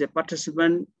as a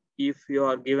participant, if you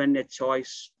are given a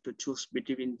choice to choose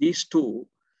between these two,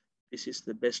 this is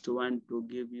the best one to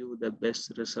give you the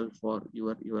best result for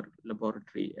your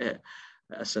laboratory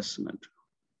assessment.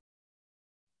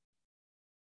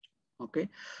 Okay,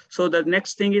 so the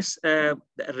next thing is the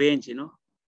range,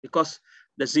 because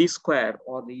the z-square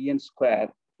or the en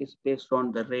square is based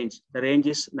on the range. The range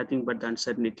is nothing but the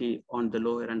uncertainty on the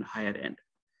lower and higher end.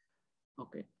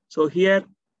 Okay, so here,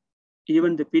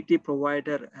 even the PT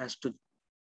provider has to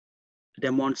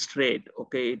demonstrate,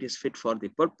 okay, it is fit for the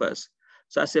purpose.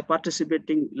 So as a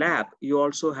participating lab, you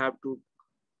also have to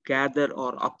gather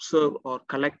or observe or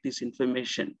collect this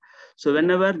information. So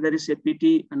whenever there is a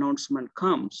PT announcement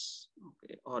comes,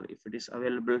 okay, or if it is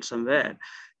available somewhere,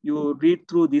 you read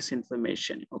through this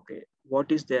information, okay,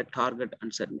 what is their target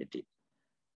uncertainty?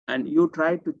 And you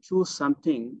try to choose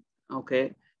something,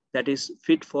 okay, that is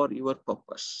fit for your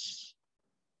purpose.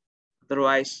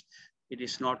 Otherwise, it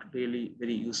is not really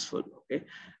very useful, okay?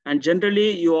 And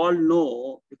generally, you all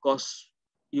know, because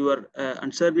your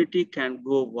uncertainty can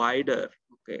go wider,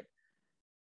 okay,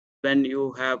 when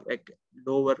you have a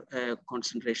lower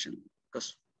concentration.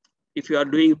 Because if you are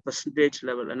doing percentage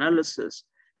level analysis,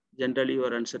 generally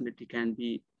your uncertainty can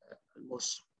be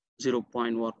almost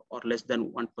 0.1 or less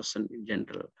than 1% in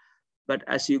general. But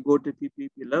as you go to PPP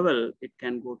level, it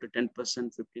can go to 10%,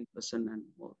 15% and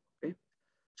more, okay?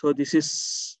 So this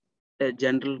is a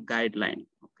general guideline,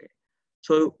 okay?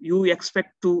 So you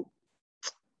expect to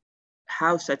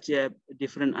have such a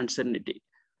different uncertainty.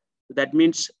 That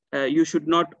means you should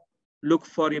not look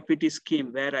for a PT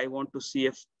scheme where I want to see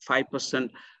a 5%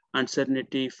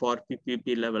 uncertainty for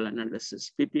PPP level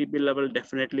analysis. PPP level,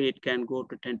 definitely it can go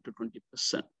to 10 to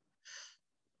 20%.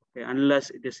 Okay, unless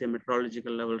it is a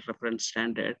metrological level reference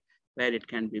standard where it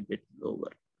can be a bit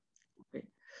lower. Okay,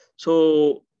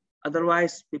 so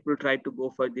otherwise people try to go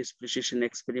for this precision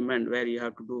experiment where you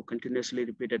have to do continuously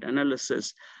repeated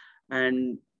analysis,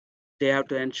 and they have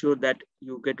to ensure that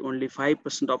you get only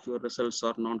 5% of your results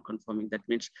are non-conforming. That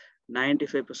means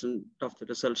 95% of the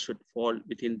results should fall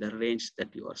within the range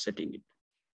that you are setting it.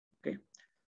 Okay.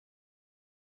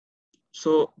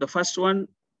 So the first one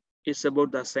is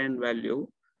about the assigned value.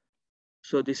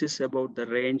 So this is about the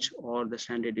range or the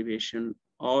standard deviation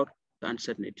or the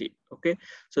uncertainty. Okay.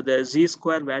 So the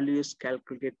z-square value is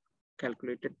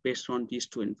calculated based on these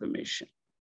two information.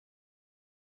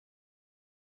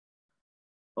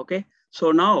 Okay,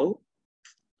 so now,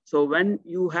 so when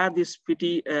you have these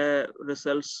PT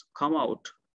results come out,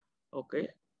 okay,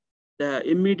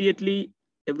 immediately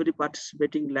every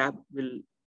participating lab will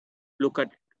look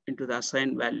at into the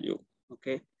assigned value,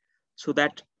 okay, so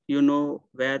that you know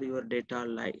where your data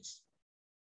lies.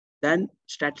 Then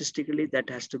statistically that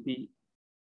has to be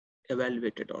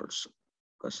evaluated also,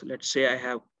 because let's say I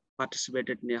have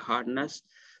participated in a hardness,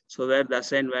 so where the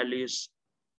assigned value is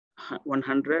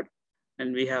 100,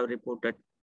 and we have reported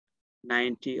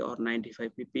 90 or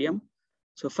 95 ppm.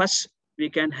 So first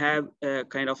we can have a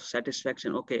kind of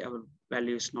satisfaction. Okay, our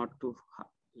value is not too far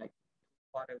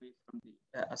away from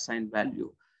the assigned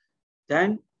value.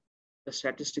 Then the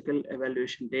statistical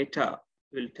evaluation data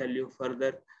will tell you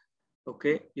further,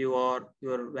 okay, your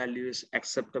value is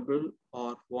acceptable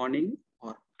or warning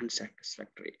or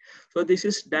unsatisfactory. So this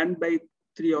is done by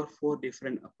 3 or 4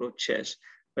 different approaches.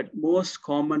 But most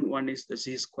common one is the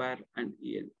z-square and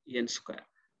en square,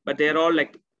 but they're all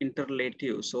like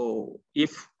interrelative. So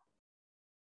if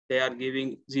they are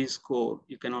giving z-score,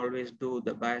 you can always do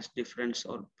the bias difference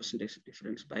or percentage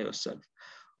difference by yourself,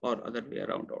 or other way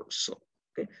around also.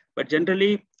 Okay, but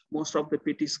generally most of the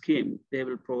PT scheme, they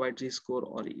will provide z-score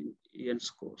or en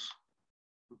scores.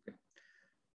 Okay,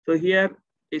 so here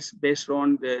is based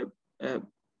on the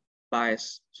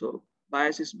bias. So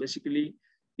bias is basically,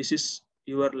 this is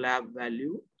your lab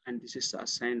value and this is the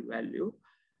assigned value.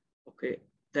 Okay,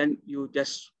 then you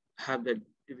just have the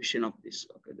division of this.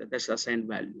 Okay, that's assigned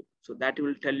value. So that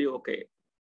will tell you, okay,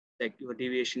 like your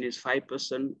deviation is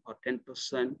 5% or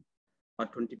 10% or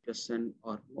 20%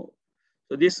 or more.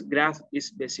 So this graph is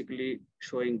basically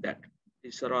showing that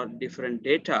these are all different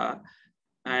data,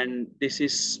 and this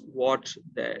is what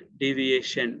the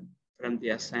deviation from the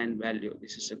assigned value.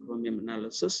 This is a chromium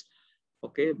analysis,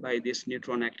 okay, by this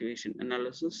neutron activation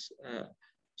analysis.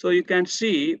 So you can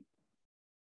see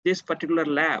this particular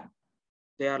lab,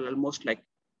 they are almost like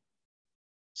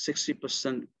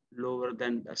 60% lower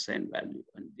than the assigned value.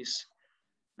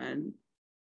 And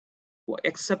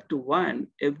except one,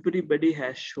 everybody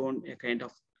has shown a kind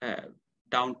of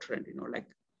downtrend, like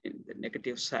in the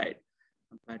negative side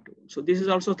compared to. So this is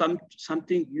also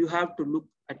something you have to look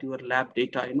at your lab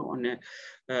data, on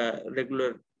a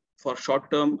regular, for short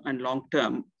term and long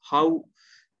term, how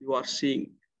you are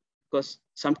seeing, because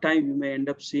sometimes you may end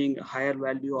up seeing a higher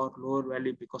value or lower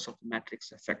value because of the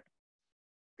matrix effect.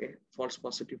 Okay, false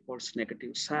positive, false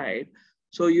negative side.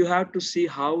 So you have to see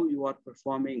how you are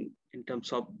performing in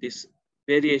terms of this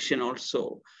variation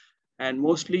also. And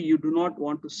mostly you do not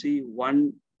want to see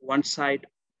one side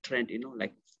trend,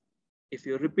 like if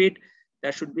you repeat,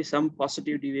 there should be some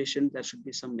positive deviation, there should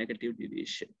be some negative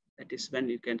deviation. That is when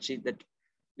you can see that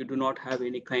you do not have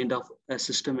any kind of a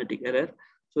systematic error.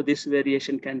 So this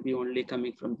variation can be only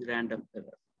coming from the random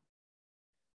error.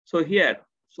 So here,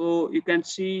 so you can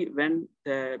see when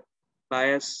the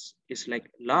bias is like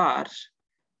large,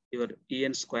 your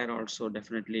EN square also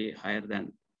definitely higher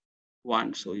than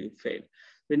 1, so you fail.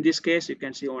 In this case, you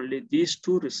can see only these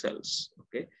two results,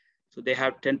 okay? So they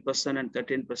have 10% and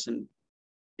 13%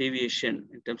 deviation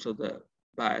in terms of the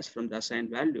bias from the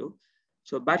assigned value.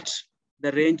 So, but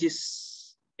the range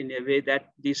is in a way that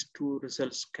these two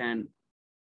results can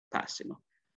pass,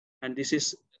 and this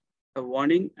is a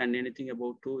warning, and anything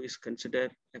above 2 is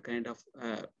considered a kind of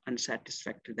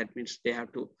unsatisfactory. That means they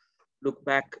have to look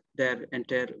back their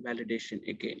entire validation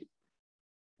again.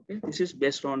 Okay, this is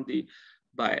based on the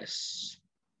bias.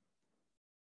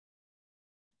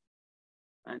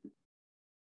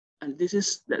 And this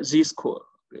is the Z-score.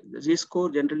 Okay. The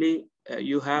Z-score, generally,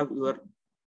 you have your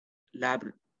lab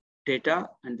data,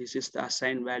 and this is the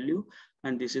assigned value,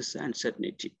 and this is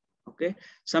uncertainty. Okay,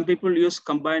 some people use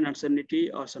combined uncertainty,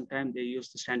 or sometimes they use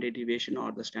the standard deviation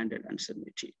or the standard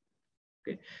uncertainty.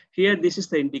 Okay, here this is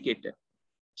the indicator.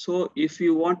 So if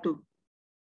you want to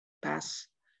pass,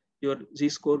 your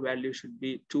Z-score value should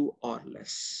be 2 or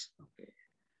less. Okay,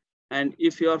 and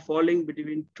if you are falling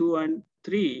between 2 and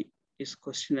 3 is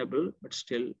questionable, but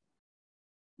still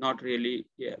not really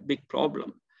a big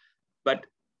problem. But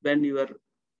when your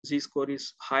Z-score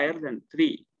is higher than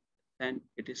 3, then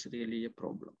it is really a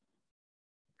problem.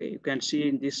 Okay, you can see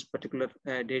in this particular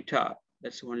data,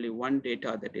 that's only one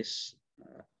data that is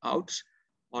out,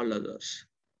 all others.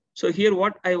 So here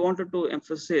what I wanted to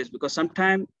emphasize, because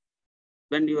sometimes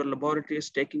when your laboratory is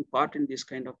taking part in this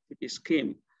kind of PT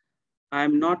scheme,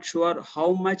 I'm not sure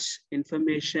how much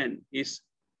information is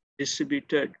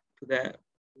distributed to the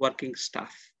working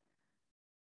staff.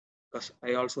 Because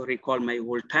I also recall my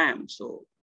old time. So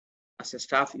as a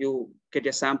staff, you get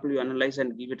a sample, you analyze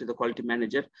and give it to the quality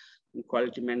manager, and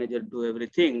quality manager do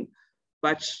everything.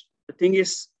 But the thing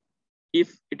is,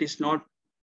 if it is not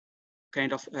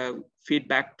kind of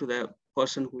feedback to the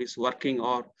person who is working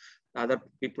or other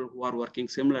people who are working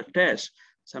similar tests,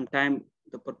 sometimes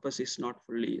the purpose is not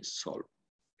fully solved.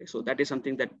 Okay, so that is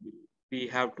something that we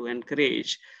have to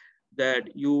encourage,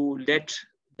 that you let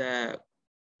the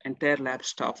entire lab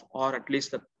staff, or at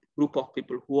least the group of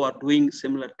people who are doing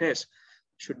similar tests,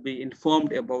 should be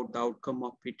informed about the outcome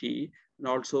of PT, and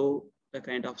also the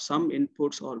kind of some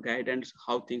inputs or guidance,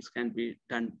 how things can be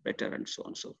done better, and so on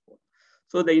and so forth.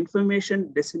 So the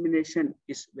information dissemination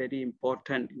is very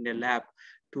important in the lab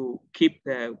to keep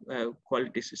the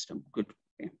quality system good.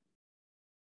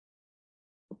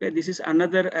 Okay, this is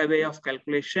another way of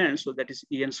calculation. So that is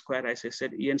EN square. As I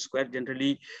said, EN square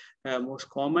generally most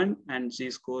common, and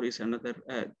Z-score is another.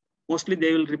 Mostly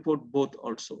they will report both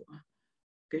also.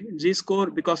 Okay,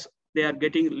 Z-score, because they are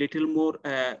getting little more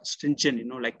stringent.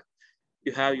 Like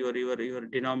you have your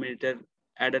denominator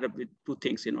added up with two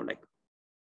things. Like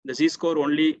the Z-score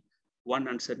only one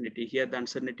uncertainty. Here the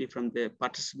uncertainty from the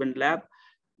participant lab,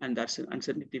 and that's an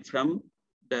uncertainty from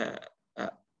the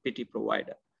PT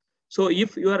provider. So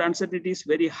if your uncertainty is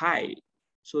very high,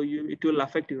 so it will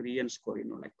affect your EN score.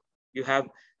 Like you have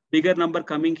bigger number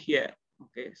coming here.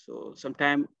 Okay, so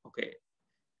sometimes, okay,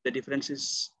 the difference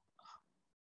is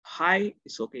high,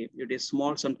 it's okay. If it is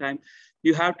small, sometimes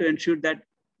you have to ensure that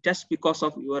just because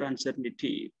of your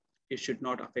uncertainty, it should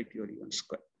not affect your EN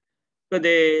square. So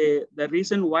the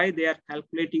reason why they are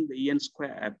calculating the EN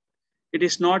square, it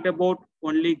is not about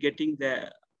only getting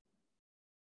the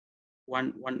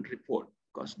one report,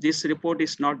 because this report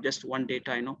is not just one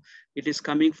data, it is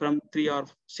coming from 3 or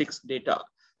 6 data.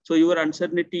 So your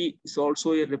uncertainty is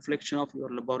also a reflection of your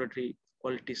laboratory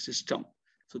quality system.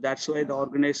 So that's why the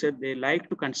organizer, they like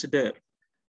to consider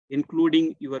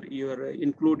including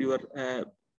include your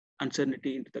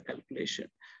uncertainty into the calculation.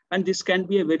 And this can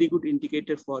be a very good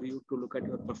indicator for you to look at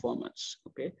your performance,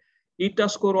 okay? ETA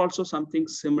score also something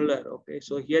similar, okay?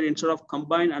 So here, instead of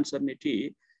combined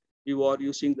uncertainty, you are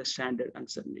using the standard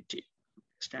uncertainty.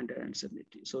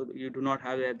 So you do not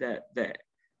have the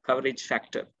coverage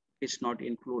factor is not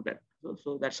included.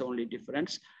 So that's the only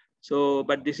difference. So,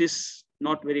 but this is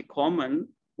not very common.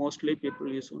 Mostly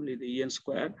people use only the EN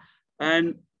square.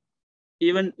 And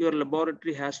even your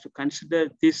laboratory has to consider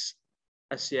this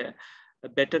as a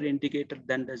better indicator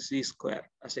than the Z square,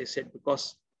 as I said,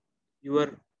 because your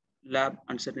lab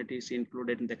uncertainty is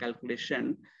included in the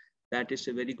calculation. That is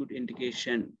a very good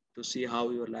indication to see how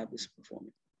your lab is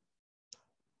performing.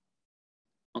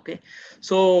 Okay,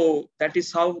 so that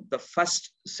is how the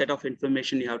first set of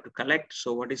information you have to collect.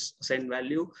 So what is assigned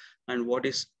value, and what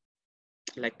is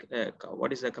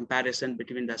what is the comparison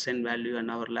between the assigned value and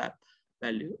our lab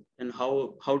value, and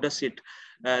how does it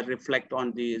reflect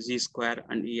on the Z square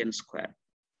and EN square.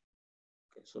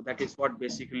 Okay, so that is what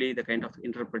basically the kind of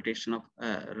interpretation of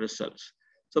results.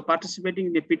 So participating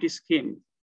in the PT scheme,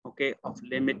 okay, of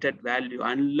limited value,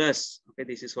 unless, okay,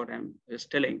 this is what I'm just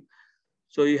telling.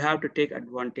 So you have to take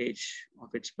advantage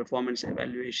of its performance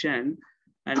evaluation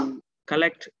and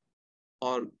collect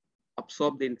or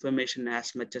absorb the information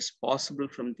as much as possible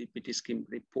from the PT scheme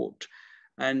report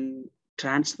and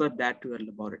transfer that to your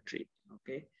laboratory,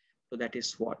 okay? So that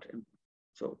is what.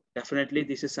 So definitely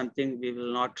this is something we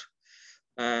will not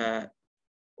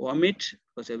omit,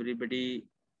 because everybody,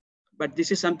 but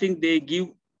this is something they give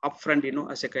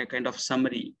upfront, as a kind of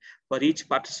summary. For each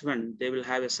participant, they will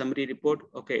have a summary report.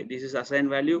 Okay, this is assigned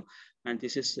value, and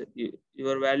this is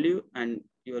your value, and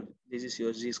this is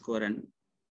your Z score and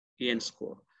EN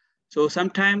score. So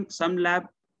sometimes some lab,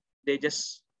 they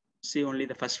just see only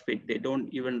the first bit. They don't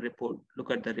even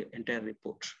look at the entire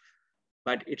report.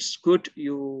 But it's good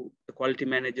the quality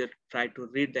manager, try to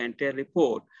read the entire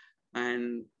report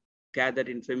and gather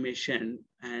information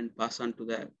and pass on to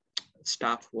the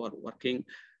staff who are working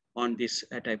on this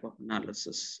type of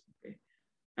analysis. Okay.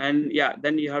 And yeah,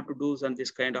 then you have to do some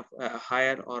this kind of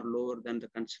higher or lower than the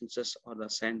consensus or the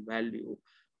assigned value.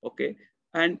 Okay.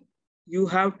 And you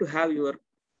have to have your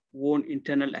own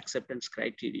internal acceptance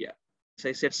criteria. As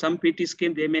I said, some PT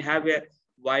scheme, they may have a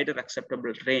wider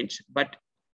acceptable range, but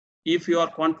if you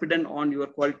are confident on your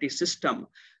quality system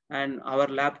and our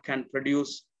lab can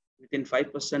produce within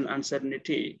 5%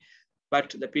 uncertainty,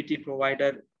 but the PT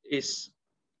provider is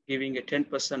giving a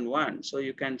 10% one. So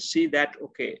you can see that,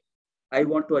 okay, I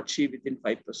want to achieve within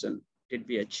 5%, did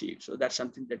we achieve? So that's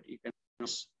something that you can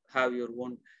have your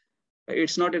own.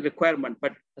 It's not a requirement,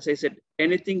 but as I said,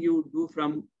 anything you do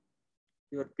from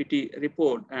your PT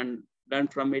report and learn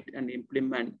from it and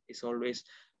implement is always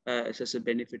as a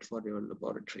benefit for your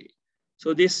laboratory.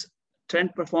 So this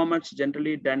trend performance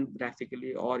generally done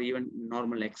graphically or even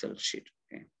normal Excel sheet.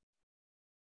 Okay.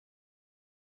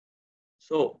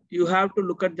 So you have to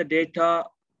look at the data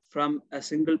from a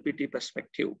single PT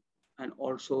perspective and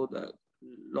also the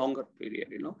longer period.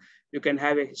 You can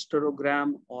have a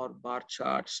histogram or bar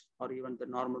charts or even the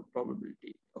normal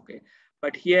probability. Okay,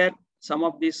 but here some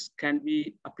of this can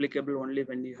be applicable only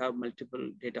when you have multiple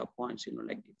data points.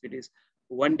 Like if it is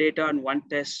one data and one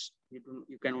test,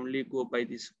 you can only go by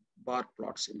these bar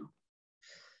plots.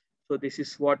 So this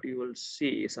is what you will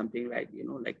see, something like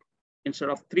like instead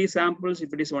of 3 samples,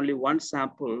 if it is only 1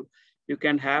 sample, you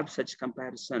can have such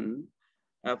comparison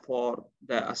for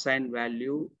the assigned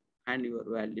value and your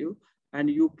value, and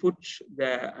you put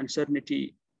the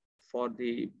uncertainty for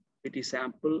the PT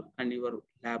sample and your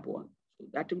lab one. So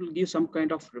that will give some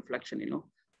kind of reflection,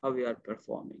 how we are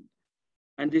performing.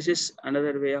 And this is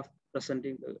another way of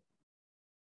presenting the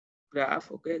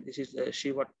graph. Okay, this is the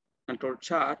Shiva control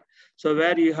chart. So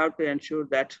where you have to ensure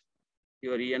that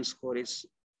your EN score is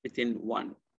within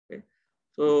 1. Okay,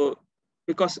 so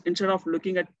because instead of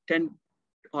looking at 10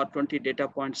 or 20 data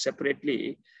points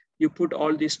separately, you put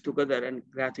all these together and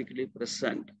graphically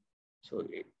present. So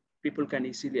people can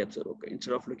easily observe, okay,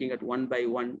 instead of looking at 1 by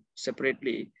 1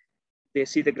 separately, they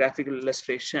see the graphical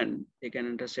illustration, they can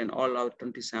understand all our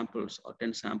 20 samples or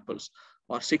 10 samples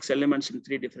or 6 elements in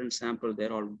 3 different samples,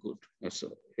 they're all good.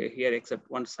 So here,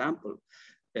 except 1 sample,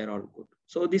 they're all good.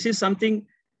 So this is something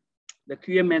the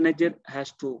QA manager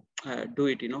has to do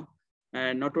it,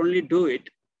 and not only do it,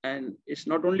 and it's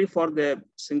not only for the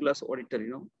Singler's auditor,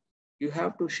 you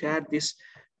have to share this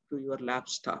to your lab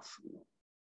staff.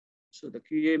 So the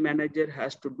QA manager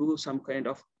has to do some kind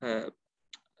of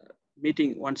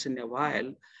meeting once in a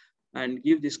while and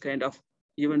give this kind of,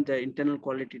 even the internal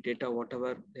quality data,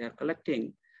 whatever they are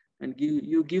collecting, and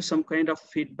give some kind of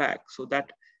feedback so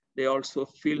that they also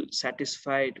feel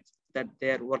satisfied that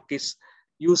their work is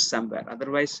used somewhere.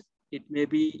 Otherwise, it may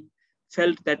be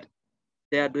felt that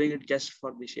they are doing it just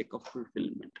for the sake of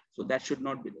fulfillment. So that should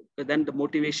not be there. But then the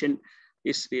motivation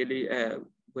is really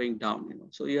going down.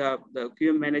 So you have the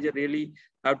QM manager really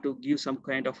have to give some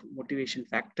kind of motivation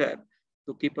factor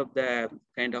to keep up the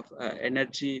kind of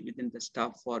energy within the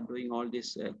staff for doing all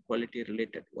this quality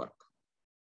related work.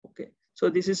 Okay, so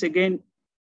this is again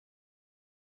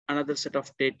another set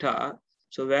of data.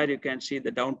 So where you can see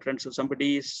the downtrend. So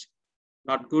somebody is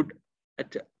not good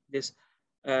at this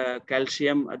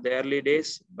calcium at the early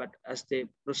days, but as they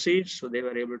proceed, so they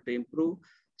were able to improve.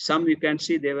 Some you can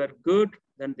see they were good,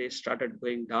 then they started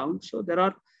going down. So there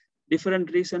are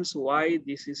different reasons why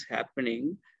this is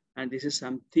happening, and this is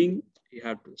something you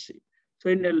have to see. So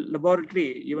in a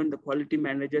laboratory, even the quality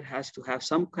manager has to have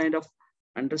some kind of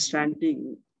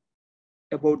understanding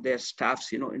about their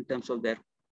staffs, in terms of their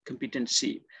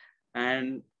competency.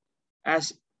 And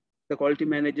as the quality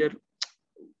manager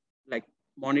like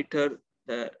monitor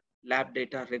the lab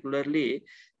data regularly,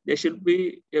 they should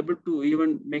be able to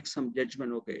even make some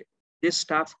judgment. Okay, this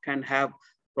staff can have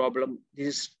problem. This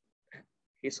is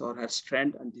his or her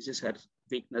strength, and this is her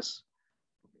weakness.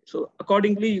 So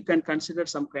accordingly, you can consider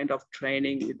some kind of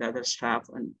training with other staff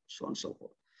and so on and so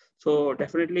forth. So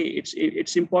definitely,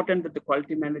 it's important that the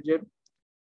quality manager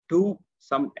do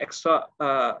some extra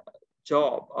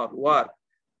job or work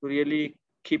to really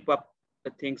keep up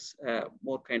the things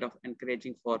more kind of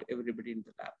encouraging for everybody in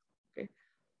the lab. Okay,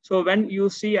 so when you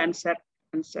see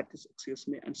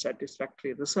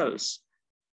unsatisfactory results,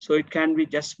 so it can be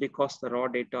just because the raw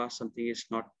data or something is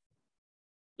not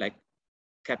like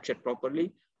captured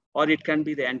properly, or it can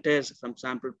be the entire from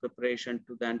sample preparation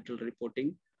to the until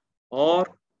reporting,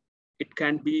 or it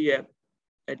can be a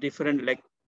different like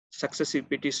successive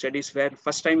PT studies where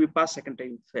first time we pass, second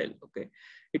time we fail. Okay,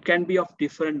 it can be of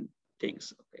different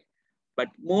things. Okay, but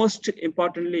most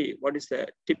importantly, what is the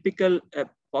typical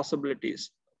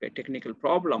possibilities? Okay, technical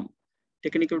problem.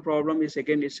 Technical problem is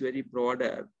again is very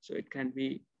broader, so it can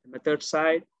be the method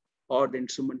side, or the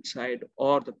instrument side,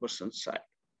 or the person side.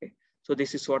 Okay, so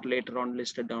this is what later on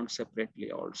listed down separately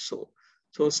also.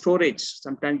 So storage.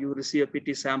 Sometimes you receive a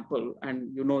PT sample,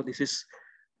 and this is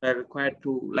required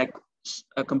to like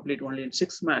complete only in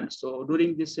 6 months. So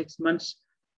during these 6 months,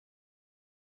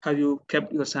 have you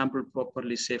kept your sample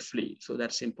properly, safely? So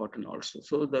that's important also.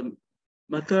 So the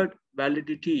method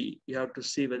validity, you have to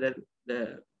see whether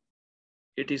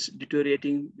it is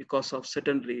deteriorating because of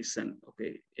certain reason.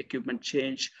 Okay, equipment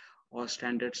change, or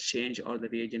standards change, or the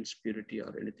reagents purity,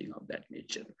 or anything of that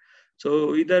nature.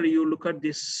 So either you look at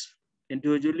this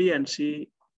individually and see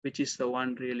which is the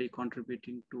one really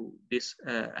contributing to this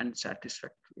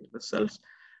unsatisfactory results.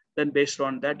 Then based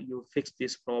on that, you fix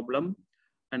this problem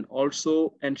and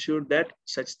also ensure that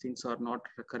such things are not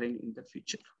recurring in the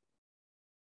future.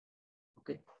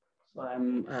 Okay, so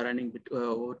I'm running a bit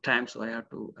over time, so I have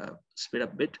to speed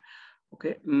up a bit.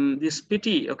 Okay, this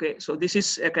PT, okay, so this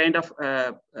is a kind of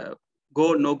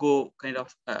go, no go kind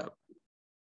of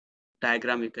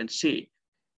diagram you can see.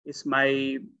 Is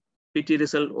my PT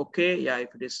result okay? Yeah,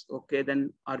 if it is okay,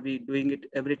 then are we doing it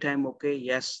every time okay?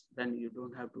 Yes, then you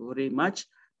don't have to worry much,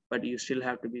 but you still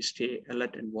have to stay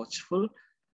alert and watchful.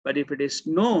 But if it is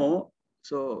no,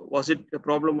 so was it the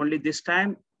problem only this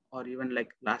time, or even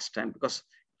like last time? Because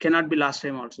it cannot be last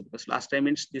time also, because last time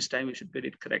means this time you should get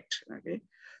it correct. Okay,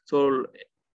 so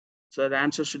the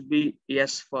answer should be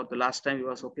yes, for the last time it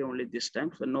was okay only this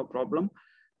time, so no problem.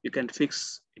 You can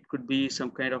fix, it could be some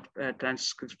kind of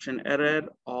transcription error,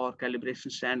 or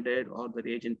calibration standard, or the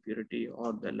reagent purity,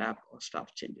 or the lab or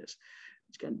staff changes.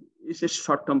 It's a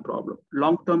short-term problem.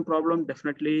 Long-term problem,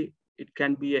 definitely it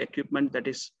can be equipment that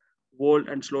is old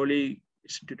and slowly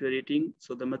it's deteriorating.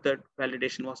 So the method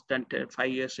validation was done 5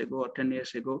 years ago or 10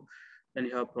 years ago, then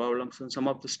you have problems. And some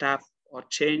of the staff are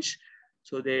changed,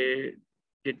 so they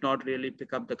did not really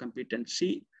pick up the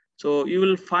competency. So you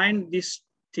will find these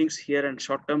things here, and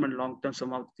short term and long term,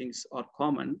 some of the things are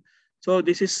common. So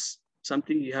this is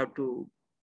something you have to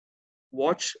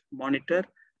watch, monitor,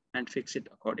 and fix it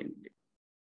accordingly.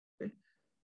 Okay.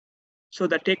 So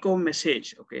the take home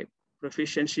message, okay,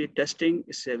 proficiency testing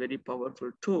is a very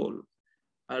powerful tool,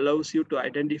 allows you to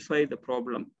identify the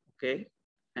problem, okay,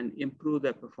 and improve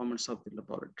the performance of the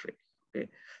laboratory. Okay,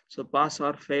 so pass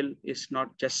or fail is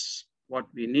not just what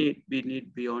we need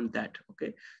beyond that.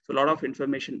 Okay, so a lot of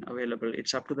information available.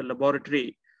 It's up to the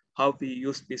laboratory how we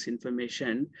use this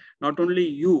information, not only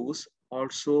use,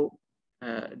 also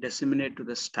disseminate to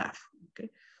the staff. Okay,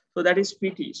 so that is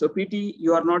PT. So PT,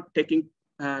 you are not taking,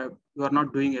 you are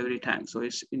not doing every time. So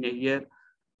it's in a year,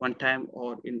 one time,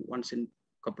 or once in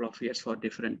a couple of years for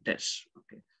different tests.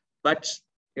 Okay, but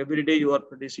every day you are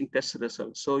producing test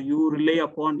results. So you rely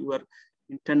upon your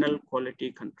internal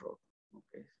quality control.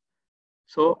 Okay,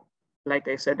 so like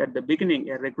I said at the beginning,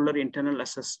 a regular internal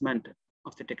assessment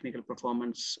of the technical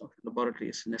performance of the laboratory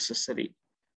is necessary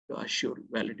to assure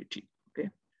validity. Okay,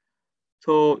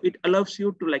 so it allows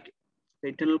you to, like, the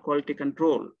internal quality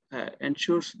control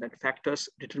ensures that factors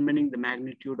determining the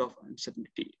magnitude of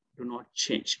uncertainty do not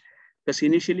change. Because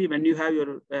initially, when you have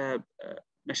your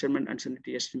measurement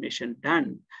uncertainty estimation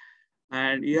done,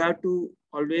 and you have to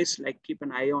always like keep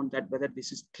an eye on that, whether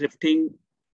this is drifting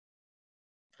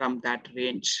from that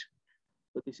range.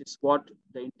 So this is what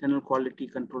the internal quality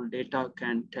control data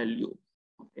can tell you.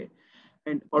 Okay,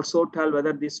 and also tell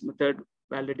whether this method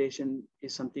validation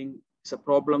is something, it's a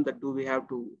problem that do we have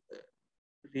to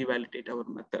revalidate our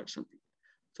method, something.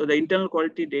 So the internal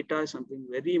quality data is something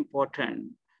very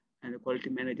important, and the quality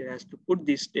manager has to put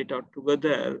this data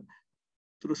together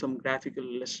through some graphical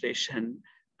illustration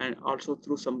and also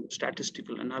through some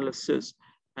statistical analysis,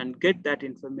 and get that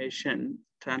information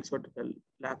transferred to the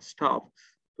lab staff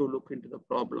to look into the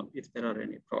problem if there are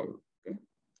any problems. Okay?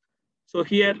 So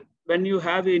here, when you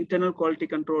have an internal quality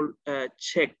control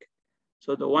check,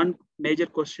 so the one major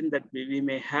question that we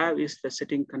may have is the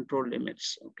setting control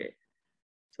limits. Okay,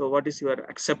 so what is your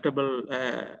acceptable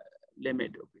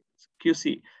limit? Okay.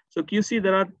 QC. So QC,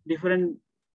 there are different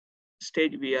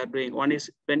stage we are doing. One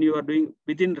is when you are doing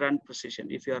within run precision,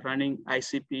 if you are running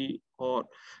ICP or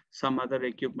some other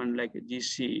equipment like a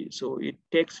GC, so it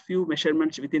takes few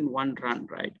measurements within one run,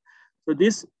 right? So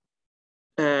this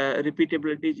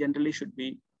repeatability generally should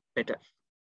be better.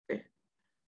 Okay,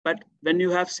 but when you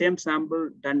have same sample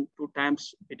done 2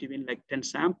 times between like 10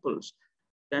 samples,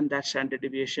 then that standard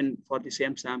deviation for the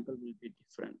same sample will be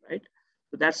different, right?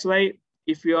 So that's why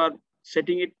if you are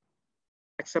setting it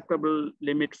acceptable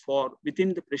limit for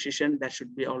within the precision, that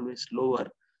should be always lower.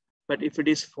 But if it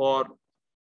is for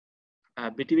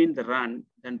between the run,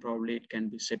 then probably it can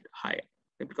be set higher.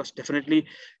 Okay? Because definitely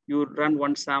you run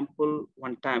one sample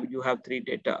one time, you have 3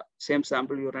 data. Same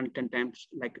sample you run 10 times,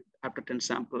 like after 10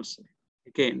 samples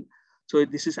again. So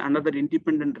this is another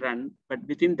independent run, but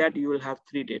within that you will have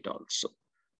 3 data also.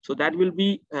 So that will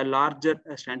be a larger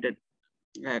standard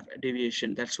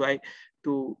deviation. That's why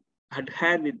to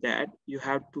adhere with that, you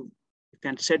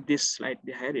can set this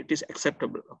slightly higher. It is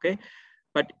acceptable, okay?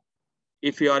 But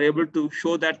if you are able to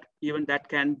show that even that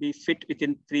can be fit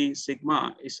within 3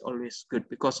 sigma is always good,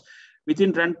 because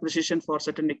within run precision for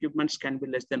certain equipments can be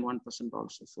less than 1%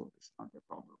 also, so it's not a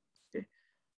problem, okay?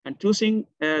 And choosing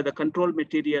the control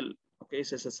material, okay,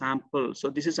 as a sample. So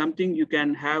this is something you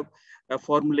can have a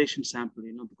formulation sample,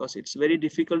 because it's very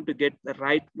difficult to get the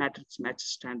right matrix match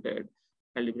standard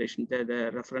calibration, the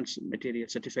reference material,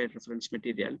 certified reference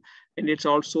material, and it's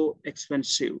also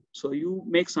expensive. So you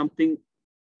make something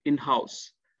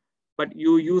in-house, but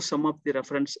you use some of the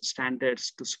reference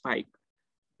standards to spike.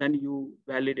 Then you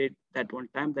validate that one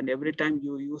time. Then every time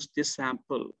you use this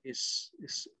sample is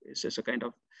as a kind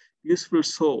of useful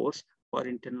source for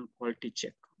internal quality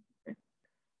check. Okay?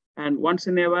 And once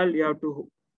in a while, you have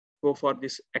to go for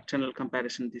this external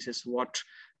comparison. This is what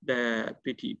the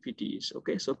PT is.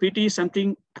 Okay, so PT is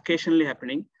something occasionally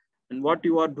happening, and what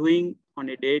you are doing on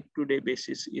a day-to-day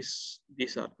basis is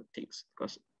these are the things.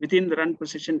 Because within the run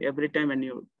precision, every time when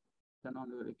you turn on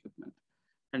your equipment,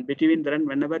 and between the run,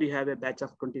 whenever you have a batch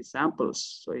of 20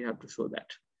 samples, so you have to show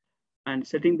that. And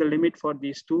setting the limit for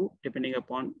these 2 depending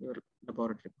upon your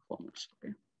laboratory performance.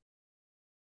 Okay.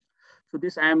 So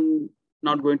this I'm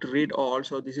not going to read all.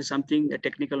 So this is something, a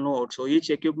technical note. So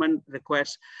each equipment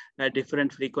requires a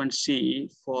different frequency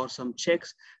for some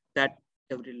checks that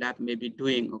every lab may be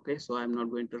doing. Okay, so I'm not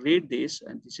going to read this,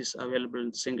 and this is available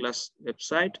in Singla's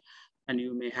website, and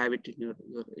you may have it in your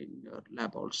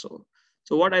lab also.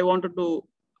 So what I wanted to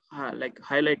like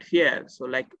highlight here, so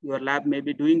like your lab may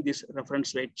be doing this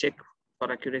reference rate check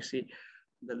for accuracy,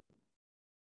 the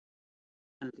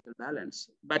analytical balance,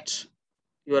 but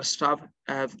your staff,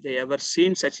 have they ever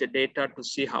seen such a data to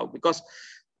see how? Because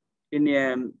in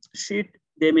a sheet,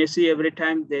 they may see every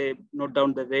time they note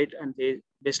down the weight, and they,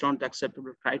 based on the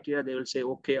acceptable criteria, they will say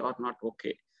okay or not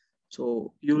okay.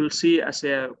 So you will see as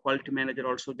a quality manager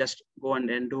also just go and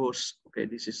endorse, okay,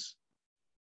 this is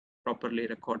properly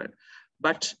recorded.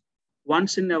 But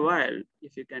once in a while,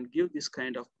 if you can give this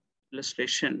kind of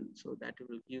illustration, so that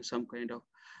will give some kind of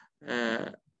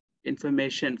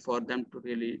information for them to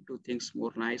really do things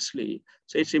more nicely.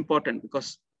 So it's important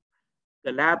because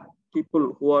the lab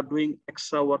people who are doing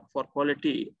extra work for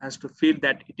quality has to feel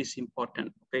that it is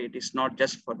important. Okay, it is not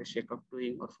just for the sake of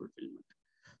doing or fulfillment.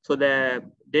 So the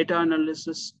data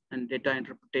analysis and data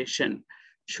interpretation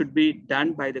should be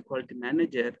done by the quality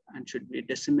manager and should be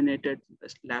disseminated to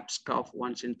the lab staff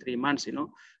once in 3 months,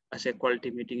 as a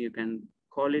quality meeting you can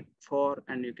call it for,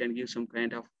 and you can give some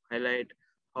kind of highlight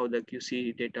how the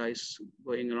QC data is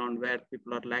going around, where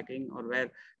people are lacking or where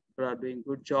people are doing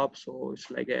good job. So it's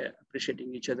like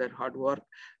appreciating each other hard work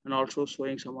and also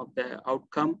showing some of the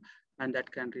outcome, and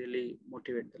that can really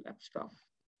motivate the lab staff.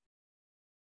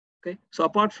 Okay, so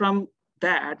apart from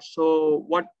that, so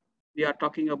what we are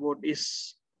talking about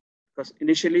is, because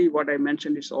initially what I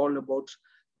mentioned is all about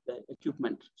the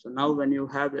equipment. So now when you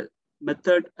have a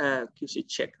method QC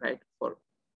check, right, for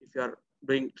if you are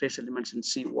doing trace elements in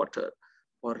seawater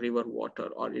or river water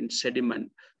or in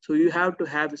sediment, so you have to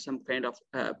have some kind of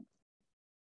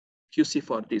QC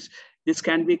for this. This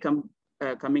can be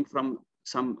coming from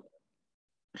some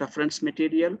reference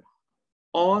material,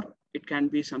 or it can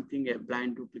be something, a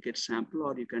blind duplicate sample,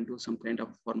 or you can do some kind of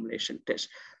formulation test.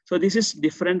 So this is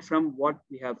different from what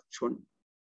we have shown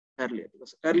earlier,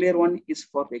 because earlier one is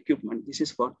for the equipment, this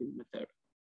is for the method.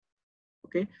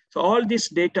 Okay, so all this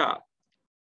data,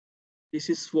 this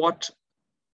is what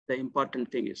the important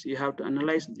thing is. You have to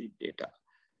analyze the data.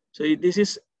 So this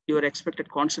is your expected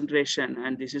concentration,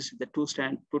 and this is the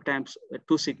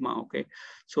 2 sigma. Okay,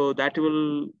 so that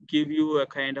will give you a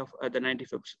kind of the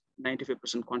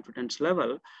 95% confidence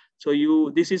level. So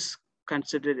this is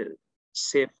considered a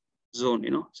safe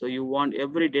zone, so you want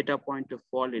every data point to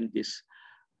fall in this,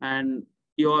 and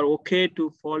you are okay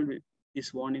to fall with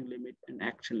this warning limit and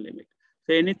action limit.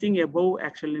 So anything above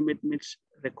action limit means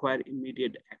require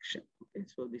immediate action. Okay,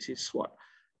 so this is what.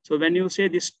 So when you say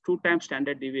this 2 times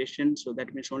standard deviation, so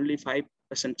that means only 5%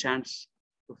 chance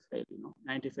to fail,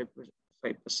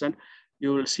 95%,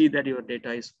 you will see that your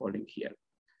data is falling here.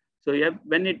 So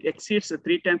when it exceeds the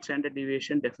 3 times standard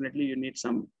deviation, definitely you need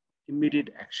some immediate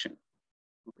action.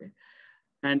 Okay,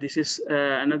 and this is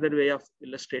another way of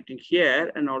illustrating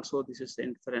here, and also this is the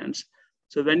inference.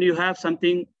 So when you have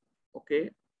something, okay,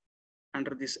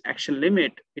 under this action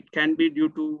limit, it can be due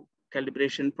to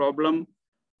calibration problem,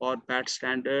 or bad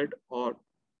standard, or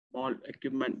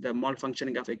the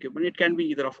malfunctioning of equipment. It can be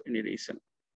either of any reason.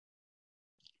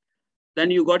 Then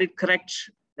you got it correct.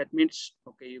 That means,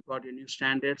 okay, you got a new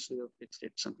standard, so you fixed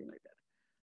it, something like that.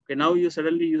 Okay, now you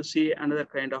suddenly see another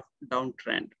kind of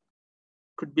downtrend.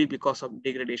 Could be because of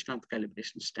degradation of the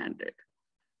calibration standard.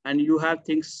 And you have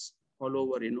things all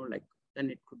over, like,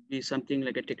 then it could be something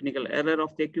like a technical error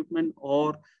of the equipment,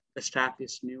 or the staff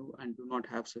is new and do not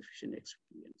have sufficient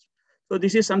experience. So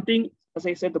this is something, as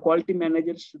I said, the quality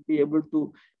manager should be able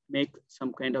to make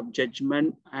some kind of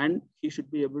judgment, and he should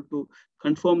be able to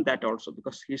confirm that also,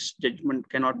 because his judgment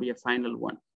cannot be a final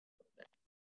one.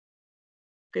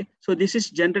 Okay, so this is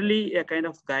generally a kind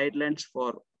of guidelines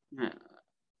for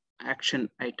action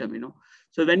item,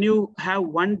 So when you have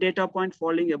one data point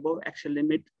falling above action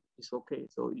limit, it's okay.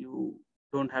 So you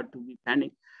don't have to be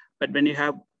panicked. But when you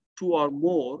have 2 or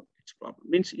more, it's problem.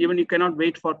 Means even you cannot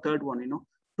wait for third one,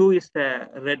 2 is the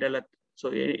red alert.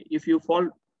 So if you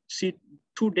see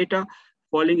 2 data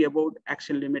falling above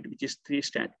action limit, which is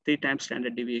 3 times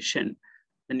standard deviation,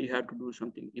 then you have to do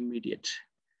something immediate.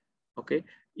 Okay.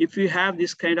 If you have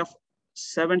this kind of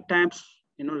 7 times,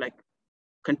 like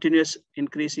continuous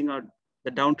increasing or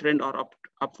the downtrend or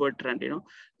upward trend,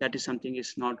 that is something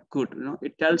is not good.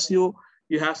 It tells you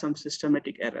have some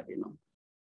systematic error,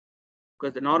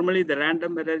 because normally the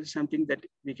random error is something that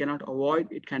we cannot avoid.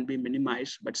 It can be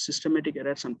minimized, but systematic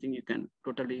error is something you can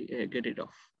totally get rid of.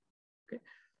 Okay,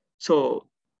 so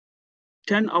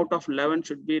 10 out of 11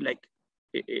 should be like,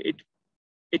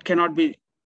 it cannot be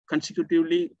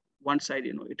consecutively one side,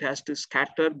 it has to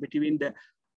scatter between the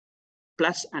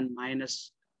plus and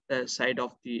minus side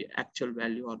of the actual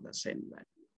value or the same value.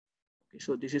 Okay,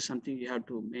 so this is something you have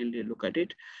to mainly look at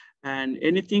it. And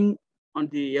anything on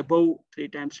the above 3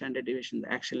 times standard deviation,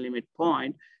 the action limit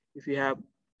point, if you have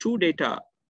 2 data,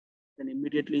 then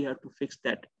immediately you have to fix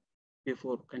that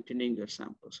before continuing your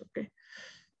samples. Okay.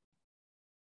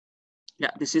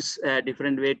 Yeah, this is a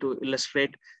different way to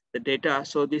illustrate the data.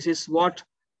 So this is what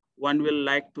one will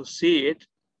like to see it.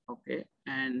 Okay,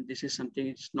 and this is something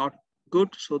it's not good.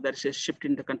 So there's a shift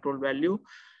in the control value,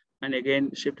 and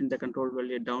again shift in the control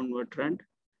value downward trend.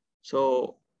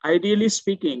 So ideally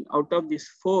speaking, out of these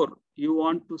 4, you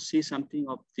want to see something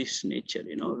of this nature,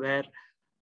 where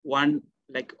one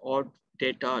like odd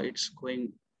data, it's going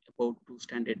about 2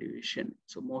 standard deviation.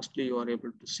 So mostly you are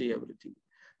able to see everything.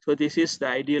 So this is the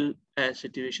ideal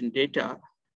situation data,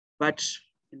 but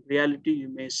in reality, you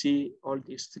may see all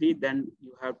these 3, then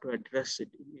you have to address it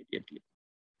immediately.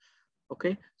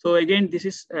 Okay, so again, this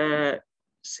is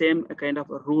same kind of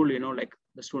a rule, like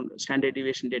the standard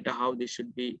deviation data, how this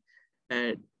should be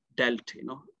dealt,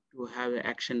 to have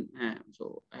action.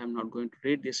 So I am not going to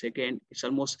read this again. It's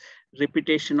almost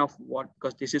repetition of what,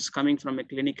 because this is coming from a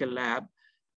clinical lab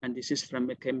and this is from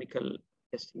a chemical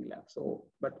testing lab. So,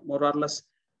 but more or less,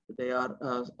 they are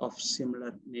of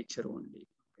similar nature only.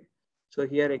 Okay. So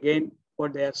here again,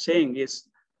 what they are saying is,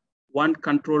 one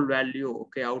control value,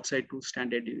 okay, outside 2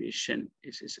 standard deviation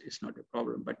is not a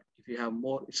problem, but if you have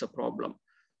more, it's a problem.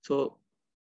 So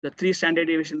the 3 standard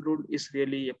deviation rule is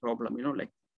really a problem,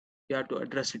 like you have to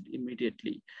address it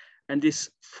immediately. And this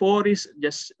 4 is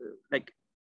just like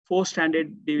 4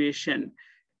 standard deviation.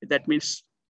 That means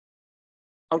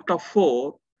out of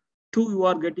 4, 2 you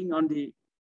are getting on the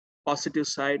positive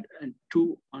side and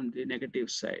 2 on the negative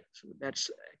side. So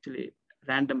that's actually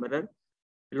random error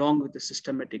along with the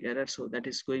systematic error. So that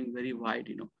is going very wide,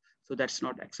 so that's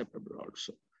not acceptable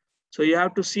also. So you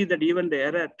have to see that even the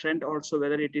error trend also,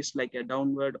 whether it is like a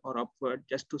downward or upward,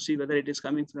 just to see whether it is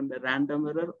coming from the random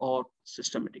error or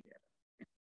systematic error.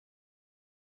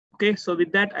 Okay, so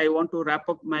with that, I want to wrap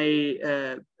up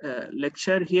my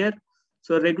lecture here.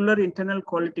 So regular internal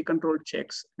quality control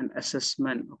checks and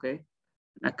assessment, okay.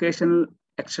 An occasional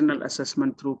external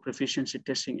assessment through proficiency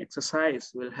testing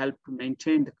exercise will help to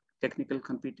maintain the technical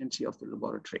competency of the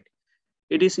laboratory.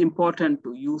 It is important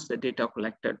to use the data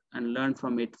collected and learn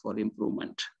from it for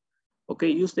improvement. Okay,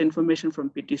 use the information from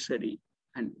PT study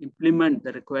and implement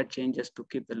the required changes to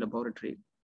keep the laboratory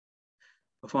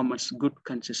performance good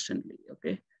consistently,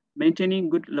 okay. Maintaining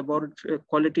good laboratory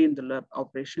quality in the lab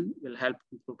operation will help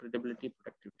improve credibility,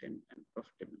 productivity, and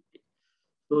profitability.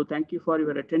 So thank you for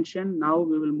your attention. Now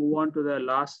we will move on to the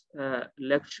last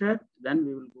lecture. Then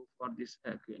we will go for this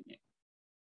Q&A.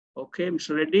 Okay,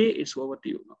 Mr. Reddy, it's over to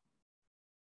you now.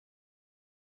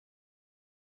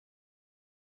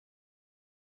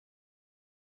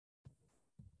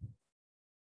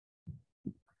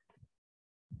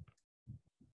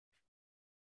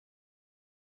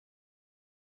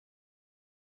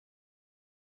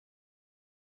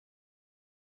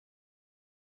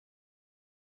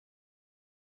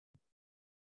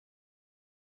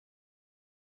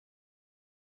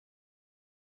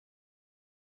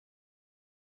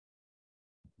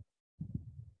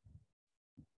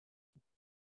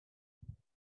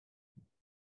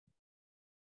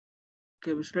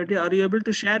 Okay, Mr. Reddy, are you able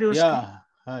to share your screen?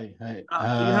 Hi. Do you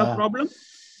have a problem?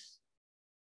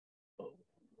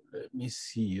 Let me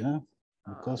see,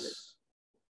 because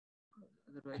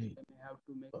otherwise I may have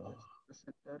to make the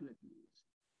presenter. Let me.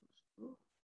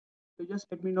 So just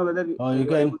let me know whether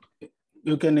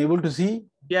you can able to see.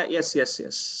 Yeah. Yes.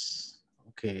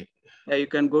 Okay. Yeah, you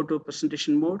can go to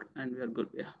presentation mode, and we are good.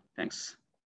 Yeah. Thanks.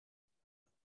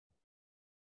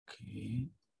 Okay.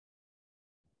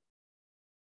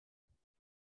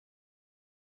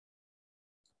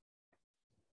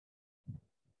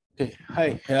 Okay.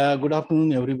 Hi. Good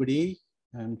afternoon, everybody.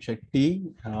 I'm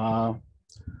Shetty.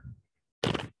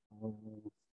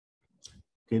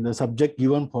 Okay, the subject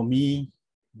given for me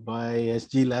by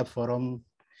SG Lab Forum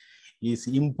is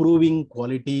improving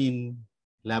quality in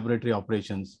laboratory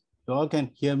operations. You all can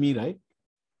hear me, right?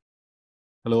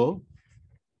 Hello?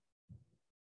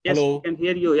 Yes, hello? We can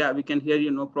hear you. Yeah, we can hear you.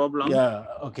 No problem. Yeah,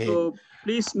 okay. So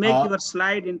please make your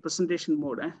slide in presentation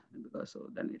mode, because so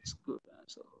then it's good.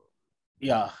 So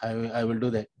yeah, I will do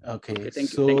that. Okay, thank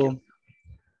so you.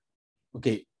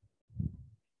 Okay.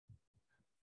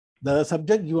 The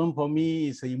subject given for me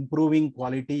is improving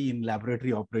quality in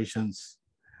laboratory operations.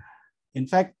 In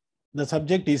fact, the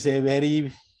subject is a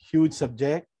very huge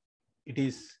subject. It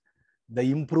is the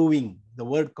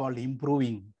word called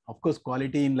improving. Of course,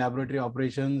 quality in laboratory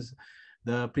operations,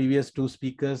 the previous 2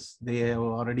 speakers, they have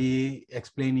already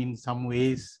explained in some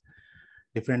ways,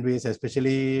 different ways,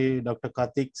 especially Dr.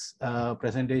 Karthik's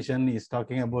presentation is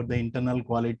talking about the internal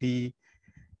quality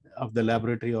of the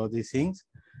laboratory, all these things.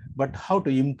 But how to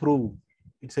improve?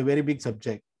 It's a very big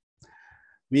subject.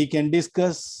 We can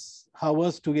discuss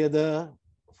hours together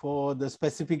for the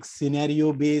specific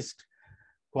scenario-based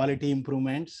quality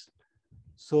improvements.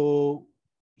 So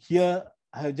here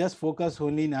I have just focused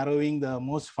only narrowing the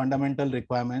most fundamental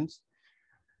requirements.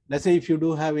 Let's say if you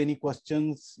do have any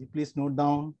questions, please note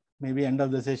down. Maybe end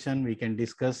of the session, we can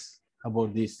discuss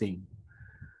about this thing.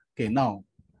 Okay, now,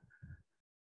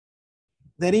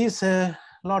 there is a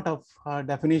lot of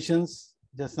definitions.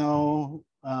 Just now,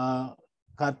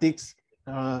 Karthik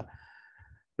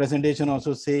presentation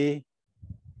also say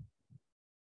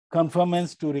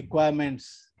conformance to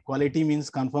requirements. Quality means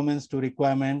conformance to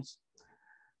requirements.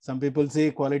 Some people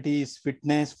say quality is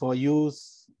fitness for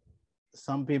use.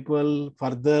 Some people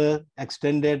further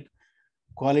extended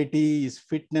quality is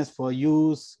fitness for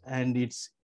use and its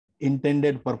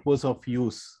intended purpose of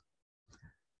use.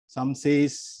 Some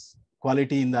says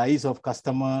quality in the eyes of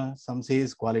customer. Some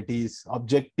says quality is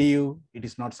objective. It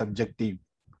is not subjective.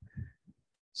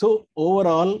 So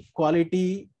overall,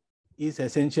 quality is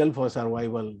essential for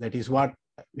survival. That is what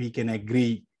we can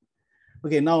agree.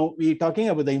 Okay, now we're talking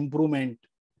about the improvement.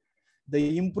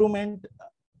 The improvement,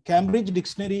 Cambridge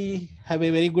Dictionary have a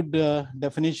very good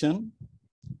definition.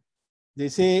 They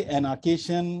say an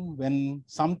occasion when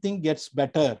something gets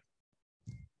better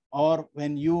or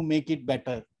when you make it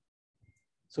better.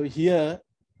 So here,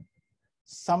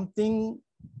 something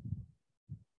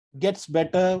gets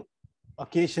better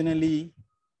occasionally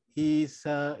is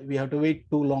we have to wait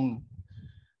too long.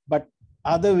 But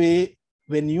other way,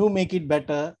 when you make it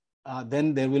better,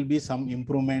 then there will be some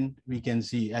improvement we can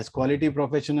see. As quality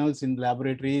professionals in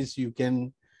laboratories, you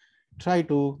can try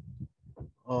to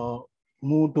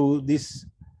move to this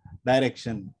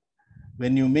direction.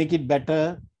 When you make it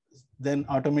better, then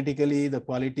automatically the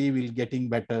quality will getting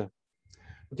better.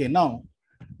 Okay, now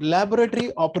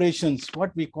laboratory operations,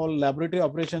 what we call laboratory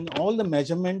operation, all the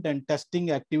measurement and testing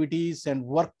activities and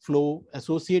workflow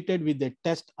associated with the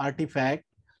test artifact.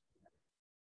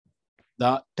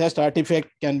 The test artifact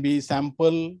can be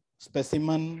sample,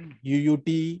 specimen,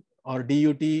 UUT or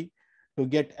DUT to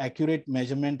get accurate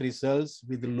measurement results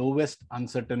with the lowest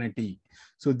uncertainty.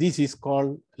 So this is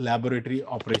called laboratory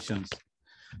operations.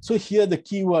 So here the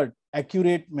keyword,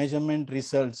 accurate measurement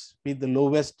results with the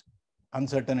lowest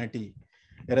uncertainty,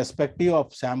 irrespective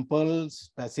of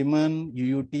samples, specimen,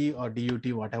 UUT or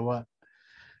DUT, whatever.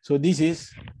 So this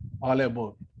is all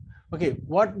about. Okay,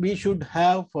 what we should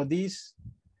have for this?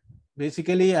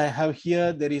 Basically, I have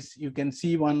here, there is, you can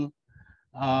see one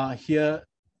here,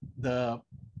 the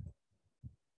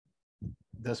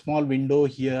small window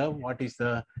here. What is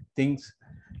the things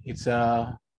it's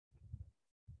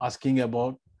asking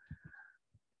about?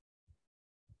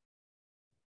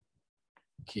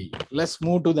 Okay, let's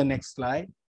move to the next slide.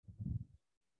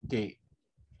 Okay.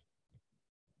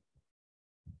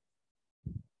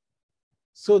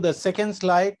 So the second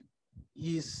slide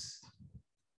is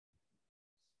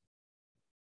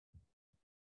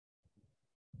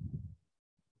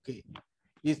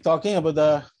is talking about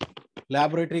the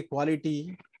laboratory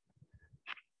quality.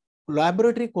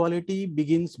 Laboratory quality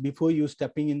begins before you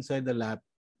stepping inside the lab.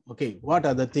 Okay, what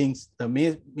are the things? The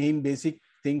main basic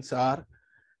things are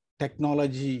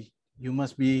technology. You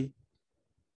must be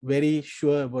very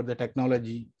sure about the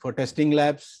technology. For testing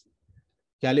labs,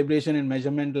 calibration and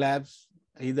measurement labs,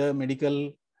 either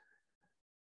medical,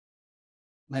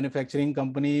 manufacturing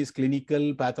companies,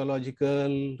 clinical,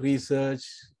 pathological, research,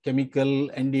 chemical,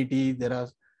 NDT, there are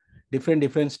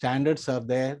different standards are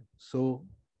there. So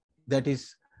that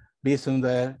is based on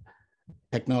the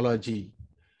technology.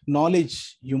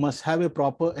 Knowledge, you must have a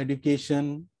proper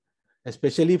education,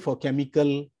 especially for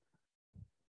chemical,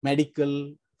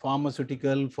 medical,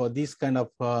 pharmaceutical, for this kind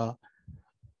of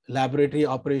laboratory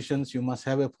operations, you must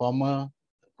have a formal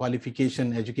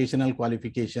qualification, educational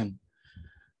qualification.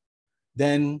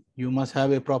 Then you must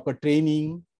have a proper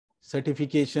training,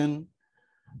 certification,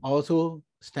 also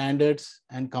standards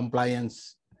and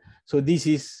compliance. So this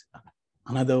is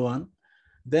another one.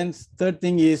 Then third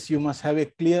thing is you must have a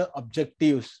clear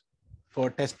objectives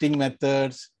for testing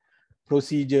methods,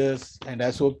 procedures and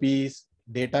SOPs,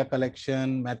 data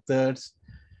collection methods,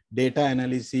 data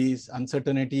analysis,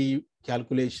 uncertainty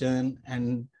calculation,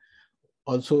 and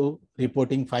also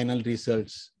reporting final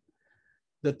results.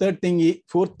 The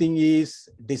fourth thing is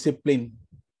discipline,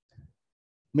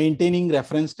 maintaining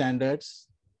reference standards,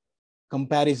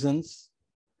 comparisons,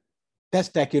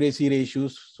 test accuracy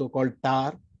ratios, so-called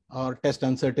TAR, or test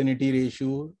uncertainty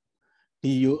ratio,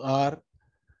 TUR,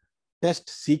 test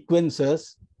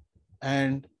sequences,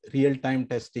 and real-time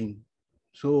testing.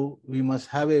 So we must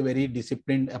have a very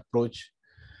disciplined approach.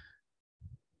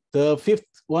 The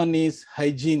fifth one is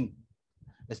hygiene,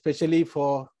 especially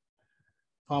for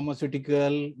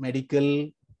pharmaceutical, medical,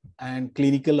 and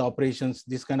clinical operations.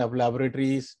 This kind of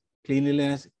laboratories,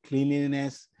 cleanliness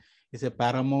is a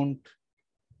paramount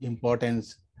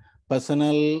importance.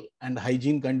 Personal and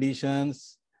hygiene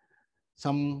conditions.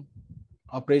 Some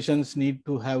operations need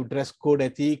to have dress code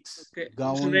ethics, okay.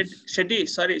 gowns. Shetty,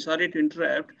 sorry to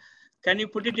interrupt. Can you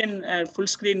put it in full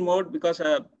screen mode because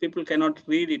people cannot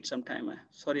read it sometime?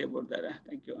 Sorry about that.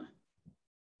 Thank you.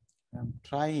 I'm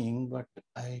trying, but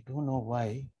I don't know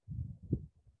why.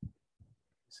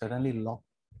 Suddenly locked.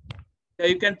 Yeah,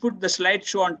 you can put the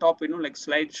slideshow on top, like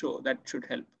slideshow, that should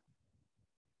help.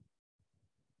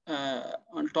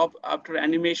 On top, after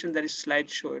animation, there is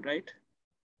slideshow, right?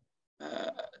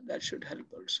 That should help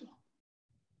also.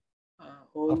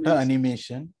 After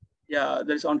animation. Yeah,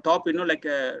 there's on top, like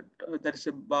there's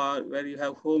a bar where you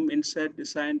have home, insert,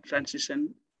 design,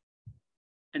 transition,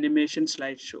 animation,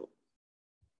 slideshow.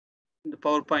 In the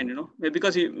PowerPoint,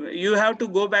 because you have to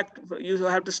go back, you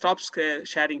have to stop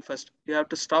sharing first. You have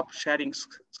to stop sharing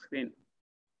screen.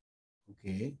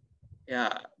 Okay.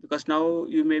 Yeah, because now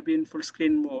you may be in full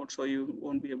screen mode, so you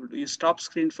won't be able to. You stop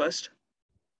screen first.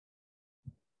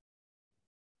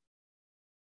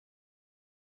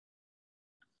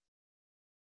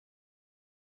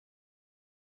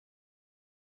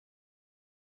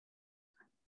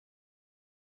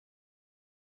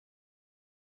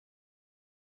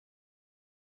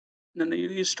 No,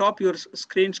 you stop your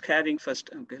screen sharing first.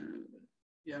 Okay,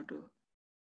 you have to.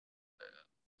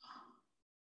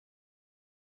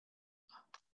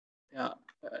 Yeah,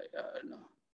 no.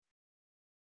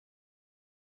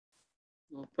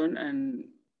 Open and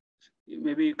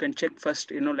maybe you can check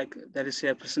first. Like there is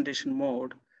a presentation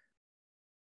mode.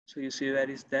 So you see where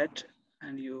is that,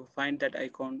 and you find that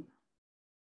icon.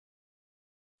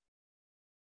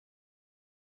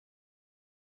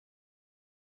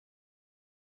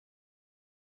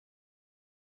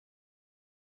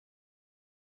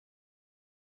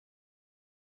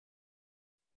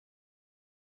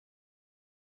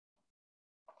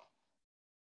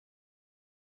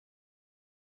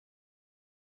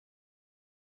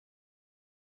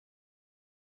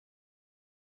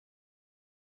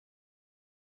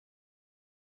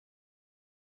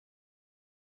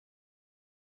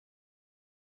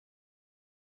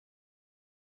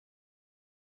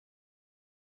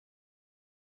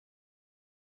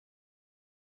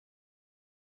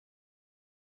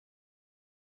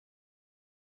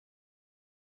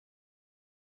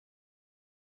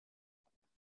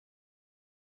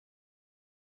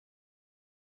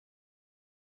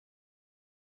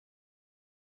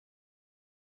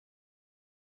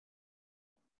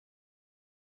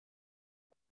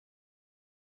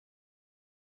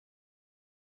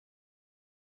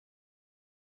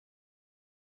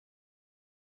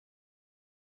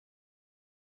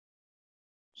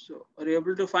 So are you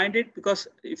able to find it? Because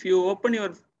if you open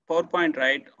your PowerPoint,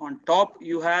 right, on top,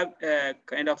 you have a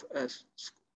kind of a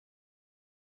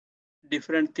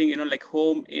different thing, like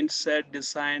home, insert,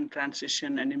 design,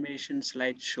 transition, animation,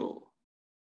 slideshow.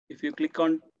 If you click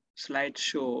on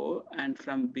slideshow and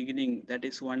from beginning, that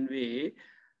is one way.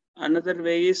 Another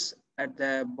way is at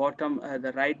the bottom,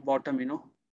 the right bottom,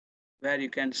 where you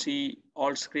can see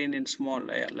all screen in small,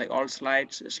 like all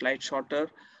slides, slide shorter,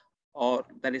 or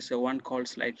there is a one called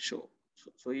slideshow.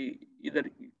 So either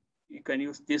you can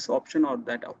use this option or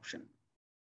that option.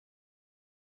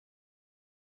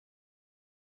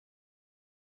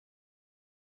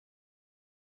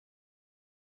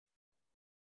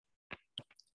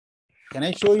 Can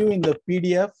I show you in the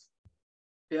PDF?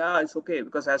 Yeah, it's okay,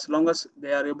 because as long as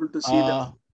they are able to see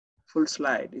the full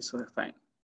slide, it's fine.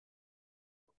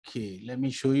 Okay, let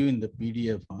me show you in the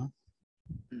PDF.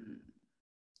 Mm-hmm.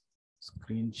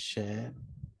 Screen share.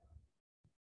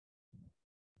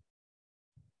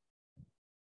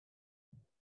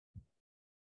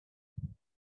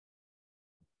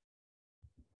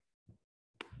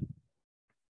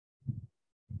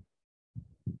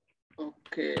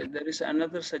 Okay, there is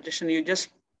another suggestion. You just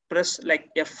press like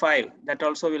F5. That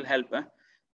also will help.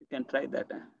 You can try that.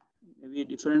 Maybe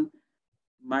different.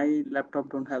 My laptop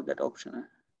don't have that option.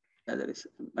 Yeah, there is.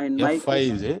 In my F5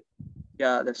 is it?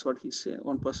 Yeah, that's what he said.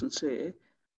 One person say,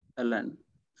 Alan.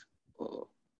 Oh.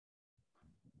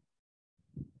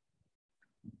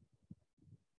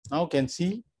 Now can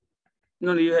see?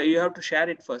 No, you have to share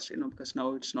it first, because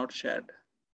now it's not shared.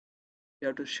 You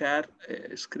have to share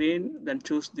a screen, then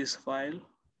choose this file.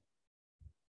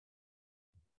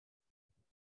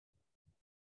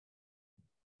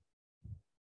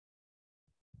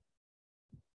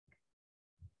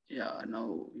 Yeah,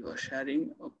 now you are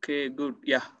sharing. Okay, good.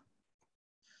 Yeah.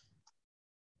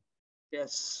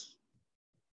 Yes.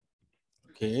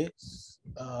 Okay.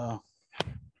 I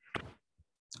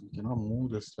cannot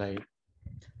move the slide.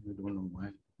 I don't know why.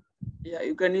 Yeah,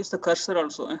 you can use the cursor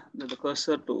also. The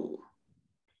cursor to.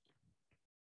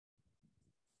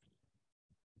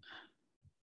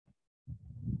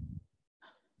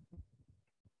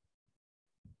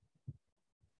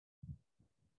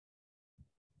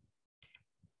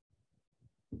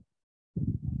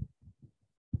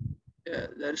 Yeah,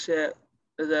 there's a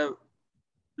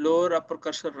lower upper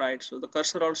cursor right. So the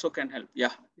cursor also can help.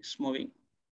 Yeah, it's moving.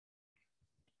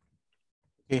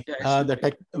 Okay. Yeah,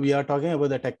 We are talking about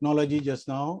the technology just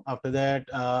now. After that,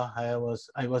 I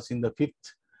was in the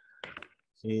fifth.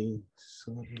 Okay,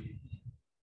 sorry.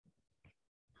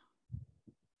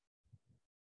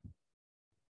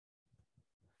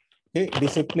 Okay,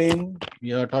 discipline.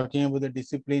 We are talking about the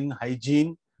discipline,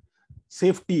 hygiene,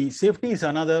 safety. Safety is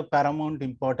another paramount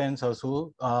importance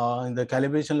also. In the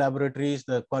calibration laboratories,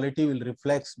 the quality will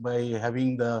reflect by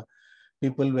having the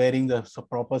people wearing the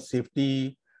proper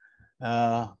safety,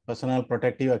 personal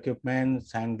protective equipment,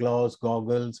 hand gloves,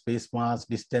 goggles, face masks,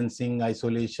 distancing,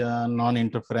 isolation,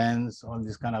 non-interference, all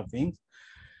these kind of things.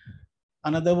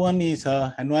 Another one is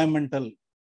environmental,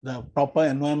 the proper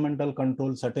environmental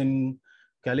control. Certain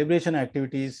calibration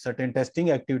activities, certain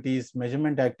testing activities,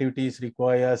 measurement activities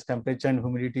requires temperature and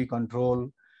humidity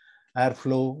control,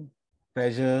 airflow,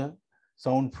 pressure,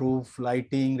 soundproof,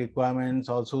 lighting requirements.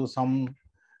 Also, some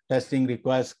testing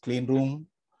requires clean room.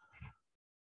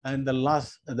 And the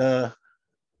last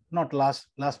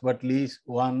but least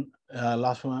one,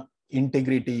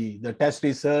 integrity. The test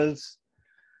results,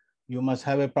 you must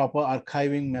have a proper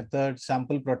archiving method,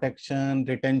 sample protection,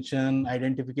 retention,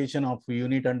 identification of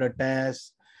unit under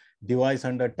test, device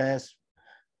under test,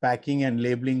 packing and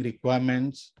labeling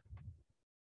requirements.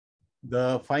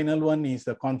 The final one is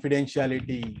the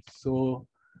confidentiality. So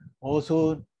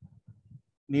also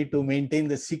need to maintain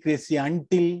the secrecy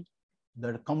until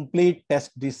the complete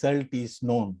test result is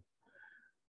known.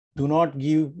 Do not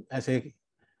give as a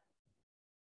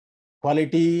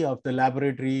quality of the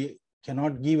laboratory,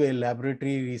 cannot give a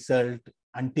laboratory result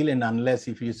until and unless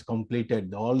if it is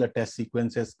completed, all the test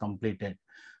sequences completed.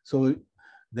 So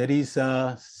there is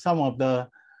some of the,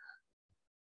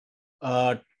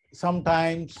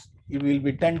 sometimes it will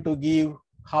be tend to give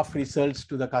half results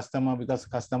to the customer because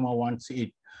customer wants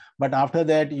it. But after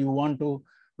that, you want to,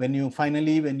 when you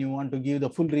want to give the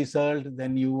full result,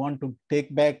 then you want to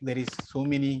take back, there is so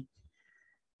many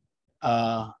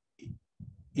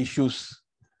issues.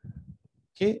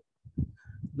 Okay,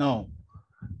 now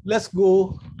let's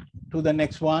go to the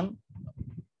next one.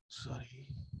 Sorry,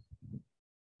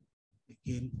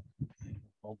 again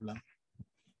problem.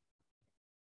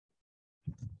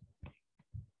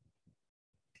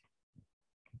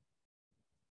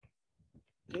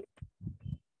 Okay.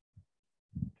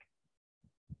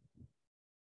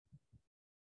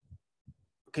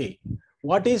 Okay,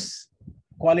 what is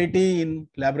quality in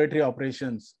laboratory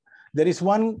operations? There is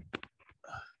one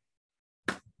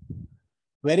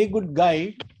very good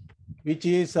guide, which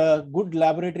is a good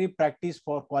laboratory practice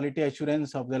for quality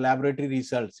assurance of the laboratory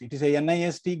results. It is a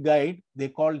NIST guide, they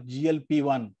call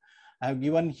GLP-1. I have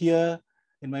given here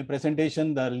in my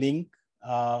presentation the link.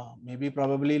 Maybe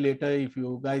probably later, if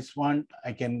you guys want,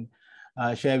 I can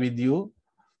share with you.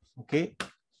 Okay.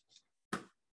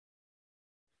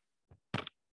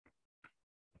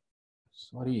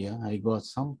 Sorry, I got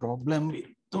some problem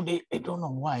today. I don't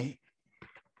know why.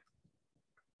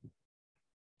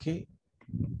 Okay.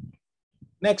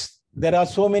 Next, there are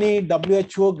so many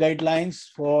WHO guidelines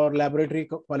for laboratory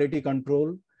quality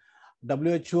control.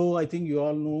 WHO, I think you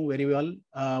all know very well,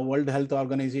 World Health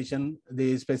Organization,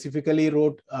 they specifically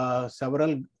wrote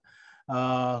several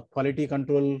quality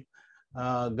control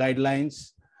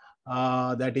guidelines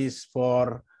that is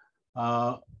for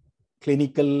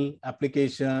clinical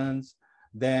applications,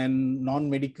 then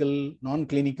non-medical,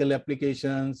 non-clinical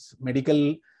applications,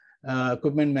 medical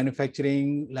equipment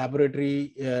manufacturing,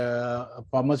 laboratory,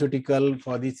 pharmaceutical,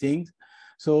 for these things.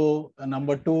 So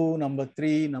number 2, number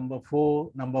 3, number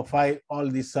 4, number 5, all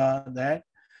these are that.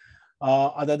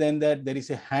 Other than that, there is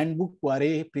a handbook,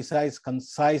 very precise,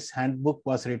 concise handbook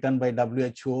was written by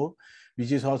WHO,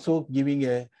 which is also giving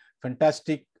a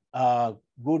fantastic,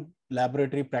 good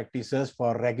laboratory practices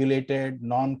for regulated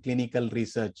non-clinical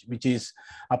research, which is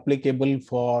applicable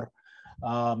for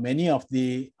many of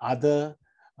the other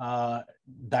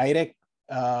direct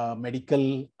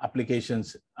medical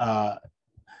applications.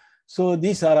 So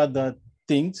these are the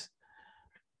things.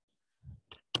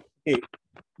 Okay.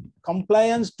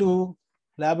 Compliance to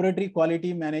laboratory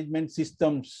quality management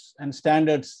systems and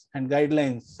standards and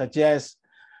guidelines, such as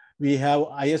we have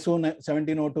ISO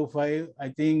 17025. I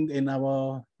think in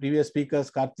our previous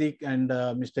speakers, Karthik and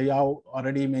Mr. Yeoh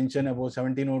already mentioned about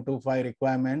 17025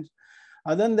 requirements.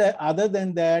 Other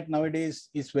than that, nowadays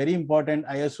it's very important,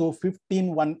 ISO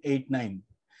 15189.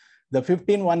 The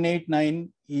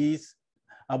 15189 is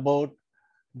about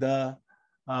the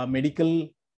medical,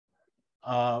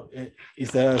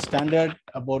 is a standard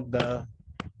about the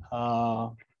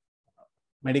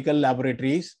medical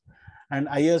laboratories. and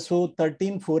ISO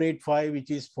 13485, which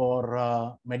is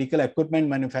for medical equipment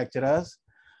manufacturers.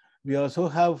 We also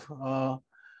have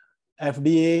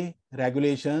FDA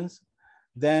regulations.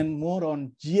 Then more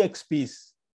on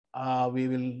GXPs. We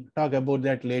will talk about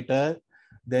that later.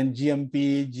 Then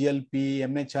GMP, GLP,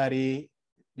 MHRA,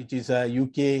 which is a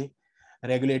UK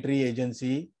regulatory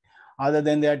agency. Other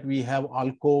than that, we have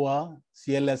Alcoa,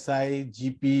 CLSI,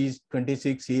 GPs,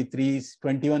 26 A3s,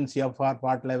 21 CFR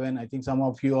Part 11. I think some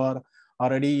of you are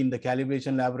already in the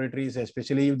calibration laboratories,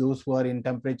 especially those who are in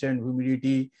temperature and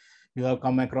humidity. You have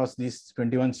come across these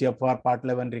 21 CFR Part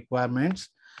 11 requirements.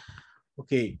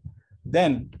 Okay,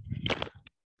 then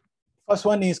first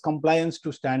one is compliance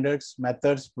to standards,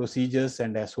 methods, procedures,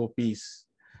 and SOPs.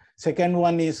 Second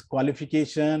one is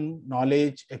qualification,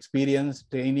 knowledge, experience,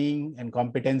 training, and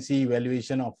competency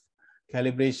evaluation of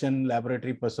calibration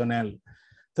laboratory personnel.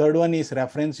 Third one is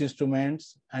reference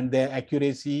instruments and their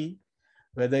accuracy,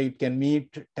 whether it can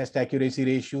meet test accuracy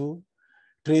ratio,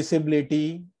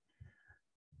 traceability,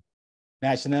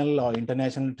 national or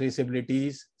international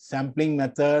traceabilities, sampling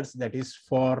methods, that is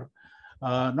for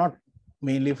not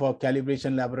mainly for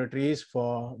calibration laboratories,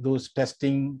 for those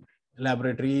testing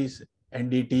laboratories,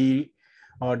 NDT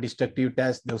or destructive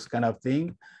tests, those kind of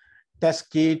thing. Test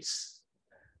kits,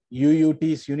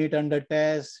 UUTs, unit under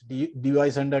test,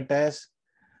 device under test.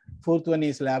 Fourth one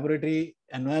is laboratory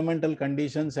environmental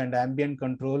conditions and ambient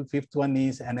control. Fifth one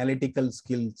is analytical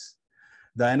skills.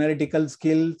 The analytical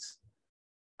skills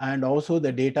and also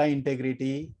the data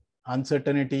integrity,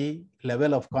 uncertainty,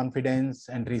 level of confidence,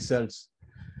 and results.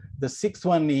 The sixth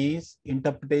one is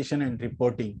interpretation and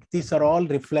reporting. These are all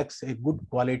reflects a good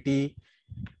quality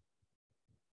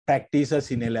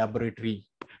practices in a laboratory.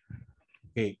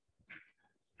 Okay.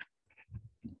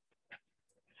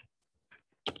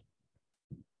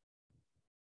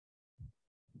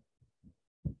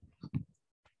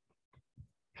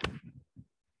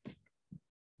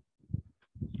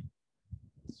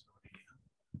 Sorry,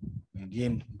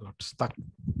 again got stuck.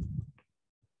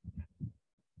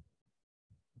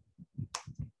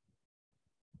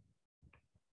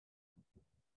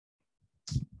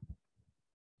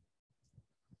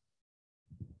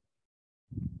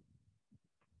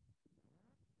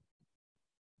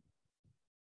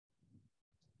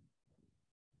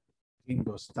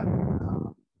 Got stuck.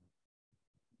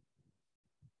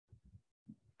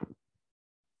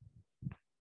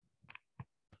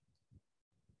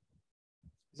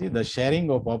 See the sharing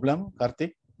or problem,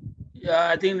 Karthik? Yeah,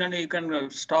 I think then you can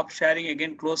stop sharing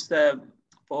again, close the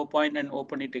PowerPoint and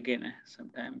open it again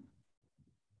sometime.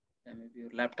 Yeah, maybe your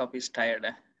laptop is tired.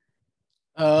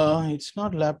 It's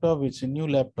not laptop, it's a new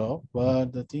laptop,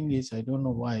 but the thing is, I don't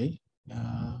know why.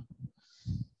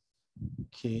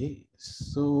 Okay,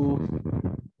 so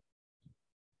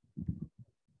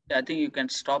I think you can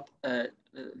stop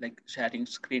like sharing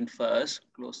screen first,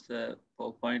 close the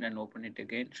PowerPoint and open it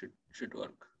again. Should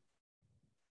work.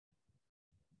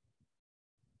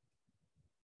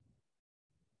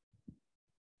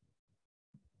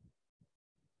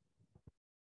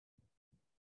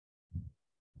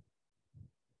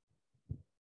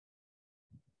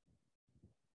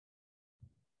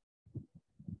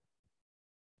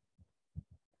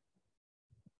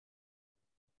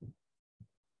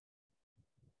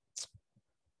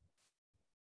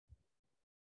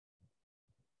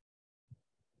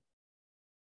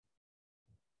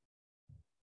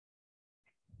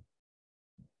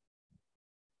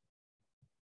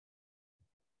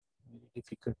 very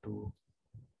difficult to.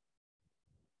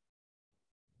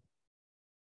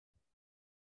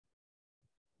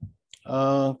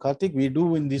 Karthik, we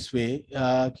do in this way.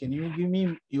 Can you give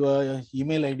me your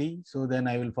email ID? So then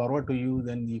I will forward to you,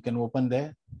 then you can open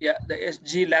there. Yeah, the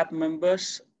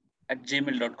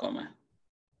sglabmembers@gmail.com.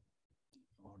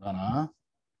 Hold on,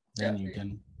 then yeah, you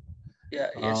can. Yeah,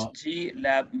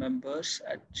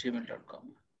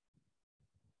 sglabmembers@gmail.com.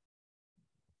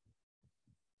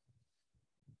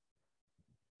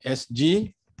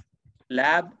 SG?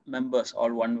 Lab members,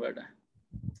 all one word.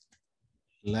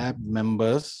 Lab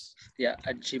members. Yeah,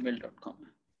 at gmail.com.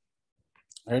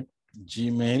 At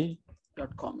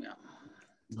gmail.com. Yeah.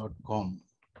 .com.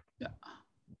 Yeah.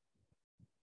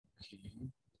 Okay.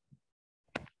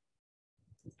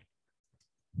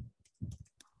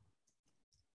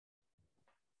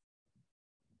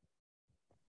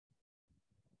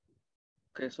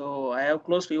 Okay, so I have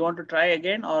closed. You want to try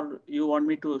again, or you want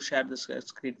me to share the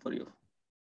screen for you?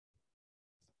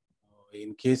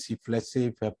 In case if let's say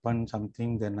if happen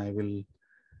something, then I will.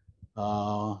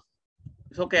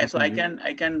 It's okay. So I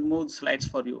can move slides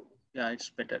for you. Yeah, it's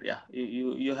better. Yeah,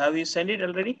 you have you sent it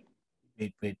already?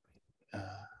 Wait.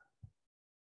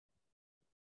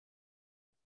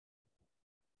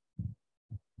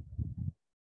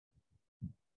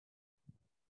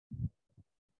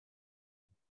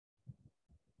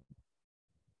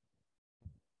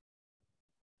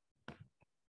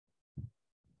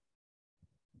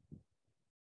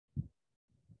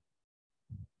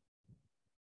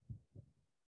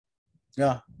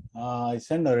 Yeah, I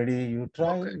sent already. You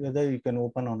try Okay. whether you can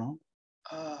open or not.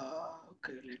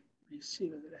 Okay, let me see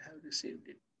whether I have received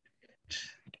it yet.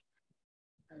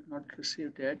 I have not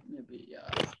received it. Maybe, yeah,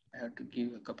 I have to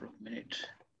give a couple of minutes.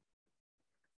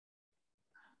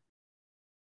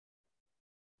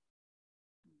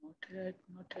 Not yet,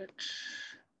 not yet.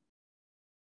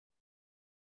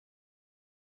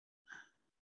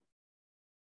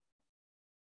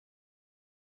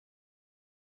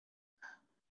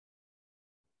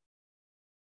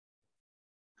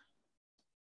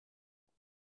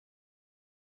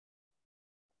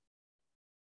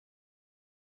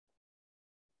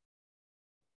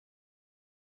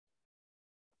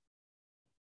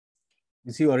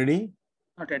 You see already?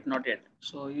 Not yet, not yet.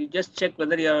 So you just check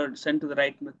whether you are sent to the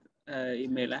right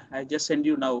email. I just send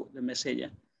you now the message.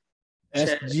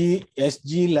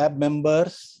 SG lab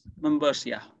members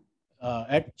Yeah.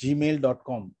 at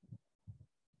gmail.com.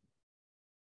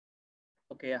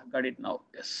 Okay, yeah, got it now.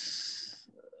 Yes.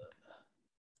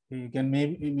 You can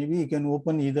maybe you can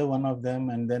open either one of them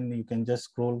and then you can just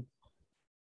scroll.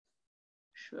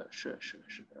 Sure.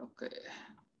 Okay.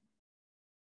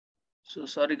 So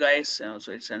sorry guys,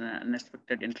 so it's an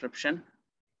unexpected interruption.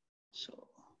 So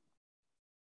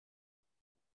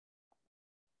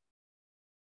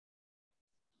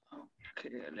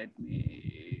okay, let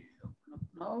me open up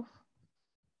now.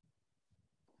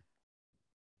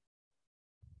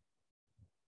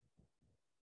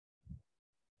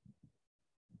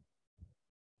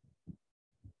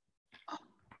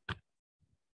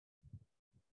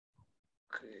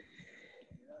 Okay,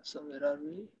 so where are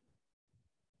we?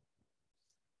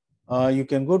 You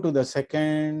can go to the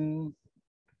second.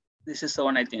 This is the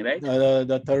one, I think, right?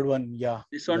 The third one, yeah.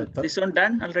 This one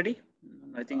done already?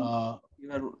 I think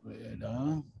you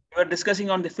are discussing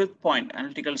on the 5th point,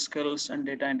 analytical skills and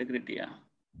data integrity. Yeah.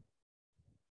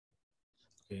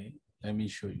 Okay, let me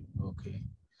show you. Okay.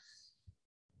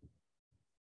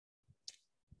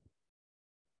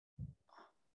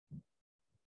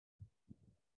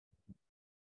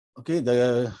 Okay,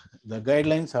 the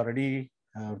guidelines already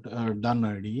are done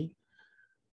already.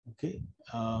 Okay.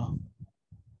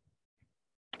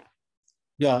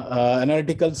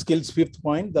 Analytical skills, 5th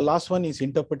point. The last one is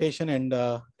interpretation and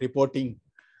reporting.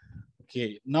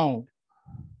 Okay, now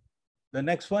the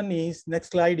next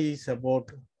slide is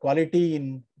about quality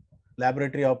in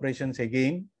laboratory operations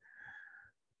again.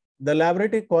 The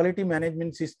laboratory quality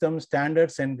management system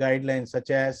standards and guidelines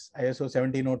such as ISO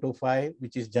 17025,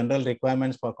 which is general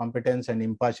requirements for competence and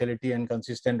impartiality and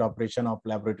consistent operation of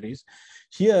laboratories.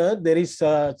 Here, there is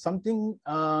something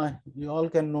you all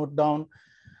can note down.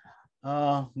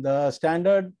 The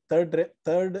standard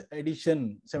third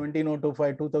edition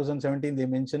 17025 2017, they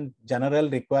mentioned general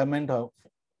requirement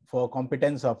for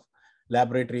competence of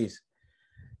laboratories,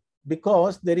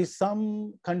 because there is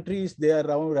some countries they are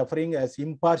referring as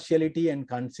impartiality and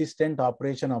consistent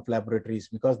operation of laboratories,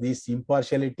 because this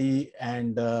impartiality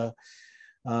and the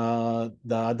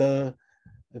other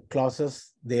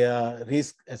clauses, they are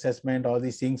risk assessment, all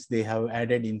these things they have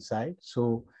added inside.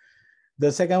 So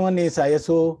the second one is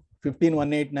ISO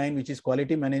 15189, which is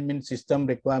quality management system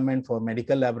requirement for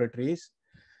medical laboratories.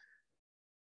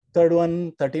 Third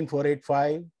one,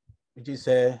 13485, which is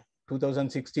a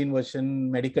 2016 version,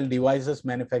 medical devices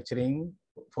manufacturing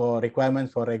for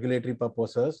requirements for regulatory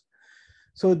purposes.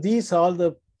 So these are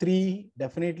the three,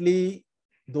 definitely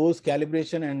those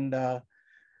calibration and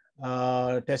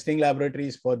testing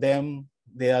laboratories, for them,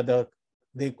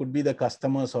 they could be the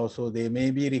customers also. They may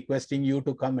be requesting you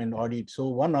to come and audit. So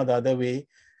one or the other way,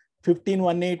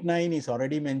 15189 is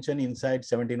already mentioned inside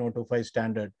 17025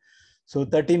 standard. So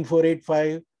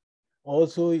 13485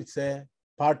 also, it's a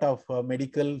part of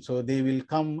medical, so they will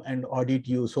come and audit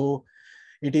you. So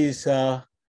it is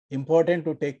important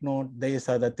to take note. These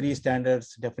are the three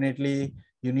standards. Definitely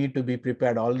you need to be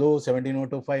prepared. Although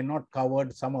 17025 not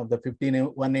covered some of the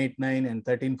 15189 and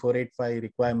 13485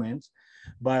 requirements,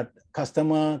 but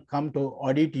customer come to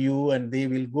audit you and they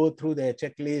will go through their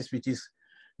checklist, which is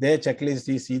their checklist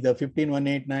is either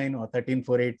 15189 or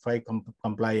 13485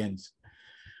 compliance.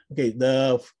 Okay,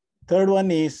 the third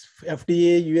one is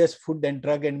FDA, US Food and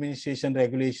Drug Administration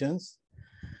regulations,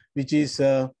 which is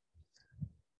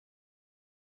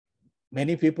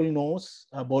many people knows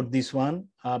about this one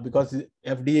because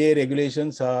FDA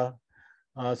regulations are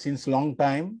since long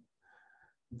time.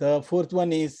 The fourth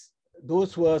one is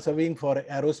those who are serving for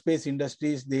aerospace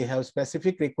industries, they have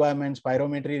specific requirements,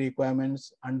 pyrometry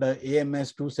requirements under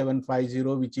AMS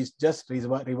 2750, which is just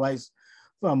revised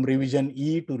from revision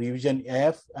E to revision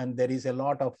F, and there is a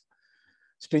lot of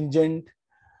stringent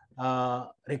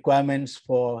requirements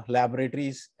for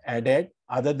laboratories added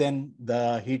other than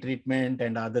the heat treatment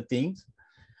and other things.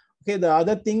 Okay, the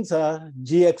other things are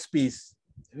GXPs.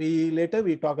 Later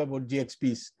we talk about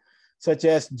GXPs such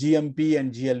as GMP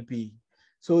and GLP.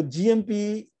 So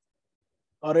GMP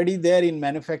already there in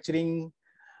manufacturing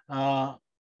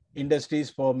industries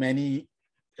for many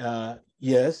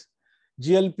years.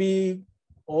 GLP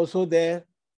also there,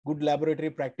 good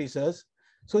laboratory practices.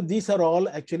 So these are all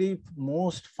actually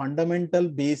most fundamental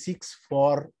basics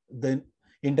for the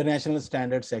international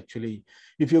standards actually.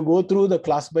 If you go through the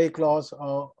class by class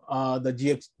or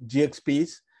the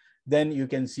GXPs, then you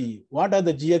can see what are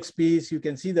the GXPs. You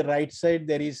can see the right side,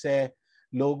 there is a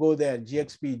logo there,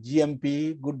 GXP,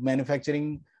 GMP, good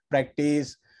manufacturing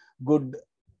practice, good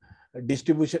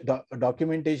distribution,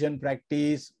 documentation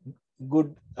practice,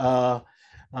 good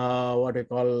what we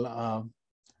call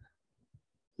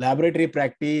laboratory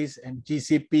practice, and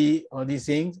GCP, all these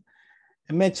things.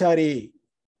 MHRA,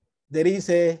 there is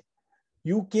a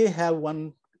UK have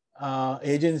one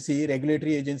agency,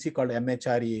 regulatory agency called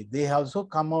MHRA. They also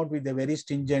come out with a very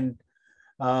stringent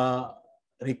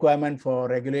requirement for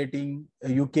regulating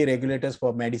UK regulators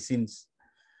for medicines.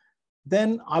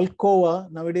 Then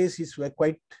Alcoa nowadays is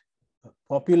quite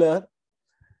popular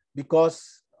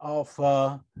because of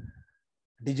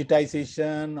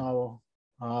digitization or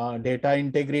data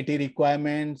integrity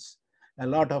requirements. A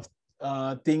lot of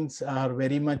things are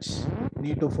very much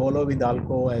need to follow with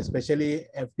Alcoa, especially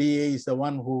FDA is the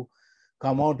one who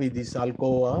come out with this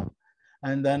Alcoa.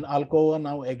 And then Alcoa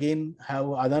now again have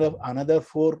another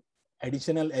 4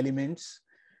 additional elements,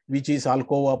 which is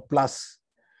Alcoa Plus.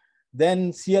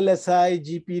 Then CLSI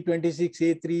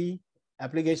GP26A3,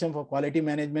 application for quality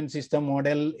management system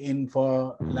model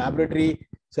for laboratory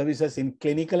services in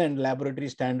clinical and laboratory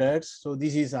standards. So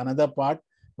this is another part,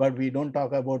 but we don't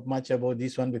talk about much about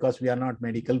this one because we are not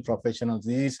medical professionals.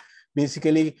 This is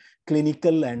basically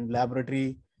clinical and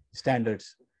laboratory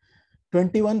standards.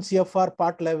 21 CFR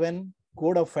Part 11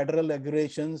 Code of Federal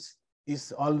Regulations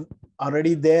is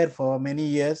already there for many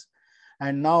years.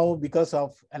 And now because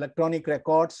of electronic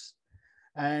records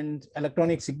and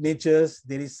electronic signatures,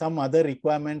 there is some other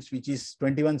requirements, which is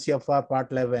 21 CFR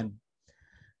Part 11.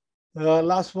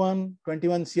 Last one,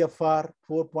 21 CFR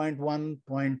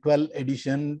 4.1.12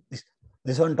 edition.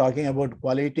 This one talking about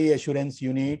quality assurance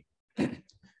unit.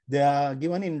 They are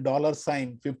given in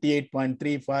 $sign,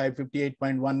 58.35,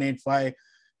 58.185,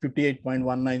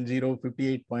 58.190,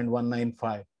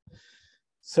 58.195.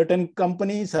 Certain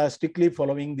companies are strictly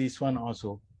following this one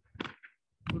also.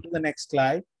 Go to the next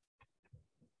slide.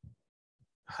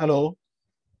 Hello.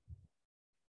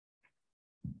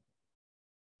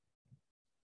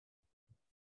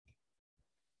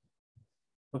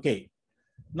 Okay.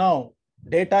 Now,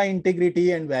 data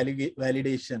integrity and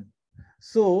validation.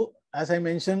 So, as I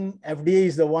mentioned, FDA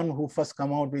is the one who first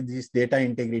come out with this data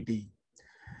integrity.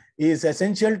 It is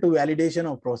essential to validation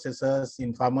of processes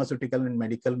in pharmaceutical and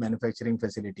medical manufacturing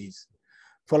facilities.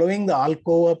 Following the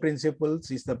Alcoa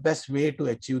principles is the best way to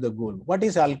achieve the goal. What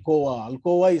is Alcoa?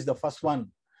 Alcoa is the first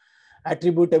one.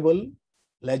 Attributable,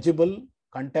 legible,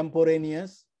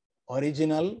 contemporaneous,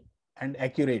 original, and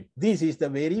accurate. This is the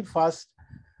very first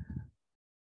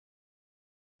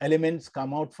elements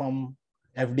come out from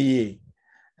FDA.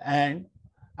 And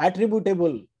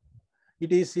attributable,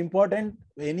 it is important,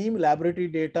 any laboratory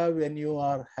data when you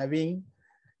are having,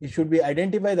 it should be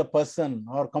identify the person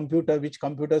or computer, which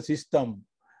computer system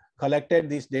collected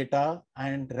this data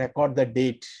and record the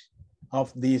date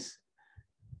of this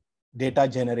data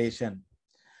generation.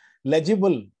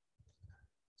 Legible,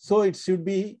 so it should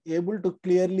be able to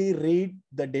clearly read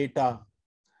the data.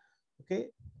 Okay.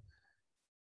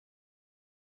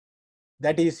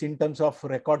 That is in terms of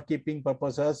record keeping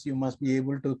purposes, you must be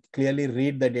able to clearly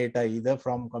read the data either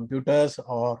from computers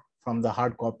or from the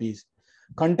hard copies.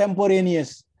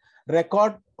 Contemporaneous,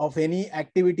 record of any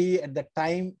activity at the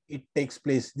time it takes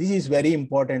place. This is very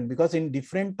important because in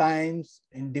different times,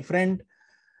 in different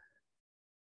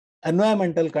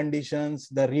environmental conditions,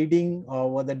 the reading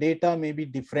or the data may be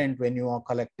different when you are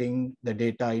collecting the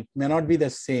data. It may not be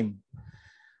the same.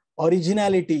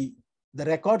 Originality, the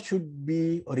record should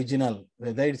be original,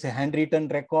 whether it's a handwritten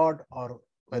record or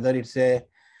whether it's a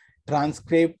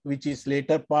transcript, which is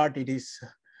later part, it is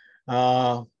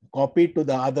copied to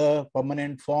the other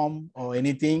permanent form or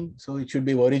anything. So it should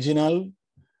be original.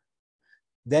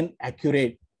 Then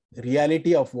accurate,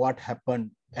 reality of what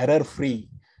happened, error-free,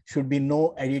 should be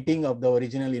no editing of the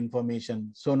original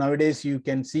information. So nowadays you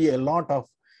can see a lot of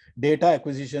data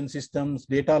acquisition systems,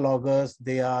 data loggers,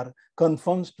 they are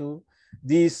conforms to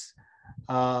these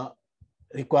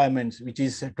requirements, which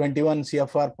is 21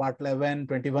 CFR Part 11,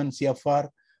 21 CFR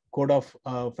Code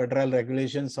of Federal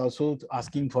Regulations also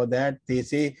asking for that. They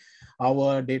say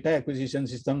our data acquisition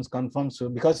systems conforms to,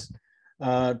 because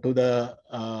to the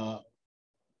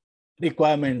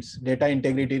requirements, data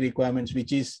integrity requirements,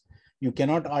 which is you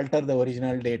cannot alter the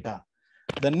original data.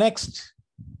 The next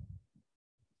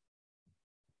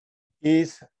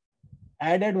is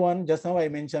added one, just now I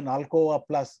mentioned Alcoa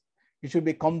Plus. It should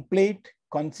be complete,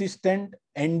 consistent,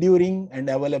 enduring, and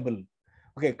available.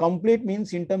 Okay, complete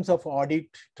means in terms of audit,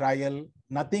 trial,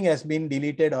 nothing has been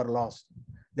deleted or lost.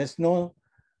 There's no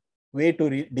way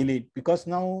to delete, because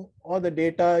now all the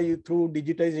data, you through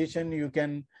digitization, you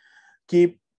can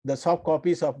keep the soft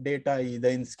copies of data either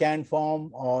in scanned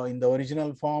form or in the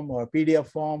original form or PDF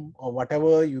form or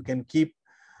whatever. You can keep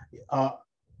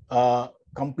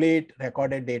complete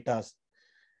recorded data.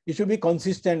 It should be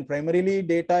consistent. Primarily,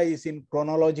 data is in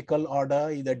chronological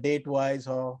order, either date-wise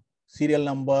or serial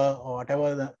number or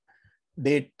whatever the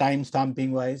date, time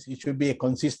stamping wise. It should be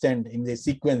consistent in the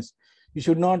sequence. You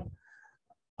should not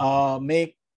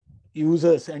make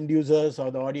users, end users,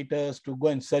 or the auditors to go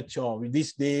and search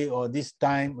this day or this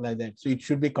time like that. So it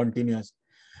should be continuous.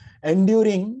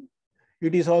 Enduring,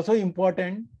 it is also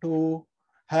important to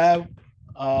have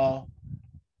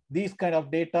these kind of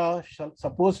data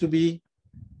supposed to be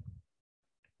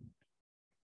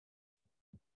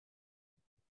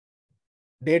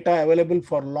data available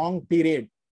for long period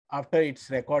after it's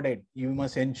recorded. You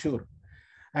must ensure,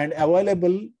 and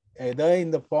available either in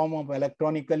the form of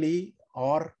electronically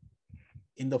or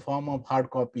in the form of hard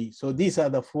copy. So these are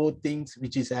the 4 things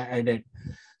which is added.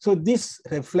 So this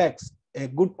reflects a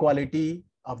good quality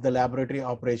of the laboratory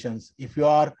operations. If you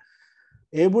are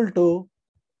able to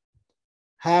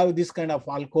have this kind of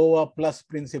Alcoa Plus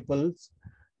principles,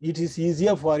 it is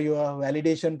easier for your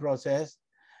validation process,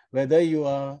 whether you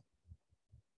are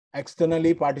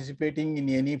externally participating in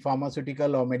any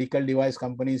pharmaceutical or medical device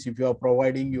companies. If you are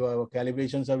providing your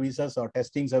calibration services or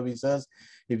testing services,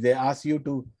 if they ask you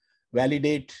to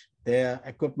validate their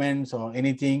equipments or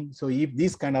anything. So if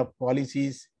these kind of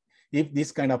policies, if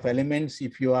these kind of elements,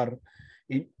 if you are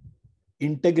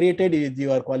integrated with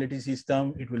your quality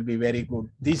system, it will be very good.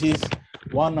 This is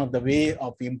one of the way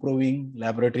of improving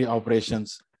laboratory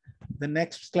operations. The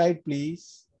next slide,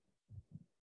 please.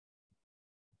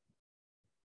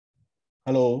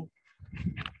 Hello.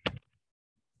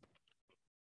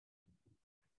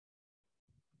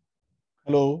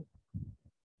 Hello.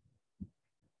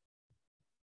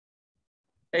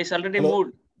 It's already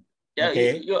moved. Yeah,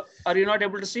 okay. Are you not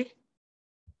able to see?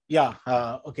 Yeah,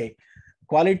 okay.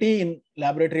 Quality in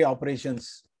laboratory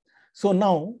operations. So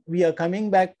now we are coming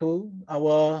back to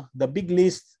the big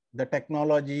list, the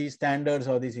technology, standards,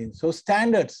 or these things. So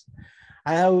standards,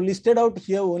 I have listed out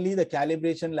here only the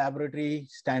calibration laboratory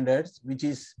standards, which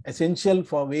is essential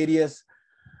for various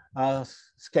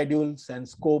schedules and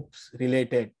scopes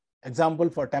related. Example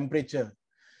for temperature.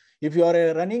 If you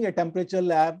are running a temperature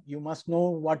lab, you must know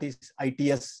what is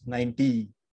ITS 90.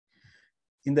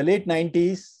 In the late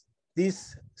 90s,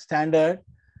 this standard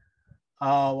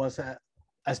was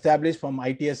established from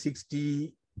ITS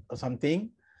 60 or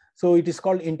something. So it is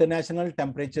called International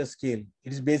Temperature Scale.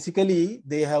 It is basically,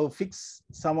 they have fixed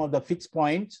some of the fixed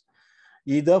points,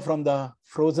 either from the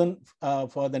frozen,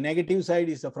 for the negative side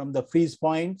is from the freeze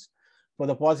points. For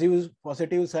the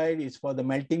positive side is for the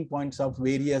melting points of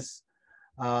various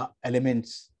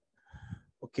elements.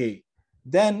 Okay,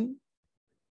 then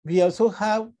we also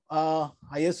have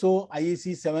ISO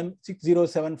IEC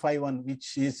 60751,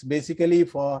 which is basically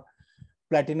for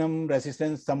platinum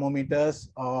resistance thermometers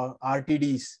or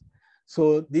RTDs.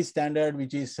 So this standard,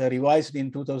 which is revised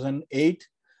in 2008.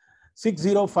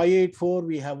 60584,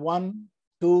 we have 1,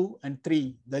 2, and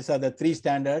 3. These are the 3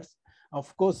 standards.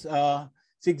 Of course,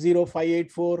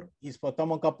 60584 is for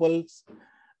thermocouples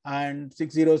and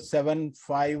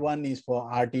 60751 is for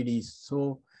RTDs.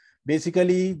 So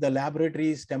basically, the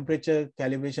laboratories, temperature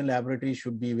calibration laboratories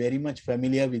should be very much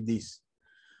familiar with this.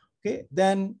 Okay,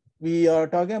 then we are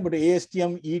talking about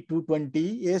ASTM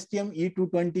E220. ASTM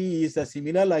E220 is a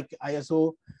similar like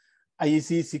ISO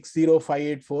IEC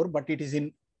 60584, but it is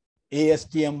in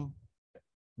ASTM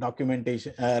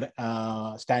documentation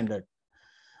standard.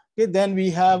 Okay, then we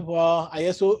have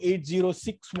ISO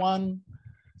 8061,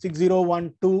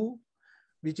 6012,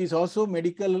 which is also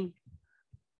medical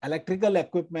electrical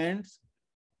equipment,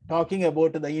 talking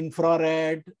about the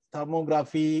infrared,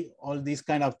 thermography, all these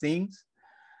kind of things.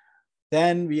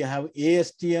 Then we have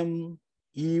ASTM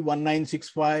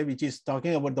E1965, which is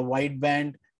talking about the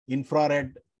wideband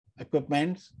infrared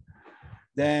equipment.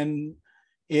 Then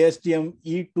ASTM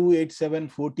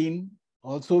E28714,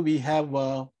 Also, we have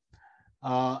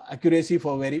accuracy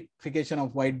for verification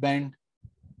of wideband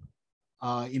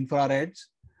infrareds.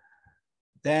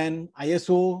 Then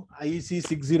ISO IEC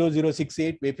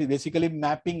 60068, basically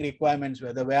mapping requirements,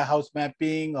 whether warehouse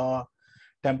mapping or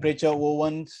temperature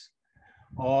ovens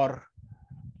or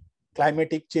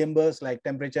climatic chambers like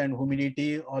temperature and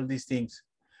humidity, all these things.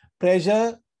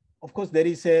 Pressure, of course, there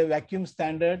is a vacuum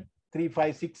standard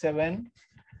 3567.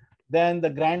 Then the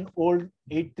grand old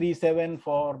 837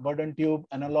 for burden tube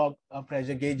analog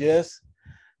pressure gauges.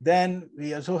 Then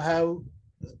we also have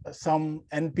some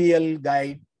NPL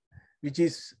guide, which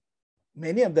is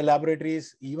many of the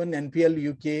laboratories, even NPL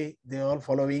UK, they're all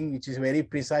following, which is very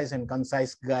precise and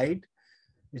concise guide,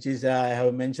 which is, I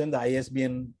have mentioned the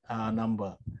ISBN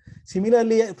number.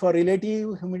 Similarly, for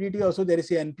relative humidity also, there is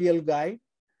a NPL guide.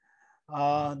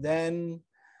 Then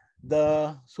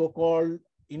the so-called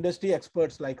industry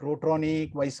experts like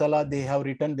Rotronic, Vaisala, they have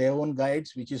written their own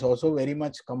guides, which is also very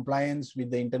much compliance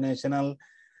with the international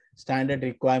standard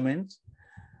requirements.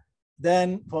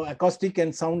 Then for acoustic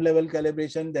and sound level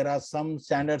calibration, there are some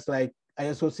standards like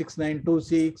ISO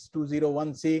 6926,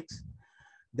 2016,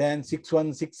 then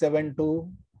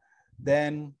 61672,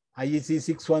 then IEC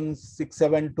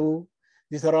 61672.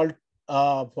 These are all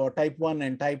for type 1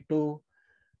 and type 2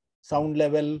 sound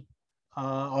level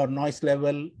or noise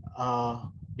level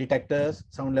detectors,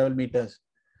 sound level meters.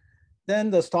 Then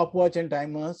the stopwatch and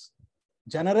timers.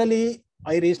 Generally,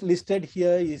 I listed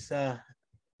here is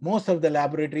most of the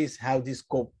laboratories have this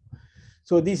scope.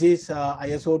 So this is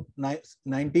ISO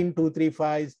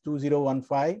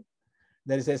 19235-2015.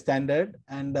 There is a standard,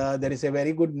 and there is a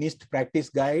very good NIST practice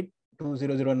guide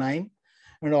 2009.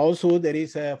 And also there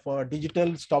is for digital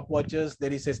stopwatches,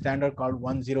 there is a standard called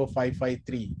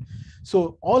 10553.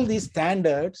 So all these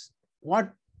standards,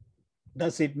 what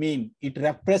does it mean? It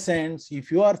represents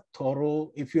if you are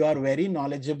thorough, if you are very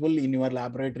knowledgeable in your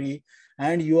laboratory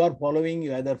and you are following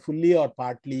either fully or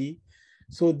partly.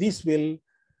 So this will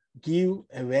give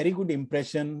a very good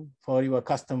impression for your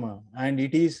customer, and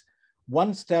it is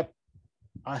one step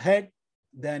ahead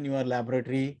than your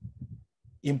laboratory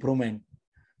improvement,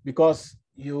 because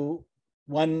you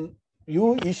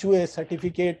issue a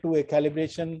certificate to a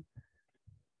calibration,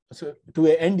 so to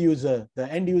an end user,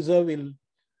 the end user will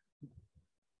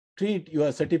treat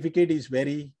your certificate is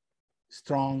very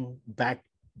strong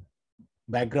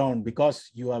background because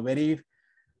you are very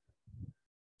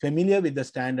familiar with the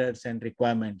standards and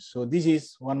requirements. So this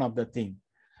is one of the things.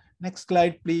 Next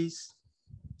slide, please.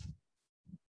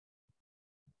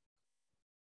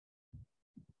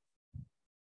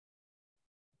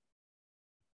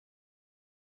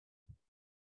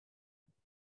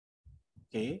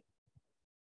 Okay.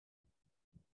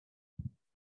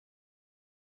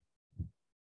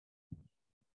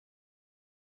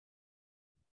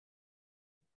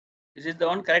 Is it the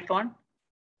one correct one?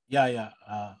 Yeah.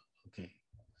 Okay.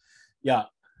 Yeah.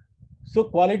 So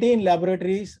quality in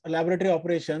laboratories, laboratory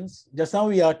operations. Just now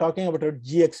we are talking about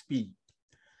GXP.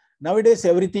 Nowadays,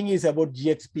 everything is about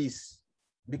GXPs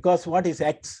because what is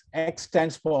X? X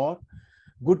stands for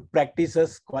good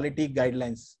practices, quality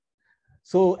guidelines.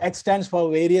 So X stands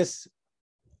for various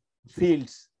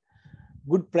fields,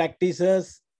 good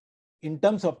practices in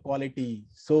terms of quality.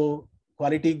 So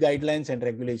quality guidelines and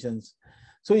regulations.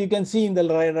 So you can see in the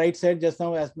right side, just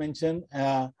now as mentioned,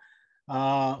 there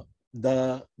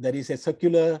is a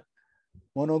circular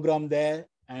monogram there,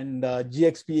 and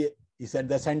GXP is at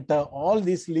the center. All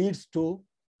this leads to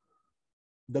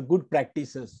the good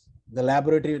practices. The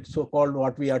laboratory, so-called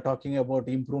what we are talking about,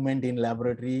 improvement in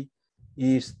laboratory,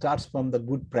 it starts from the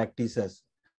good practices.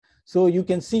 So you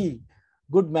can see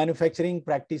good manufacturing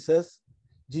practices,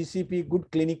 GCP,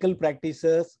 good clinical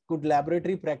practices, good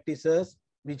laboratory practices,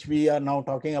 which we are now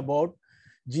talking about,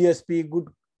 GSP, good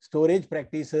storage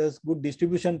practices, good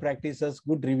distribution practices,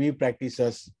 good review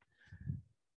practices.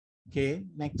 Okay,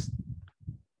 next.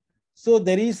 So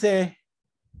there is a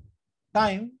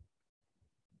time.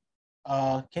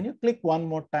 Can you click one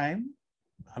more time?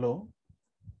 Hello?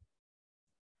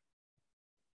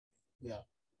 Yeah.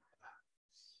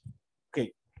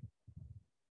 Okay.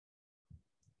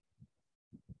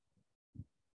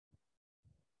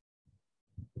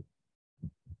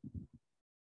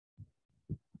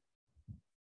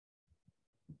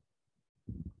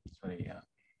 Sorry, yeah.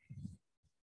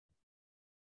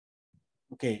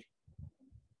 Okay.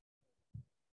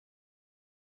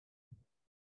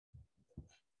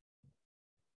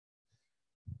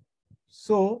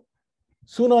 So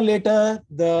sooner or later,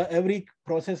 every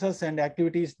processes and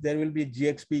activities, there will be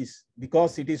GXPs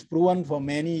because it is proven for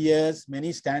many years.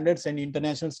 Many standards and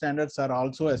international standards are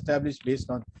also established based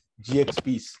on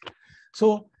GXPs.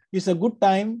 So It's a good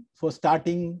time for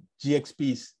starting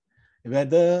GXPs.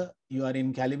 Whether you are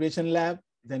in calibration lab,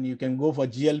 then you can go for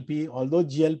GLP, although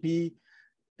GLP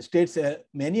states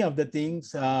many of the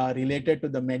things related to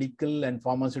the medical and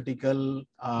pharmaceutical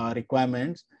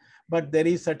requirements, but there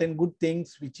is certain good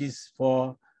things which is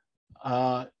for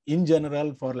in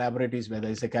general for laboratories, whether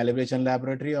it's a calibration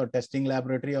laboratory or testing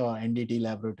laboratory or NDT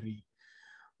laboratory.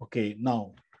 Okay,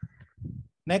 now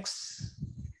next.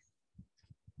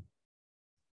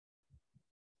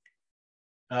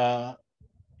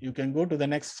 You can go to the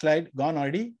next slide. Gone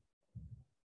already?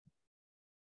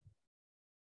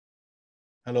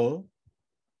 Hello?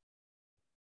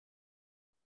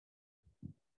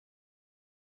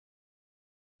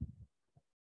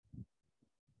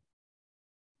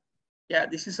 Yeah,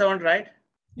 this is the one, right?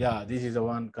 Yeah, this is the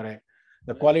one, correct.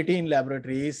 The quality in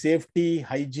laboratory is safety,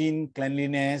 hygiene,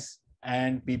 cleanliness,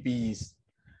 and PPEs.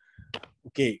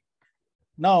 Okay.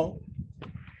 Now,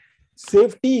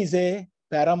 safety is a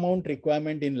paramount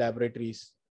requirement in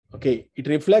laboratories. Okay. It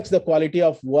reflects the quality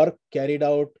of work carried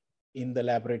out in the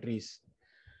laboratories.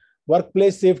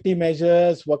 Workplace safety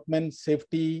measures, workman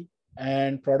safety,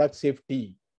 and product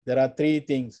safety. There are three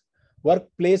things.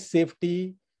 Workplace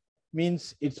safety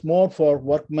means it's more for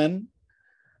workmen.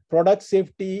 Product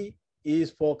safety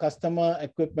is for customer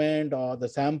equipment or the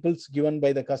samples given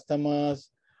by the customers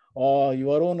or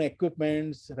your own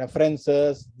equipments,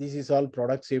 references. This is all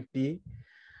product safety.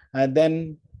 And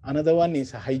then another one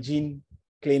is hygiene,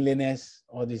 cleanliness,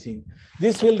 or this thing.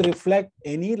 This will reflect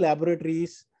any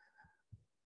laboratories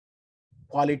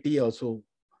quality also.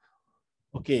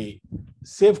 Okay,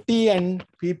 safety and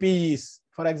PPEs.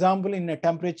 For example, in a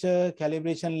temperature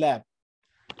calibration lab,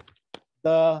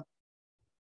 the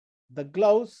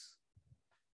gloves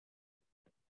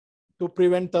to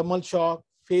prevent thermal shock,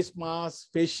 face masks,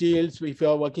 face shields, if you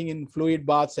are working in fluid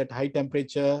baths at high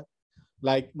temperature,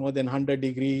 like more than 100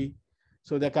 degrees,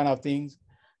 so that kind of things.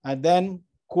 And then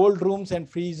cold rooms and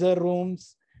freezer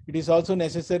rooms, it is also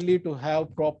necessary to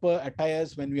have proper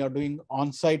attires when we are doing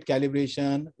on-site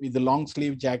calibration with the long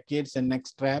sleeve jackets and neck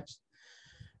straps.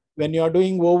 When you are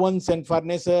doing ovens and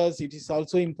furnaces, it is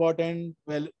also important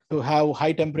to have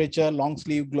high temperature, long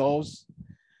sleeve gloves.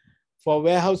 For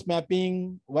warehouse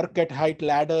mapping, work at height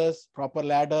ladders, proper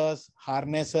ladders,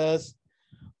 harnesses.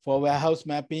 For warehouse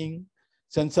mapping,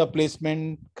 sensor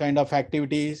placement kind of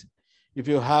activities. If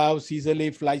you have Caesar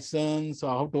leaf license or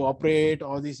how to operate,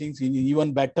 all these things,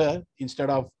 even better instead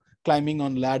of climbing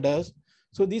on ladders.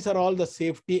 So these are all the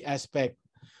safety aspect.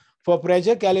 For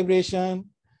pressure calibration,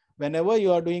 whenever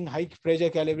you are doing high pressure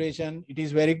calibration, it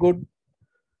is very good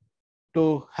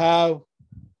to have,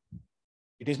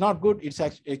 it is not good, it's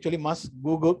actually must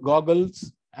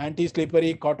goggles,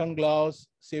 anti-slippery cotton gloves,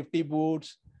 safety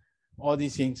boots, all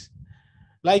these things.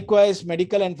 Likewise,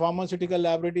 medical and pharmaceutical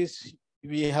laboratories,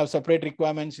 we have separate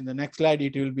requirements. In the next slide,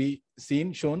 it will be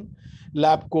shown.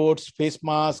 Lab coats, face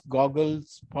masks,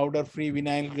 goggles, powder-free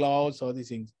vinyl gloves, all these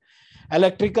things.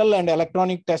 Electrical and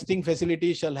electronic testing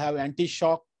facilities shall have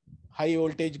anti-shock, high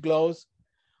voltage gloves.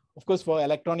 Of course, for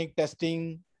electronic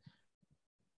testing,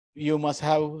 you must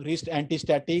have wrist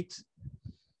anti-statics.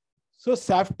 So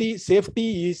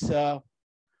safety is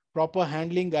proper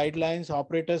handling guidelines,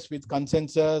 operators with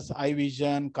consensus, eye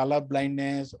vision, color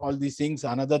blindness, all these things,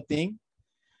 another thing.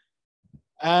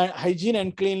 And hygiene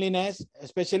and cleanliness,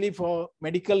 especially for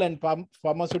medical and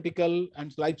pharmaceutical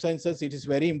and life sciences, it is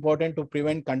very important to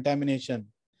prevent contamination.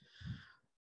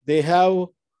 They have,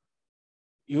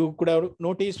 you could have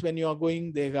noticed when you are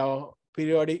going, they have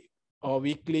periodic or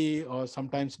weekly or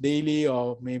sometimes daily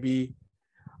or maybe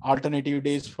alternative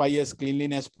days, 5 years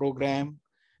cleanliness program.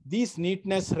 This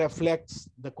neatness reflects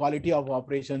the quality of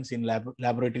operations in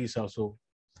laboratories also.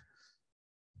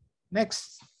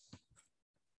 Next.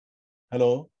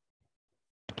 Hello.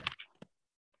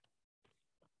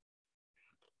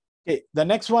 Okay, the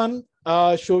next one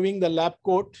showing the lab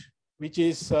coat, which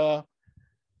is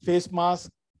face mask,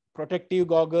 protective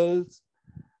goggles,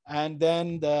 and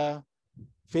then the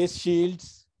face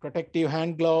shields, protective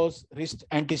hand gloves, wrist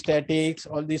anti-statics,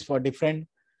 all these for different,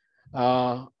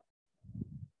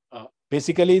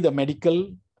 basically the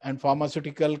medical and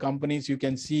pharmaceutical companies, you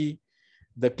can see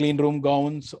the clean room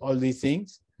gowns, all these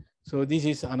things. So this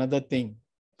is another thing.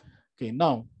 Okay,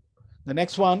 now the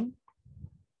next one.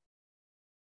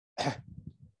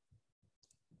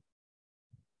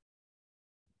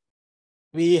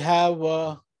 We have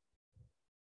a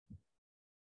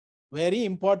very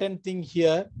important thing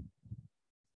here.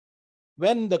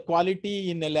 When the quality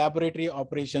in the laboratory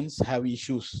operations have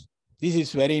issues, this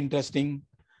is very interesting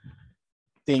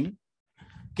thing.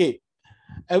 Okay,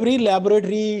 every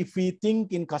laboratory, if we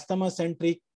think in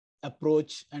customer-centric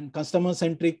approach and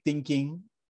customer-centric thinking,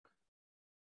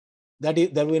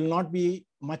 there will not be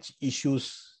much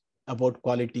issues about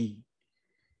quality,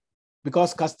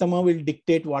 because customer will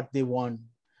dictate what they want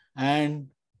and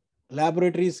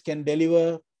laboratories can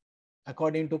deliver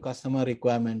according to customer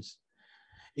requirements.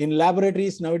 In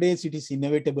laboratories nowadays, it is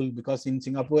inevitable because in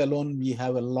Singapore alone, we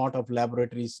have a lot of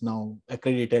laboratories now,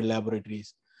 accredited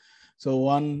laboratories. So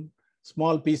one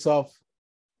small piece of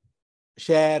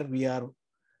share, we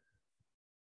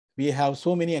have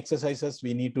so many exercises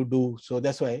we need to do. So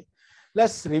that's why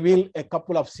let's reveal a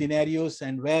couple of scenarios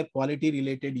and where quality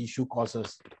related issue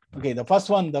causes. Okay, the first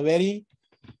one, the very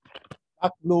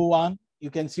dark blue one, you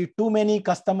can see too many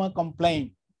customer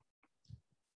complaint.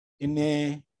 In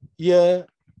a year,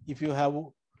 if you have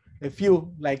a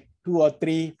few, like 2 or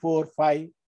 3, 4, 5,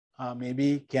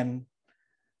 maybe can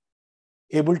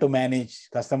able to manage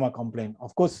customer complaint.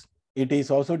 Of course, it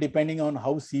is also depending on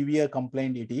how severe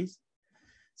complaint it is.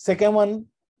 Second one,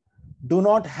 do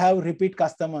not have repeat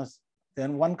customers.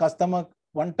 Then one customer,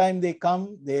 one time they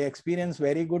come, they experience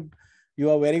very good, you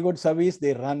have very good service,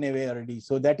 they run away already.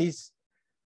 So that is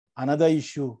another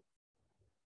issue.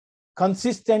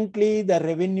 Consistently, the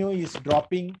revenue is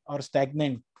dropping or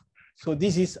stagnant. So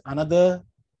this is another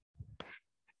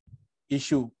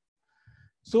issue.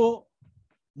 So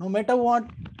no matter what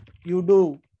you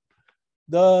do,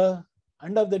 the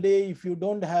end of the day, if you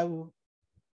don't have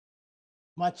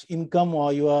much income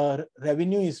or your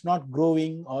revenue is not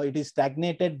growing or it is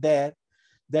stagnated there,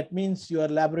 that means your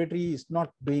laboratory is not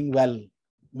doing well.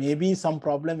 Maybe some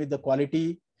problem with the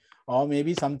quality or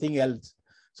maybe something else.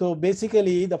 So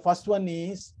basically, the first one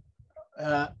is,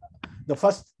 the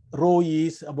first row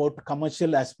is about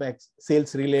commercial aspects,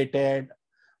 sales related,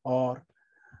 or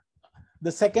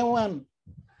the second one,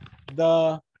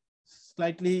 the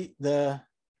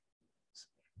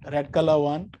red color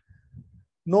one,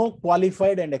 no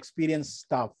qualified and experienced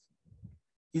staff.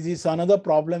 This is another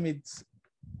problem with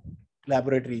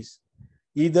laboratories.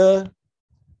 Either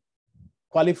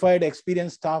qualified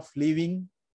experienced staff leaving,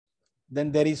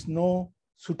 then there is no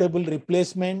suitable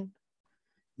replacement.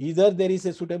 Either there is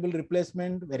a suitable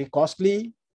replacement, very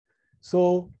costly.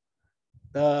 So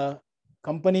the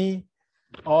company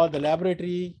or the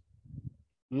laboratory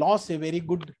lost a very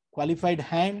good qualified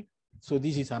hand. So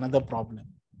this is another problem.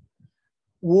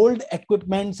 Old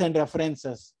equipments and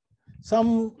references.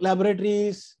 Some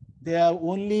laboratories, they are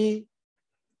only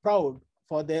proud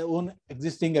for their own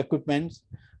existing equipments,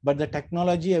 but the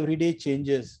technology every day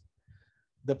changes.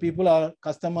 The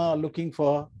customer are looking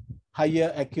for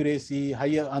higher accuracy,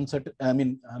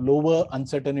 lower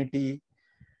uncertainty.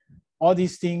 All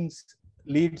these things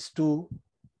leads to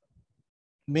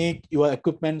make your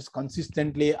equipments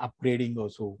consistently upgrading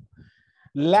also.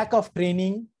 Lack of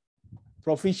training,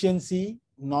 proficiency,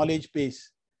 knowledge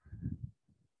base.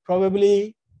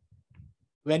 Probably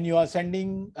when you are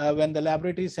sending, when the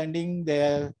laboratory is sending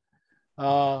their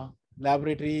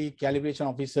laboratory calibration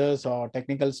officers or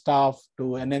technical staff to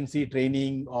NNC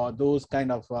training or those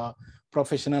kind of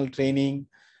professional training,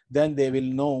 then they will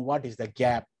know what is the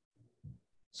gap.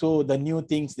 So the new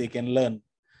things they can learn.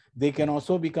 They can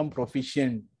also become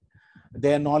proficient.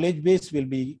 Their knowledge base will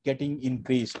be getting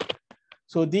increased.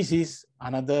 So this is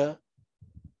another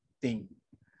thing.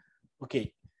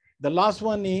 Okay. The last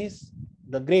one is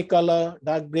the gray color,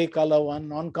 dark gray color one,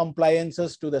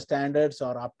 non-compliances to the standards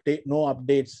or no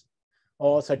updates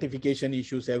or certification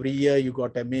issues. Every year you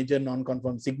got a major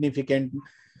significant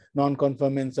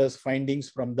non-conformances findings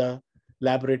from the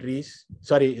laboratories,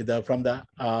 from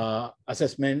the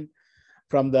assessment,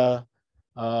 from the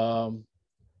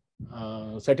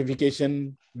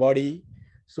certification body.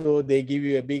 So they give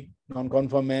you a big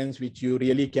non-conformance, which you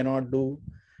really cannot do.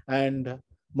 And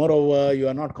moreover, you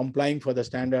are not complying for the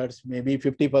standards, maybe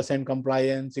 50%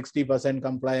 compliance, 60%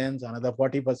 compliance, another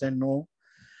 40% no.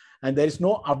 And there is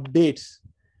no updates.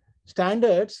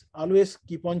 Standards always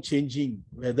keep on changing,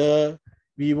 whether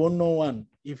we won't know one.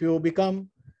 If you become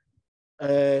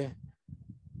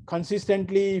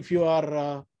consistently, if you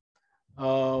are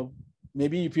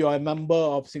maybe if you are a member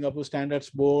of Singapore Standards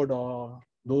Board or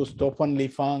those Topan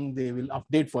Lifang, they will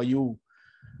update for you.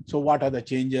 So what are the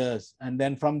changes? And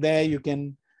then from there, you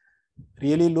can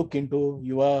really look into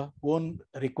your own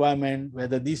requirement,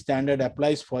 whether this standard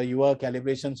applies for your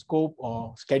calibration scope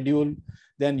or schedule,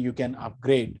 then you can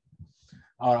upgrade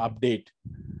or update.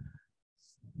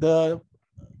 The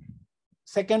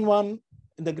second one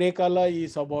in the gray color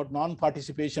is about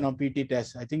non-participation of PT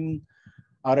tests. I think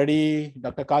already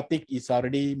Dr. Karthik is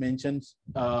already mentioned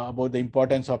about the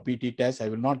importance of PT tests. I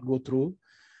will not go through.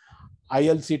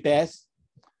 ILC tests.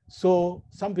 So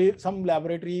some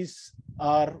laboratories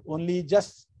are only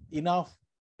just enough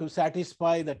to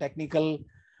satisfy the technical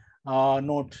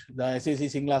note, the SAC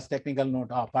Singla's technical note,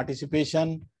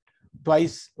 participation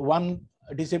twice, one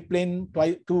discipline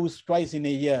twice in a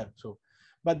year. So,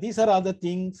 but these are other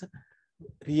things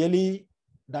really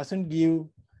doesn't give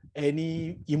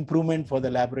any improvement for the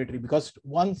laboratory, because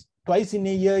twice in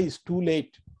a year is too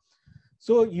late.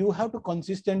 So you have to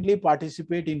consistently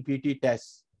participate in PT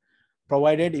tests,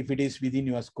 provided if it is within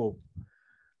your scope.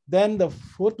 Then the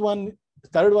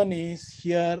third one is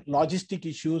here, logistic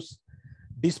issues,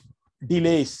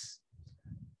 delays.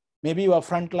 Maybe your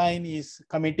front line is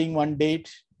committing one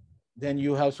date, then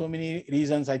you have so many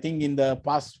reasons. I think in the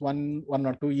past one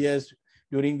or 2 years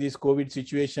during this COVID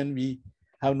situation, we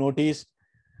have noticed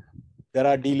there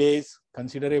are delays,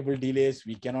 considerable delays.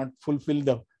 We cannot fulfill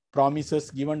the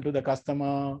promises given to the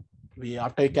customer.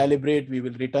 After calibrate, we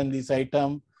will return this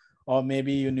item, or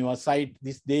maybe in your site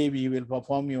this day we will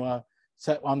perform your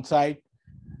on site.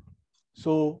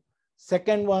 So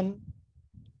second one,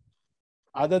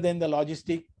 other than the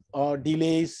logistic or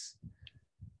delays,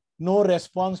 no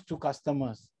response to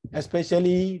customers,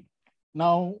 especially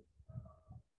now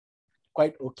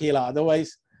quite okay.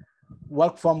 Otherwise,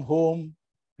 work from home,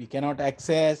 we cannot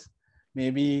access,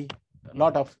 maybe a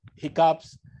lot of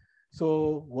hiccups.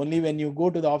 So only when you go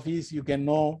to the office, you can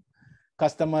know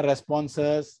customer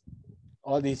responses,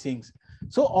 all these things.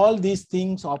 So all these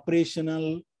things,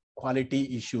 operational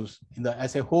quality issues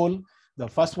as a whole. The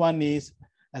first one is,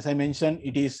 as I mentioned,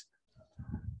 it is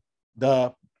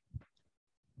the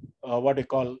what we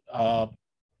call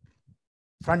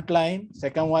frontline.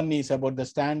 Second one is about the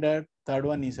standard. Third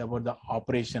one is about the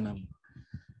operational.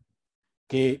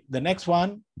 Okay, the next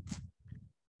one.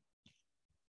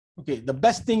 Okay, the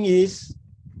best thing is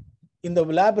in the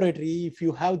laboratory, if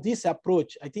you have this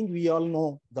approach, I think we all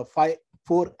know the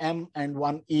 4M and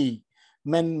 1E,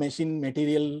 men, machine,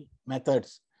 material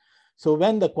methods. So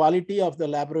when the quality of the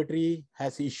laboratory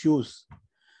has issues,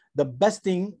 the best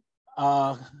thing,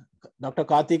 Dr.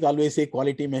 Karthik always say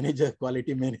quality manager.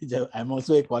 I'm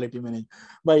also a quality manager,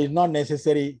 but it's not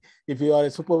necessary. If you are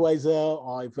a supervisor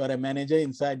or if you are a manager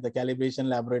inside the calibration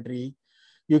laboratory,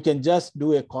 you can just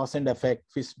do a cause and effect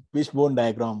fishbone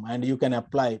diagram, and you can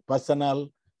apply personnel,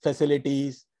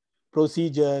 facilities,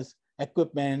 procedures,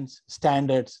 equipments,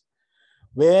 standards.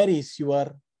 Where is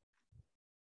your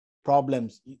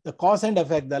problems? The cause and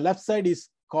effect, the left side is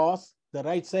cause, the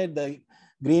right side, the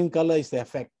green color is the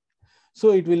effect.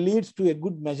 So it will lead to a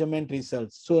good measurement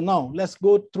results. So now let's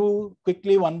go through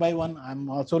quickly one by one. I'm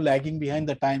also lagging behind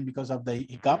the time because of the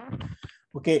hiccup.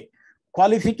 Okay,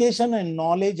 qualification and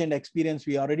knowledge and experience,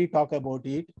 we already talked about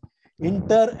it.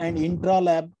 Inter and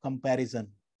intra-lab comparison.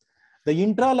 The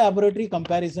intra-laboratory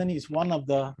comparison is one of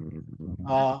the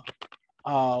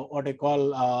what I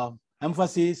call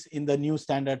emphasis in the new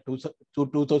standard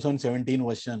 2017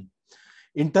 version.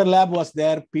 Interlab was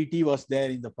there, PT was there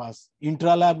in the past.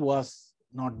 Intralab was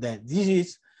not there. This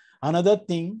is another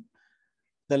thing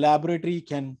the laboratory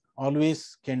can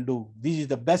do. This is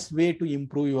the best way to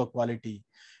improve your quality.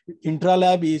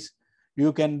 Intralab is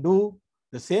you can do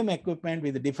the same equipment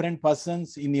with different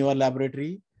persons in your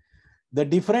laboratory. The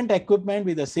different equipment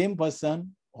with the same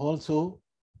person, also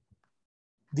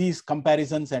these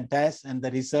comparisons and tests and the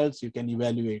results you can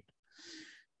evaluate.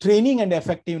 Training and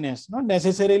effectiveness. Not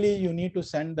necessarily you need to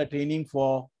send the training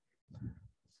for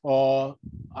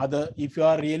other. If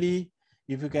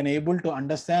you can able to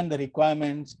understand the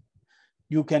requirements,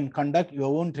 you can conduct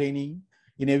your own training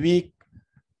in a week,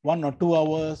 1 or 2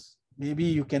 hours. Maybe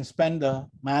you can spend the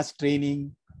mass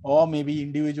training or maybe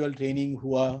individual training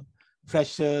who are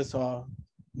freshers or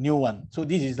new one. So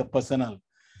this is the personal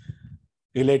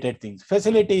related things.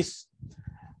 Facilities.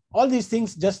 All these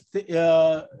things just let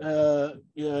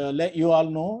you all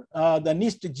know. The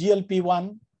NIST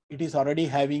GLP-1, it is already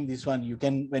having this one. You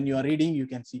can, when you are reading, you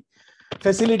can see.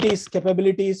 Facilities,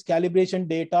 capabilities, calibration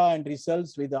data and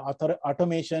results with the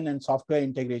automation and software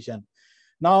integration.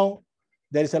 Now,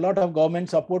 there is a lot of government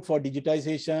support for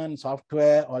digitization,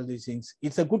 software, all these things.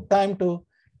 It's a good time to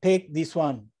take this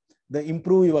one,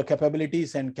 improve your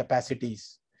capabilities and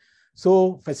capacities.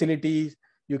 So facilities,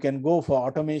 you can go for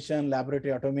automation,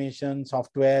 laboratory automation,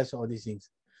 softwares, all these things.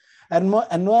 And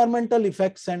environmental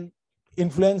effects and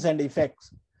influence and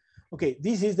effects. Okay,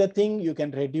 this is the thing you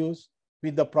can reduce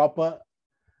with the proper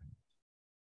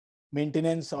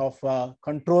maintenance of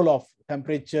control of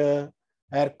temperature,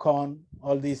 air con,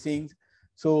 all these things.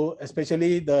 So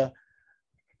especially some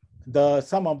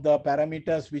of the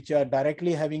parameters which are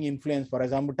directly having influence, for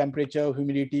example, temperature,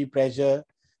 humidity, pressure,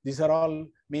 these are all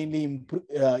mainly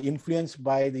influenced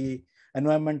by the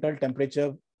environmental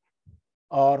temperature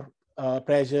or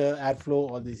pressure, airflow,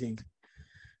 all these things.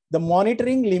 The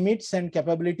monitoring limits and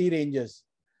capability ranges.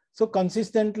 So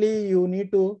consistently, you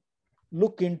need to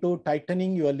look into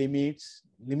tightening your limits.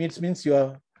 Limits means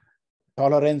your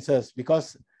tolerances,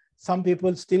 because some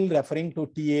people still referring to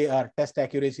TAR, test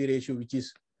accuracy ratio, which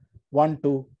is 1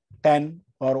 to 10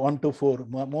 or 1 to 4,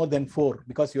 more than 4,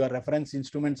 because your reference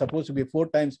instrument supposed to be 4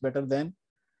 times better than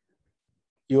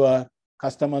your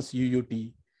customer's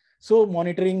UUT. So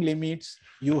monitoring limits,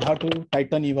 you have to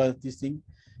tighten your this thing.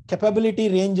 Capability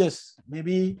ranges,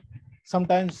 maybe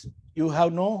sometimes you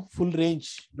have no full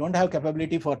range, don't have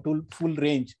capability for full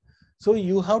range. So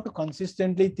you have to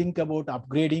consistently think about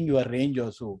upgrading your range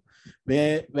also.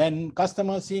 When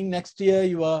customers seeing next year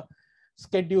your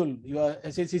schedule, your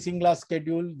SAC Singla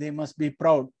schedule, they must be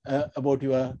proud about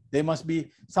they must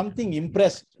be something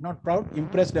impressed, not proud,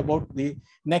 impressed about the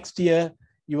next year,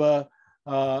 your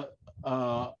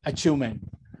achievement.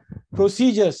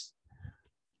 Procedures,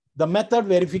 the method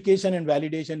verification and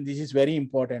validation, this is very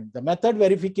important. The method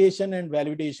verification and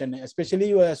validation, especially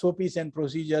your SOPs and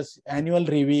procedures, annual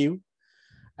review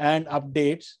and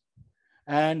updates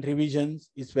and revisions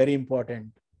is very important.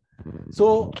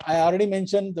 So I already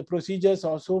mentioned the procedures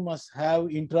also must have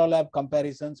intra-lab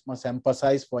comparisons, must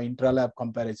emphasize for intra-lab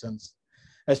comparisons,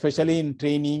 especially in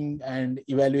training and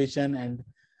evaluation and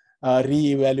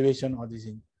re-evaluation of this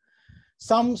thing.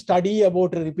 Some study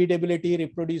about repeatability,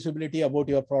 reproducibility about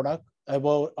your product,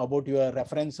 about your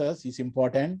references is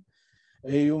important.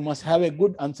 You must have a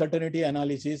good uncertainty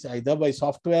analysis either by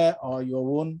software or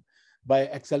your own by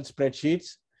Excel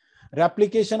spreadsheets.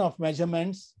 Replication of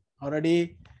measurements,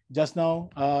 already just now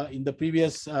in the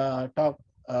previous talk,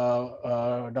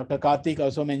 Dr. Karthik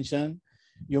also mentioned,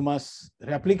 you must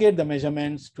replicate the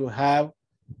measurements to have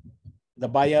the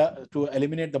bias, to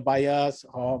eliminate the bias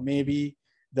or maybe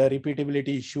the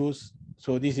repeatability issues.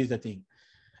 So this is the thing.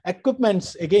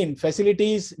 Equipments, again,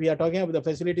 facilities, we are talking about the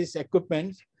facilities,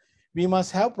 equipments. We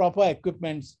must have proper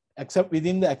equipments except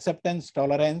within the acceptance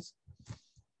tolerance.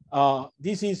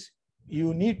 This is,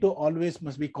 you need to always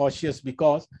must be cautious,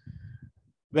 because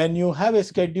when you have a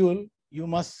schedule, you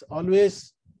must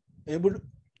always you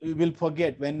will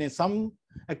forget when some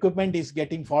equipment is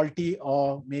getting faulty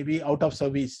or maybe out of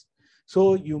service.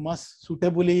 So you must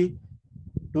suitably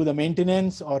do the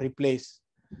maintenance or replace.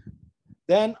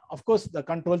 Then, of course, the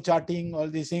control charting, all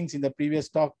these things in the previous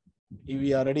talk,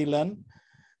 we already learned.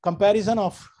 Comparison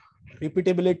of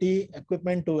repeatability,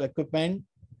 equipment to equipment.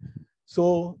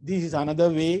 So this is another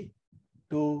way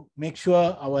to make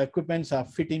sure our equipments are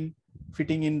fitting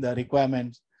in the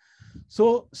requirements.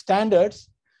 So standards,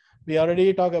 we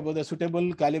already talked about the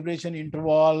suitable calibration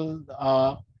interval.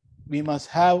 We must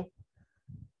have,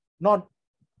 not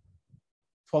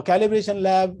for calibration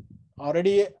lab,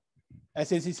 already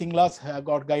SAC Singlas have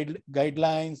got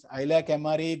guidelines, ILAC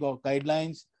MRE got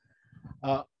guidelines,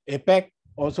 APEC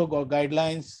also got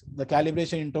guidelines, the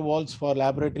calibration intervals for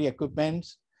laboratory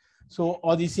equipments. So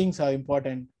all these things are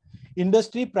important.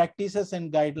 Industry practices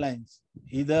and guidelines,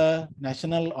 either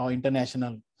national or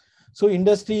international. So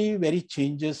industry very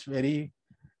changes, very,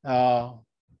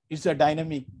 it's a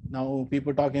dynamic. Now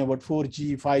people talking about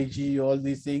 4G, 5G, all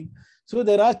these things. So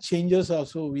there are changes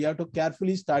also. We have to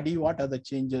carefully study what are the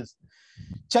changes.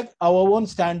 Check our own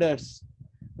standards,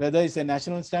 whether it's a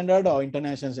national standard or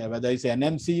international standard, whether it's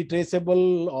NMC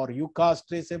traceable or UCAS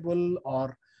traceable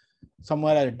or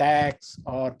somewhere DAX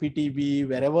or PTB,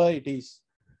 wherever it is.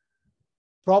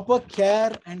 Proper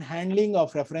care and handling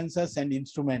of references and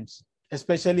instruments,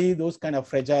 especially those kind of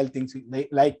fragile things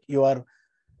like your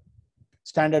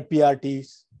standard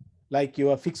PRTs, like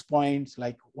your fixed points,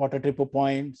 like water tripper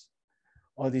points,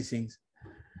 all these things.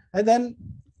 And then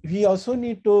we also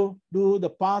need to do the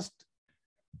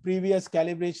previous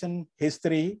calibration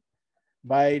history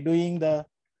by doing the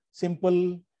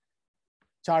simple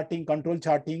charting, control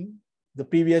charting. The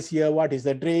previous year, what is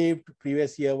the drift?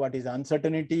 Previous year, what is the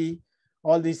uncertainty?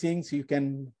 All these things you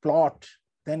can plot,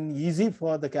 then easy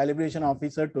for the calibration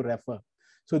officer to refer.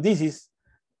 So this is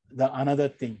the another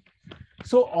thing.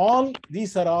 So all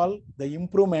these are all the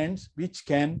improvements which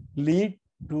can lead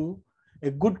to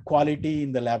a good quality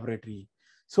in the laboratory.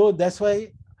 So that's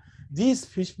why this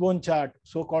fishbone chart,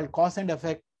 so-called cause and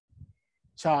effect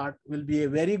chart, will be a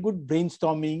very good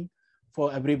brainstorming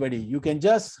for everybody. You can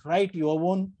just write your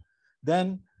own,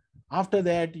 then after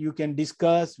that you can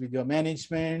discuss with your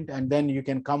management, and then you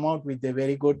can come out with a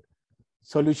very good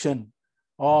solution,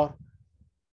 or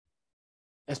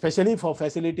especially for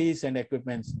facilities and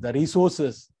equipments, the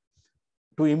resources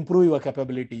to improve your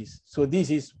capabilities. So this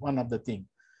is one of the things.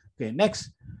 Okay,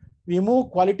 next, we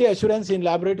move quality assurance in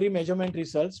laboratory measurement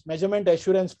results, measurement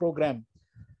assurance program.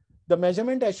 The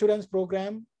measurement assurance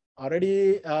program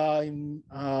already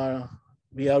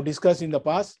we have discussed in the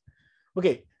past.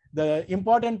 Okay, the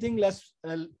important thing,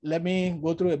 let me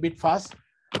go through a bit fast.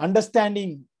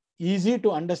 Understanding, easy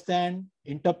to understand,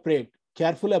 interpret.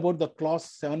 Careful about the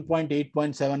clause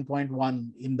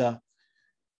 7.8.7.1 in the,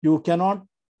 you cannot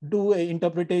do an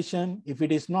interpretation if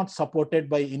it is not supported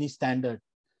by any standard.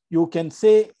 You can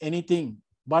say anything,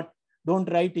 but don't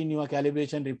write in your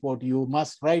calibration report. You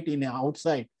must write in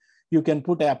outside. You can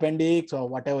put an appendix or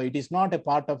whatever. It is not a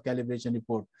part of calibration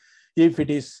report if it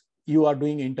is you are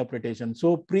doing interpretation.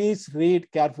 So please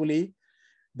read carefully.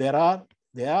 They are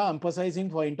emphasizing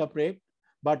for interpret,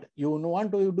 but you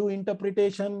want to do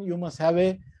interpretation, you must have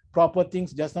a proper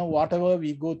things. Just now, whatever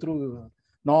we go through,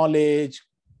 knowledge,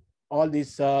 all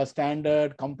these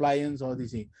standard compliance, all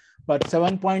these things. But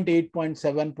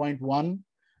 7.8.7.1,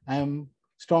 I am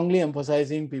strongly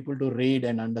emphasizing people to read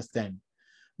and understand.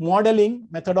 Modeling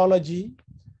methodology.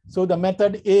 So the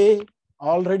method A,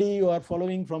 already you are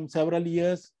following from several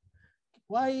years.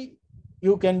 Why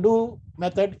you can do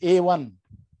method A1,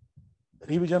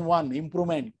 revision 1,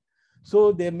 improvement.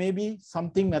 So there may be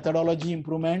something methodology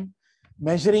improvement,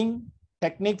 measuring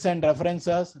techniques and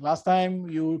references. Last time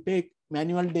you take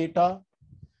manual data,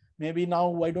 maybe now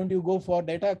why don't you go for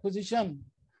data acquisition?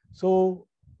 So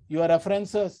your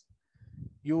references,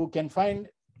 you can find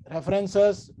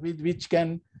references with which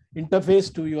can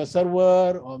interface to your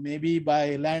server, or maybe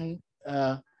by LAN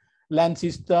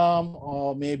system,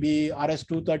 or maybe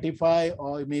RS-235,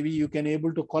 or maybe you can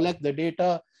able to collect the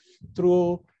data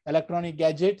through electronic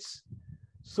gadgets.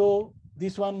 So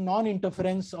this one,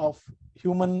 non-interference of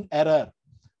human error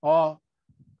or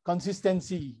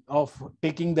consistency of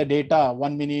taking the data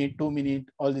 1 minute, 2 minutes,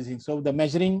 all these things. So the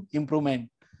measuring improvement.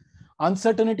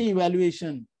 Uncertainty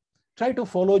evaluation. Try to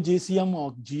follow JCM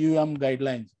or GUM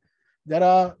guidelines. There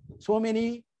are so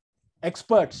many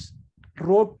experts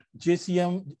wrote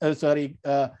JCM,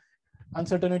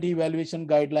 uncertainty evaluation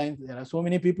guidelines. There are so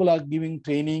many people are giving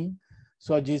training.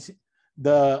 So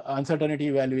the uncertainty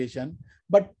evaluation.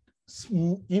 But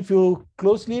if you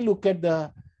closely look at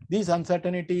these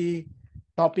uncertainty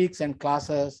topics and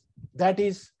classes, that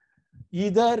is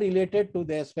either related to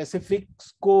their specific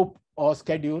scope or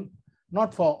schedule,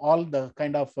 not for all the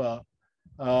kind of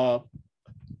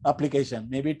application.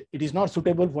 Maybe it is not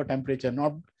suitable for temperature,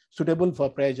 not suitable for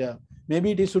pressure.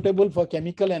 Maybe it is suitable for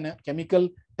chemical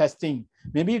testing.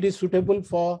 Maybe it is suitable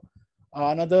for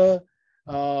another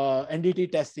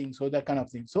NDT testing, so that kind of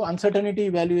thing. So uncertainty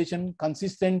evaluation,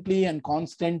 consistently and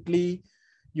constantly,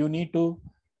 you need to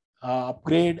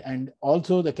upgrade, and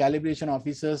also the calibration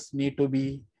officers need to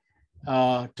be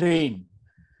trained.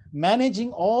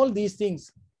 Managing all these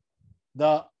things,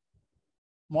 the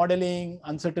modeling,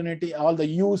 uncertainty, all the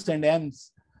U's and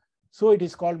M's. So it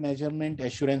is called measurement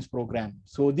assurance program.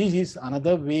 So this is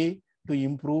another way to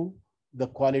improve the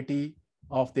quality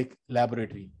of the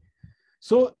laboratory.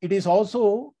 So it is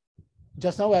also,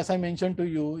 just now as I mentioned to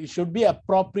you, it should be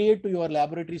appropriate to your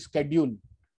laboratory schedule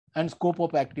and scope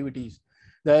of activities.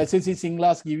 The SSC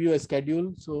Singlas give you a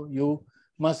schedule, so you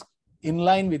must in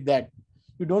line with that.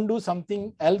 You don't do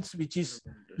something else which is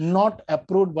not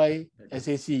approved by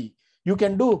SSC. You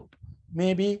can do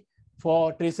maybe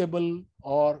for traceable,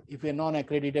 or if a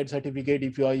non-accredited certificate,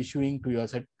 if you are issuing to your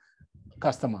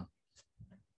customer.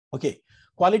 Okay,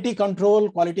 quality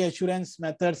control, quality assurance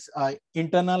methods are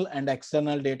internal and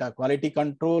external data. Quality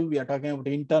control, we are talking about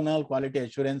internal, quality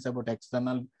assurance about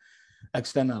external.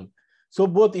 So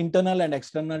both internal and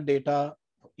external data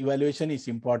evaluation is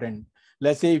important.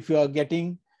 Let's say if you are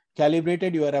getting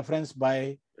calibrated your reference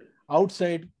by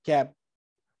outside CAP,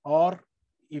 or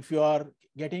if you are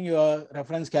getting your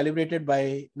reference calibrated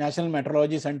by National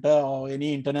Metrology Center or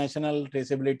any international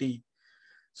traceability.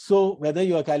 So whether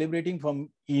you are calibrating from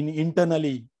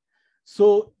internally,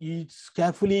 so it's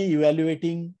carefully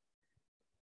evaluating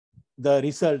the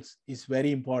results is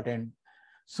very important.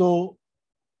 So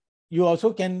you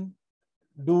also can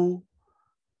do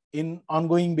in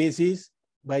ongoing basis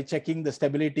by checking the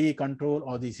stability, control,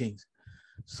 all these things.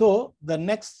 So the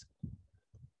next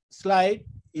slide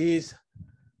is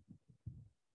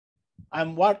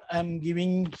what I'm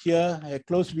giving here a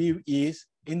close view is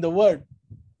in the word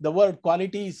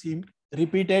quality is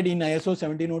repeated in ISO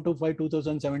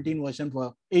 17025 version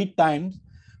for 8 times.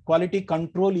 Quality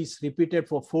control is repeated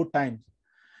for 4 times.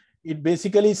 It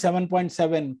basically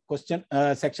 7.7 question,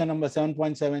 section number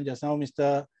 7.7. Just now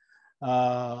Mr.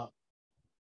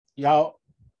 Yeoh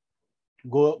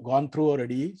gone through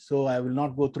already, so I will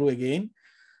not go through again.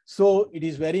 So it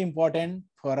is very important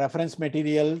for reference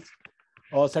materials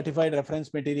or certified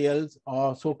reference materials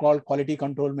or so-called quality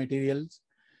control materials.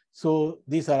 So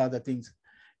these are other things.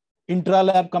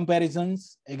 Intra-lab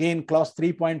comparisons, again, clause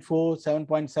 3.4,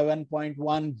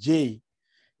 7.7.1J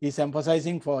is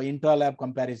emphasizing for intra-lab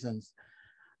comparisons.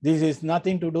 This is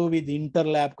nothing to do with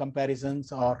inter-lab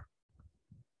comparisons or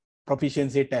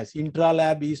proficiency tests.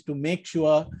 Intra-lab is to make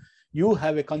sure you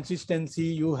have a consistency,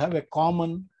 you have a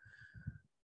common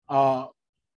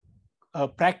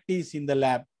practice in the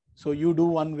lab. So you do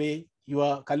one way,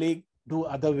 your colleague do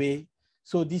other way.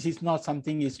 So this is not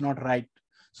something is not right.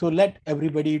 So let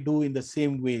everybody do in the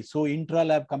same way. So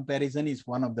intra-lab comparison is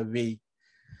one of the way.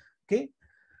 Okay.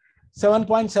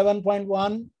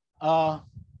 7.7.1,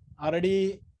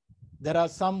 already there are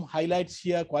some highlights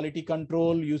here: quality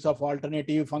control, use of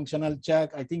alternative functional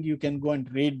check. I think you can go and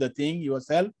read the thing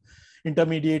yourself.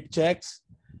 Intermediate checks,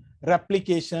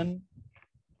 replication,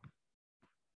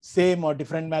 same or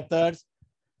different methods,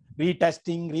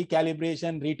 retesting,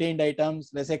 recalibration, retained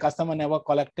items. Let's say customer never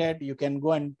collected, you can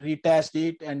go and retest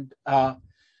it and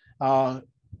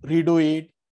redo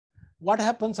it. What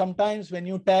happens sometimes when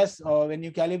you test or when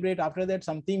you calibrate, after that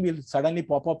something will suddenly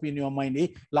pop up in your mind.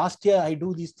 Hey, last year I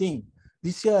do this thing,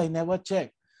 this year I never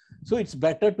check. So it's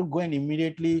better to go and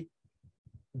immediately,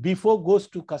 before goes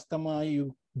to customer,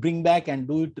 you bring back and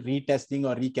do it retesting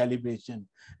or recalibration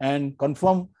and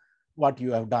confirm what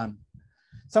you have done.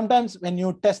 Sometimes when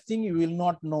you're testing, you will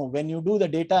not know. When you do the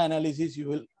data analysis, you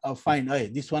will find, hey,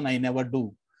 this one I never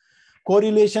do.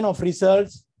 Correlation of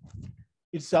results,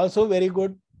 it's also very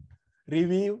good.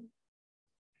 Review,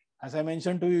 as I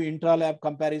mentioned to you, intra-lab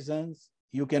comparisons.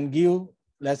 You can give,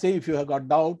 let's say if you have got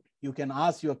doubt, you can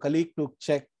ask your colleague to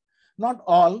check. Not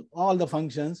all the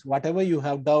functions, whatever you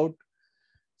have doubt,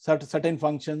 certain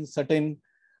functions, certain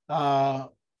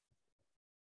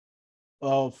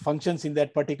functions in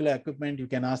that particular equipment, you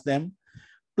can ask them.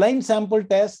 Blind sample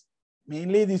test,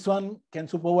 mainly this one can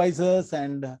supervisors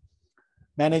and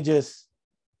managers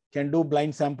can do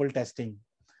blind sample testing.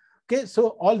 Okay, so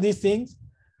all these things,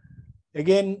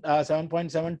 again,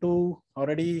 7.72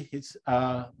 already it's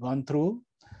gone through.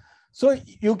 So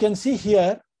you can see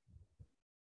here,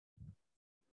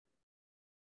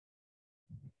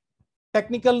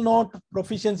 technical note,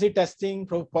 proficiency testing,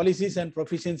 policies and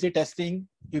proficiency testing.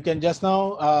 You can just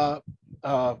now,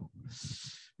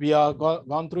 we are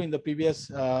gone through in the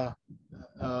previous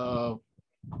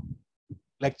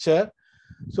lecture.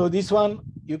 So this one,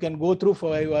 you can go through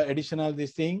for your additional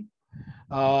this thing,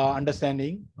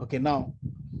 understanding. Okay, now,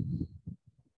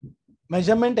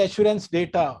 measurement assurance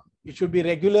data, it should be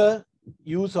regular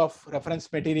use of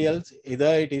reference materials,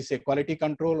 either it is a quality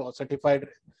control or certified,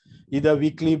 either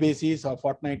weekly basis or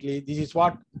fortnightly. This is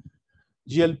what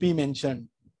GLP mentioned.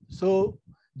 So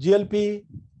GLP,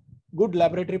 good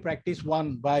laboratory practice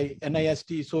 1 by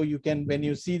NIST. So you can, when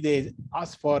you see they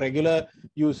ask for regular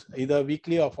use, either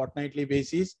weekly or fortnightly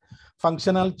basis.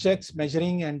 Functional checks,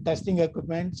 measuring and testing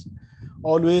equipments,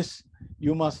 always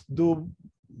you must do,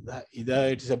 either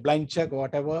it's a blind check or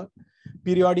whatever.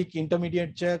 Periodic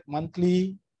intermediate check,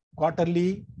 monthly,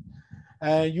 quarterly.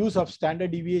 Use of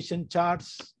standard deviation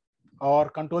charts or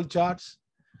control charts.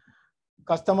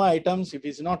 Customer items, if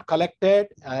it's not collected,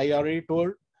 I already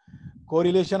told.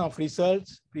 Correlation of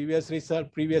results, previous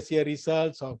year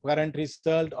results or current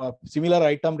result or similar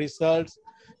item results.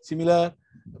 Similar,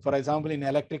 for example, in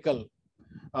electrical,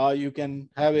 you can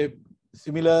have a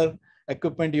similar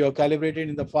equipment you have calibrated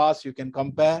in the past, you can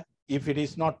compare if it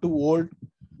is not too old,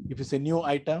 if it's a new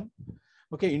item.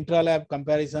 Okay, intra-lab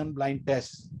comparison, blind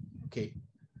tests. Okay.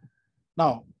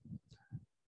 Now,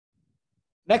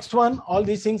 next one, all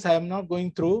these things I am not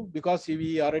going through because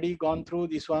we already gone through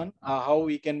this one, how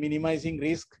we can minimizing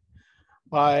risk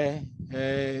by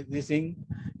this thing.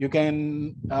 You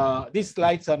can, these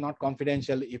slides are not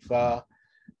confidential. If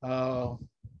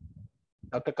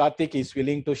Dr. Karthik is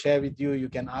willing to share with you, you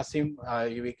can ask him.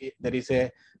 There is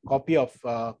a copy of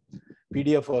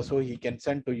PDF also he can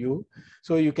send to you.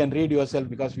 So you can read yourself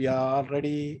because we are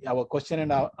already, our question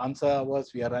and answer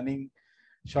hours, we are running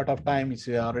short of time. It's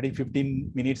already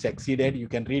 15 minutes exceeded. You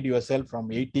can read yourself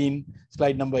from 18,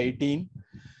 slide number 18.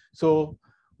 So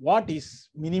what is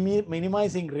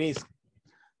minimizing risk?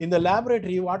 In the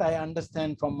laboratory, what I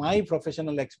understand from my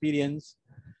professional experience,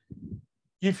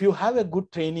 if you have a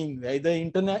good training, either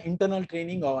internal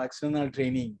training or external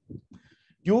training,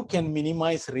 you can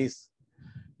minimize risk.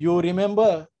 You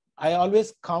remember, I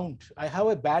always count. I have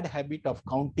a bad habit of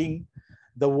counting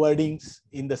the wordings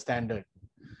in the standard.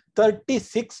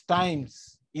 36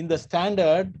 times in the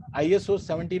standard ISO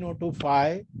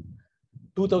 17025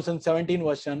 2017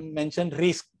 version mentioned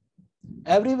risk.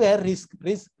 Everywhere risk.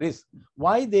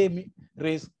 Why they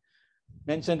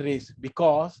mention risk?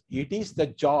 Because it is the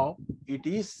job, it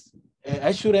is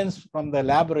assurance from the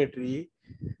laboratory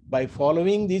by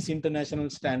following this international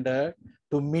standard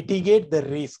to mitigate the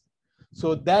risk.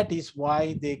 So that is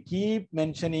why they keep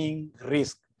mentioning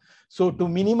risk. So to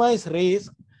minimize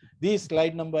risk, this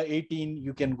slide number 18,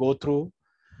 you can go through.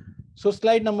 So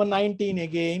slide number 19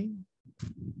 again.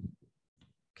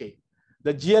 Okay,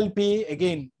 the GLP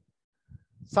again,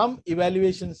 some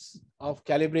evaluations of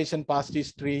calibration past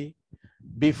history,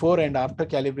 before and after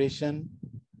calibration.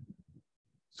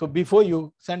 So before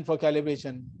you send for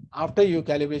calibration, after you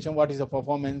calibration, what is the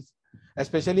performance,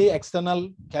 especially external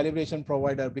calibration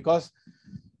provider, because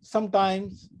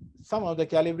sometimes some of the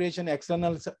calibration,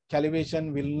 external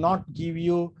calibration will not give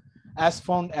you as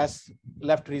found as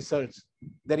left results.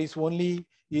 There is only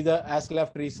either as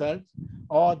left results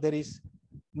or there is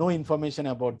no information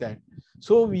about that.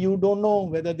 So you don't know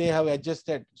whether they have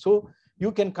adjusted. So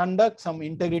you can conduct some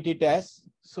integrity tests.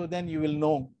 So then you will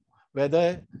know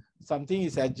whether something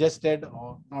is adjusted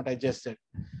or not adjusted.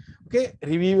 Okay,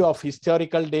 review of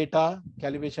historical data,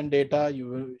 calibration data. You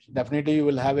will definitely you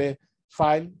will have a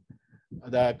file,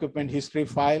 the equipment history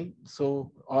file,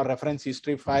 so or reference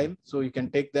history file. So you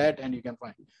can take that and you can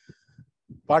find.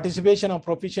 Participation of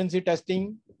proficiency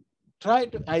testing.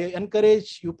 I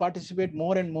encourage you participate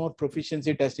more and more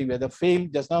proficiency testing, whether fail.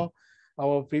 Just now,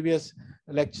 our previous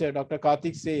lecture, Dr.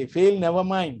 Karthik say, fail, never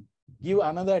mind. Give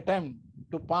another attempt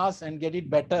to pass and get it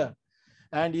better.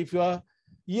 And if you are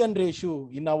EN ratio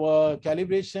in our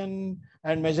calibration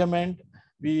and measurement,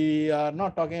 we are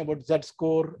not talking about Z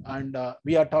score and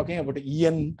we are talking about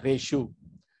EN ratio.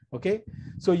 Okay,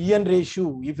 so EN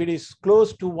ratio, if it is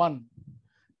close to 1,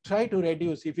 try to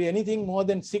reduce. If anything more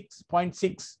than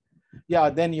 6.6, yeah,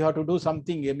 then you have to do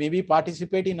something. Maybe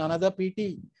participate in another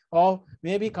PT or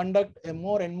maybe conduct a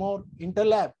more and more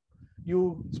interlab.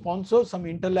 You sponsor some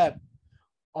interlab,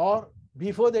 or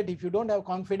before that, if you don't have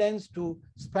confidence to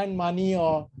spend money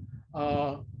or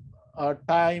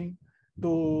time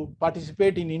to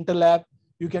participate in interlab,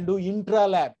 you can do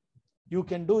intralab. You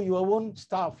can do your own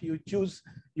staff. You choose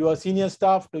your senior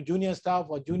staff to junior staff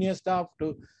or junior staff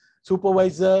to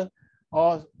supervisor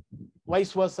or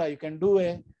vice versa. You can do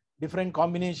a different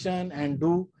combination and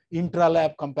do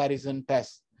intralab comparison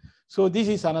test. So this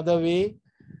is another way.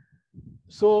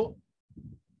 So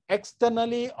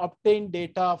externally obtained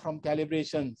data from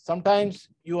calibration. Sometimes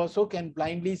you also can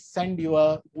blindly send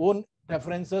your own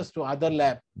references to other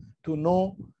lab to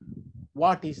know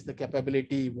what is the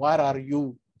capability, where are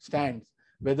you stands,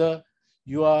 whether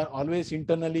you are always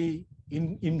internally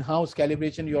in-house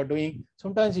calibration you are doing.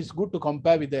 Sometimes it's good to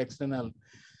compare with the external.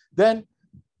 Then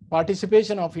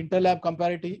participation of interlab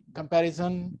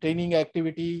comparison, training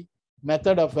activity,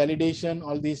 method of validation,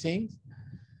 all these things.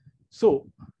 So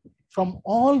from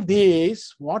all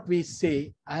these, what we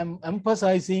say, I am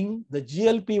emphasizing the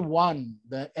GLP-1,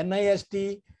 the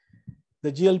NIST,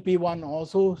 the GLP-1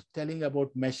 also telling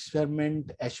about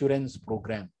measurement assurance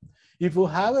program. If you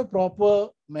have a proper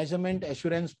measurement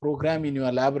assurance program in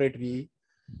your laboratory,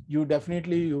 you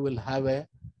will have a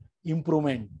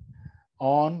improvement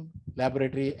on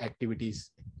laboratory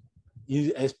activities,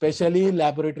 especially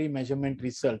laboratory measurement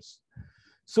results.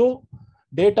 So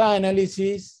data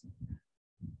analysis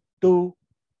to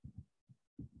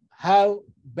have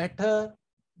better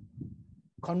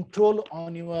control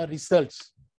on your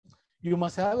results, you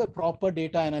must have a proper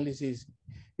data analysis.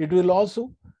 It will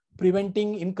also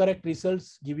preventing incorrect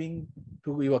results giving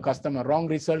to your customer, wrong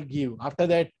result give. After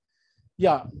that,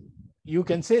 yeah, you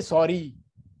can say sorry,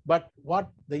 but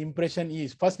what the impression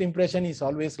is, first impression is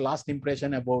always last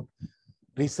impression about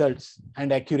results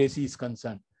and accuracy is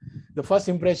concerned. The first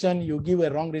impression, you give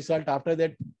a wrong result. After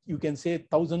that, you can say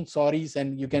 1,000 sorries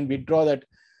and you can withdraw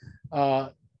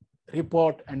that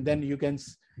report, and then you can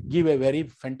give a very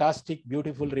fantastic,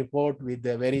 beautiful report with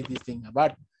a very this thing.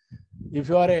 But if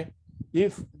you are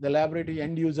if the laboratory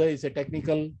end user is a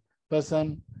technical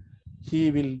person,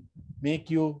 he will make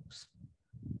you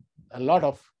a lot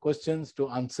of questions to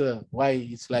answer why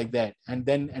it's like that, and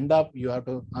then end up you have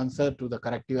to answer to the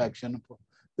corrective action for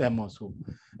them also,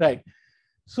 right?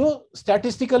 So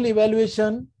statistical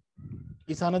evaluation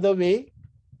is another way.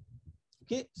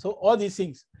 Okay, so all these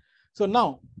things. So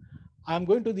now I'm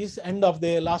going to this end of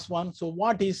the last one. So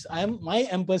what is my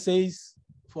emphasis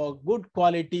for good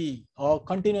quality or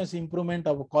continuous improvement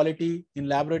of quality in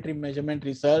laboratory measurement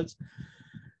results?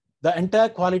 The entire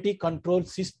quality control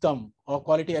system or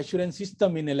quality assurance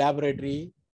system in a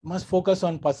laboratory must focus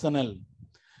on personnel.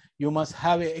 You must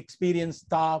have an experienced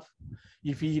staff.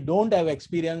 If you don't have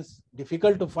experience,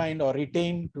 difficult to find or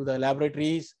retain to the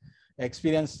laboratories,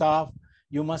 experienced staff,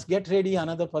 you must get ready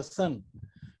another person.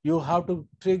 You have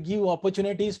to give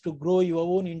opportunities to grow your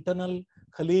own internal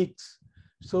colleagues.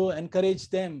 So encourage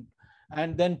them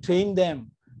and then train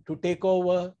them to take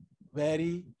over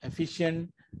very efficient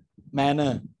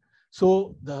manner.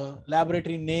 So the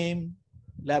laboratory name,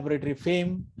 laboratory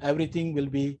fame, everything will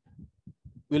be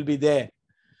there.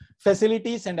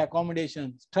 Facilities and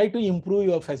accommodations. Try to improve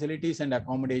your facilities and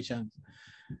accommodations.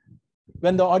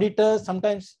 When the auditors,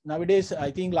 sometimes nowadays,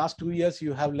 I think last 2 years,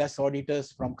 you have less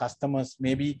auditors from customers.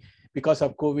 Maybe because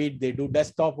of COVID, they do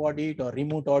desktop audit or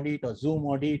remote audit or Zoom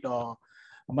audit or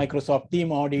Microsoft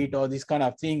Team audit or these kind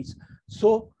of things.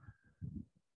 So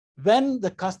when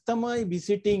the customer is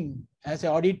visiting as an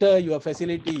auditor your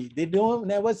facility, they don't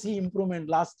never see improvement.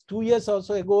 Last 2 years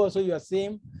also ago also you are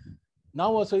same,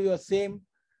 now also you are same,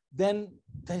 then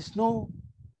there's no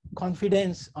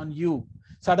confidence on you.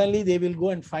 Suddenly they will go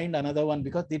and find another one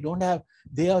because they don't have,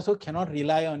 they also cannot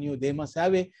rely on you. They must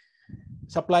have a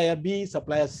supplier B,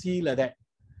 supplier C, like that.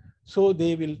 So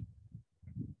they will,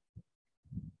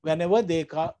 whenever they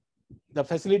the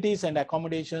facilities and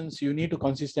accommodations, you need to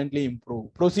consistently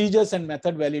improve. Procedures and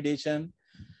method validation,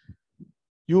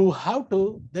 you have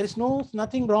to, there is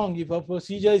nothing wrong if a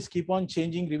procedure is keep on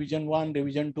changing, revision 1,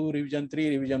 revision 2, revision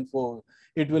 3, revision 4.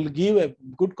 It will give a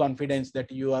good confidence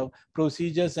that your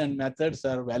procedures and methods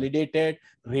are validated,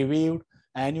 reviewed,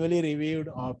 annually reviewed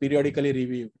or periodically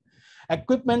reviewed.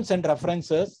 Equipments and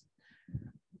references.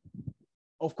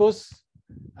 Of course,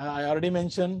 I already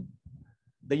mentioned,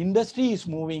 the industry is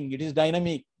moving, it is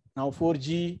dynamic. Now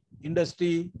 4G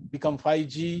industry become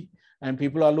 5G and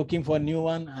people are looking for a new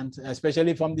one. And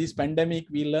especially from this pandemic,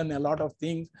 we learn a lot of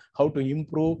things, how to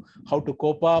improve, how to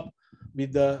cope up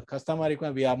with the customer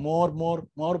requirement. We are more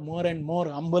and more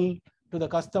humble to the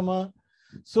customer.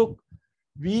 So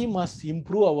we must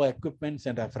improve our equipments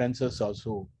and references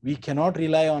also. We cannot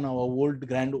rely on our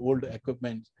grand old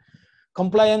equipment.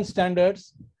 Compliance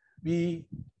standards, we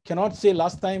cannot say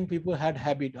last time people had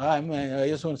habit. I'm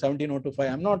ISO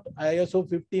 17025. I'm not ISO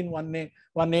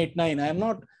 15189. I'm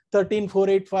not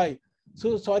 13485.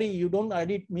 So sorry, you don't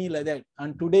audit me like that.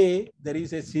 And today there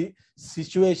is a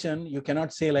situation you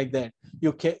cannot say like that.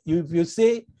 If you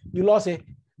say, you lost a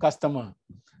customer.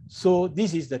 So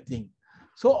this is the thing.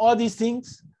 So all these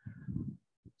things,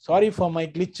 sorry for my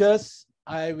glitches.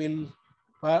 I will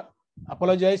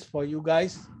apologize for you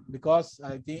guys because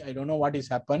I think I don't know what has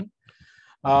happened.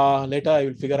 Later I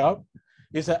will figure out.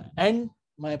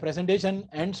 My presentation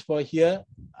ends for here.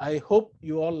 I hope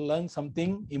you all learn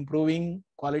something, improving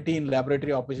quality in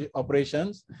laboratory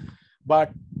operations,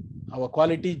 but our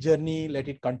quality journey, let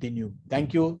it continue.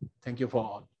 Thank you. Thank you for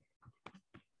all.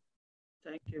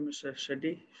 Thank you, Mr.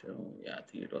 Shetty. So yeah, I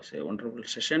think it was a wonderful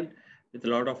session with a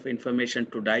lot of information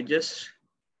to digest.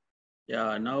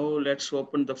 Yeah, now let's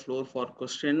open the floor for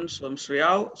questions. So Mr.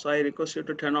 Yeoh, so I request you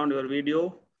to turn on your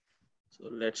video. So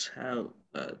let's have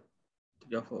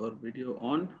our video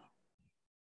on.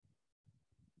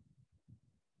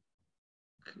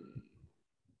 Okay.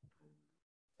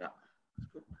 Yeah.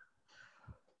 Good.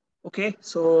 Okay,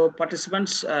 so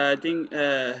participants, I think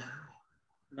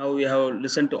now we have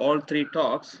listened to all 3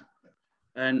 talks,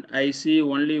 and I see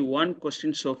only 1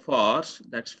 question so far.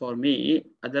 That's for me.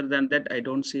 Other than that, I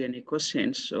don't see any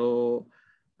questions. So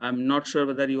I'm not sure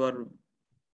whether you are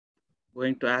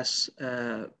going to ask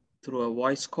through a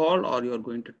voice call or you're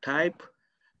going to type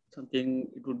something.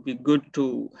 It would be good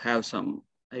to have some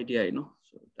idea, you know.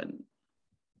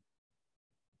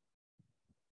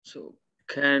 So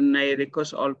can I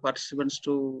request all participants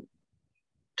to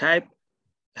type,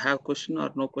 have question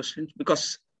or no questions?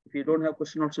 Because if you don't have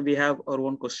question also, we have our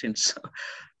own questions.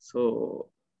 So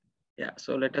yeah,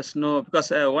 so let us know, because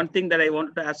one thing that I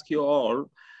wanted to ask you all,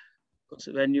 because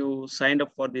when you signed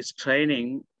up for this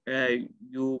training,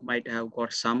 you might have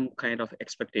got some kind of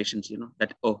expectations, you know,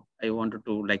 that, oh, I wanted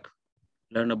to like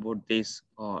learn about this,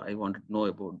 or I wanted to know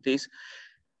about this.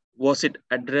 Was it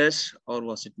addressed or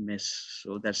was it missed?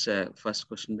 So that's the first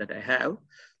question that I have.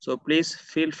 So please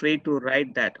feel free to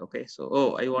write that. Okay. So,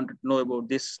 oh, I wanted to know about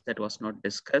this that was not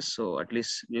discussed. So at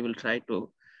least we will try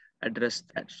to address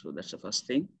that. So that's the first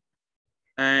thing.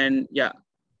 And yeah,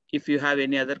 if you have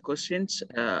any other questions,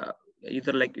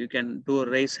 either like you can do a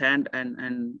raise hand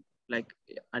and like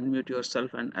unmute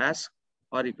yourself and ask,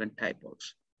 or you can type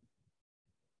also.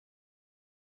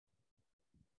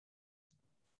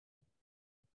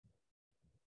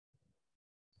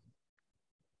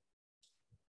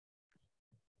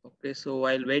 Okay, so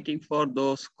while waiting for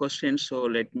those questions, so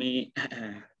let me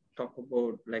talk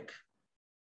about like,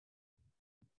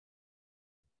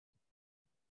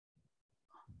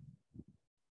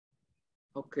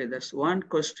 okay, there's one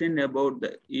question about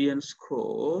the EN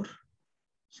score.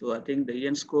 So I think the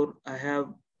EN score I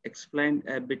have explained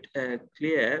a bit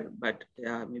clear, but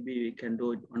yeah, maybe we can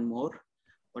do it one more.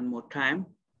 one more time.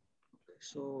 Okay,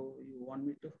 so you want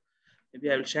me to,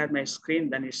 maybe I will share my screen,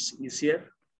 then it's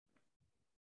easier.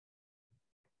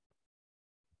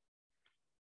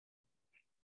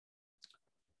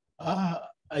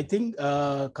 I think,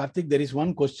 Karthik, there is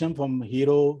one question from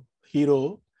Hero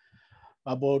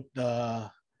about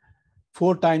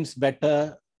 4 times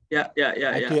better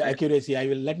accuracy. I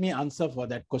will let me answer for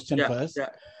that question first.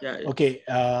 Okay,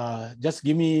 just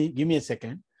give me a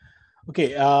second. Okay,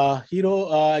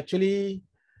 Hero, actually,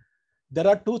 there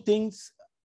are 2 things,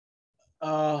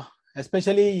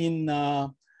 especially in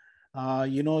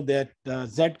you know that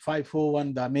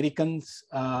Z541, the Americans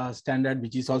standard,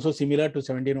 which is also similar to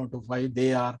 17025,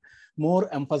 they are more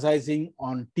emphasizing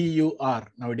on TUR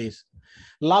nowadays.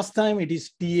 Last time it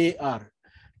is TAR,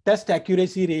 test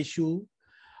accuracy ratio.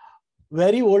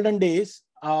 Very olden days,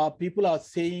 people are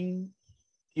saying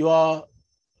your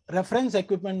reference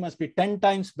equipment must be 10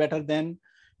 times better than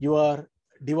your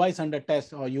device under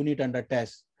test or unit under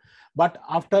test. But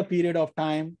after a period of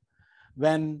time,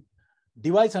 when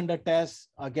device under test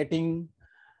are getting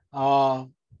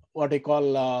what they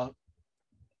call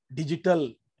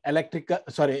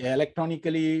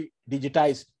electronically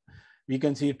digitized, we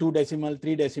can see 2 decimal,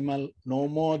 3 decimal, no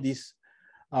more this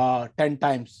 10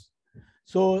 times.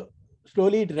 So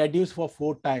slowly it reduced for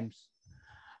 4 times.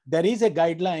 There is a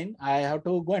guideline. I have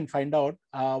to go and find out.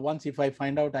 Once if I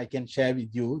find out, I can share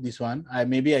with you this one.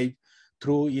 Maybe I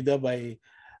through either by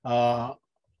Dr.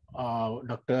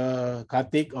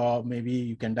 Karthik, or maybe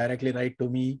you can directly write to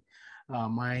me.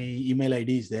 My email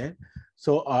ID is there.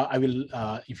 So I will,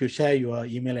 if you share your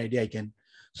email ID, I can.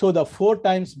 So the 4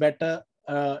 times better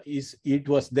it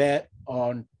was there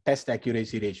on test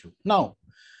accuracy ratio. Now,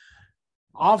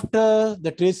 after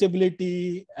the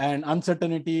traceability and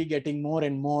uncertainty getting more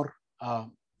and more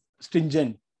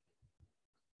stringent,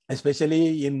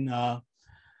 especially in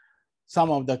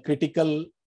some of the critical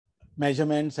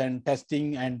measurements and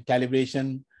testing and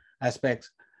calibration aspects,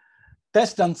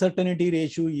 test uncertainty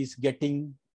ratio is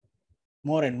getting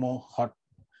more and more hot.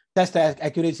 Test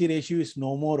accuracy ratio is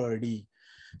no more already.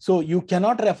 So you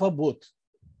cannot refer both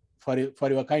for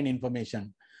your kind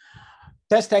information.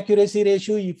 Test accuracy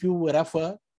ratio, if you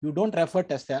refer, you don't refer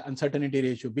test uncertainty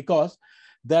ratio, because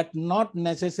that not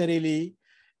necessarily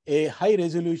a high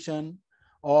resolution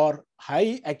or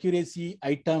high accuracy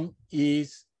item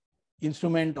is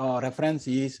instrument or reference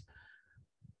is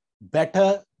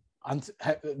better,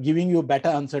 giving you better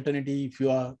uncertainty if you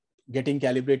are getting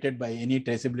calibrated by any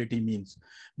traceability means,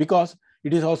 because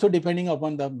it is also depending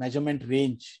upon the measurement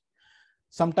range.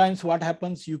 Sometimes what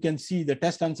happens, you can see the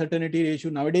test uncertainty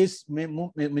ratio nowadays,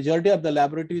 majority of the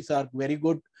laboratories are very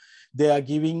good. They are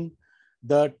giving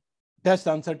the test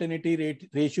uncertainty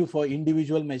ratio for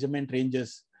individual measurement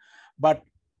ranges. But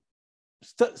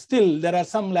still, there are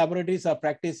some laboratories are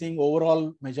practicing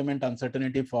overall measurement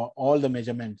uncertainty for all the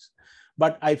measurements.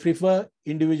 But I prefer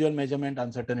individual measurement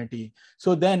uncertainty.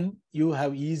 So then you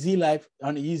have easy life,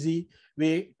 an easy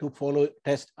way to follow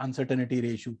test uncertainty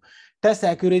ratio. Test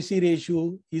accuracy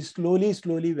ratio is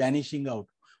slowly vanishing out.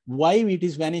 Why it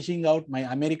is vanishing out?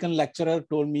 My American lecturer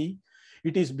told me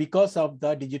it is because of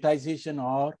the digitization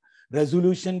or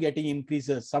resolution getting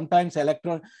increases. Sometimes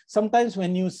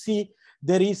when you see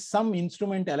there is some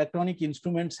instrument, electronic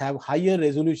instruments have higher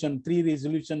resolution, 3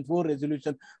 resolution, 4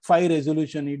 resolution, 5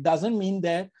 resolution. It doesn't mean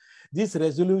that this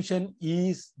resolution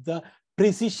is the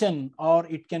precision, or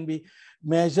it can be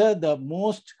measure the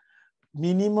most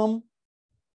minimum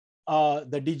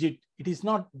the digit. It is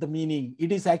not the meaning.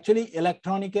 It is actually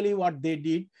electronically what they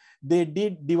did. They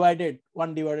did divided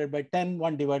 1 divided by 10,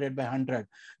 1 divided by 100.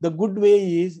 The good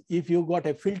way is if you got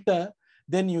a filter,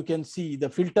 then you can see the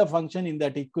filter function in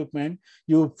that equipment.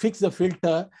 You fix the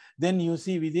filter, then you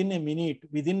see within a minute,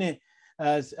 within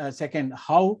a second,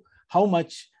 how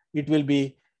much it will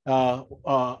be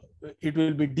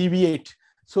deviate.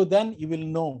 So then you will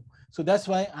know. So that's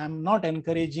why I'm not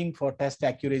encouraging for test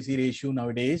accuracy ratio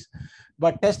nowadays,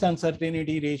 but test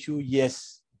uncertainty ratio,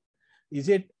 yes. Is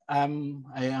it? I am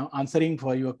answering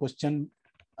for your question,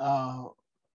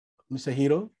 Mr.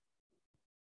 Hero.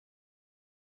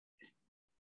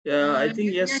 Yeah, I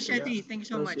think yes. Yes, Shetty. Thank you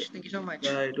so much. Thank you so much.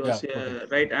 Yeah, it was a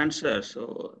right answer.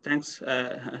 So thanks,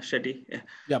 Shetty.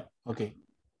 Yep. Okay.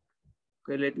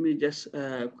 Okay, let me just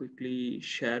quickly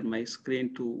share my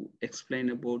screen to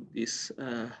explain about this.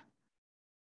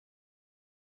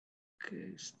 Okay,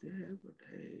 it's there, but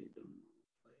I don't know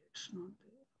why it's not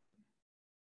there.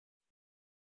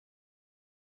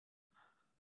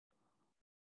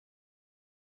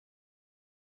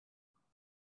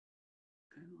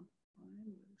 Cannot find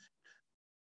it.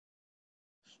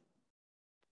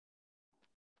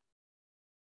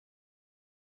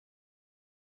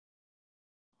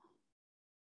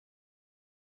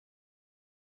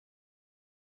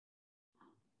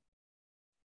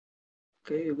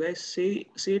 Okay, you guys see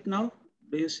it now?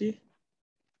 Do you see?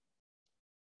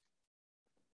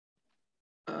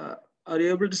 Are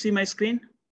you able to see my screen?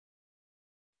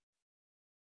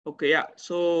 Okay, yeah.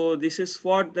 So this is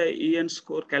for the EN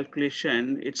score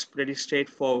calculation. It's pretty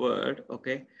straightforward.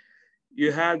 Okay,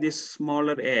 you have this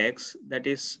smaller x, that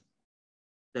is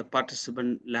the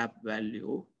participant lab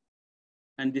value,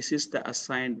 and this is the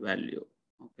assigned value.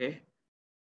 Okay,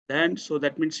 then so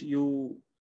that means you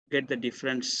get the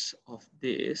difference of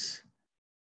this,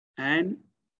 and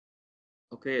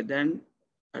okay, then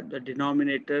at the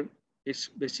denominator is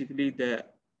basically the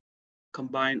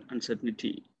combined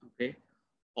uncertainty, okay,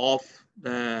 of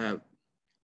the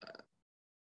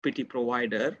PT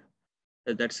provider,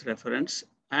 that's reference,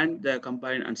 and the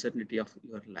combined uncertainty of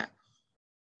your lab.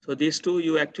 So these two,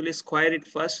 you actually square it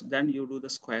first, then you do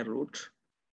the square root.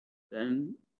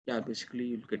 Then, yeah, basically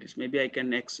you'll get this. Maybe I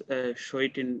can show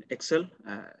it in Excel.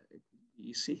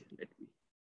 Easy, let me.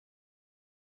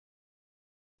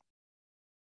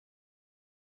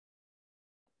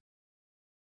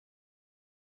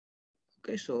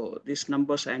 Okay, so these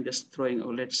numbers I'm just throwing,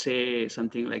 let's say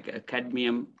something like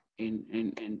cadmium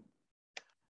in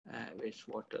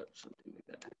wastewater, something like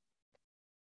that.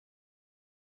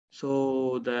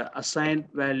 So the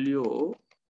assigned value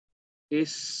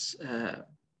is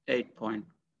 8 point,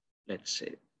 let's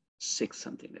say 6,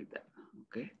 something like that.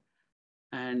 Okay,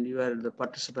 and you are the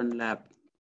participant lab.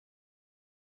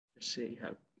 Let's say you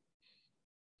have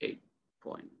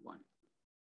 8.1.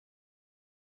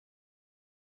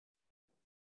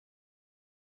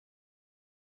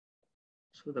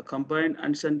 So the combined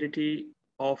uncertainty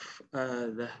of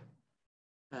the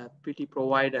PT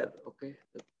provider, okay,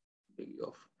 the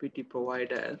of PT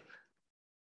provider,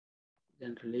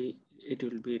 generally it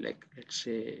will be like, let's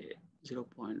say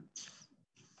 0.5,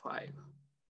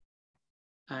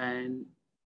 and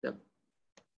the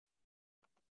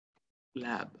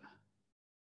lab,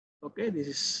 okay, this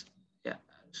is, yeah,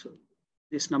 so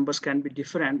these numbers can be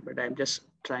different, but I'm just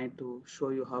trying to show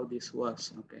you how this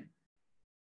works. Okay,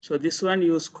 so this one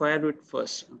you square root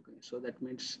first. Okay, so that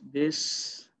means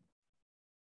this,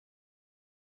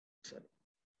 sorry,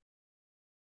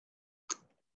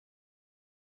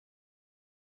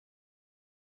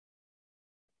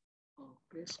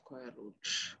 okay, square root.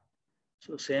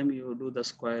 So same, you do the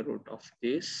square root of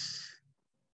this.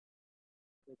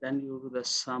 Then you do the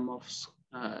sum of,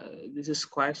 this is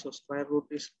square, so square root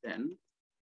is 10.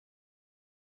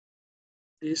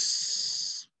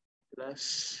 This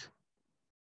plus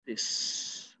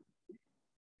this.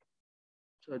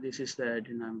 So this is the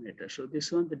denominator. So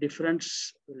this one, the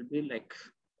difference will be like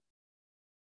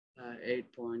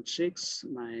 8.6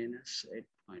 minus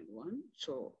 8.1.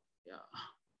 So yeah,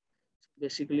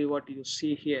 basically what you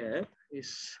see here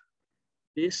is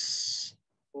this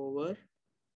over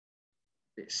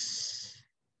this.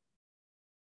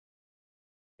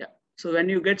 Yeah, so when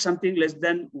you get something less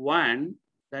than 1,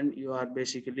 then you are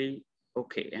basically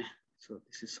okay. So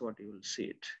this is what you will see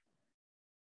it.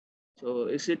 So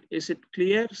is it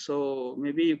clear? So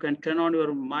maybe you can turn on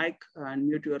your mic and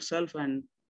mute yourself and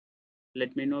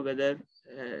let me know whether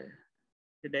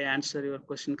did I answer your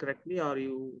question correctly or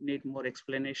you need more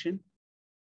explanation.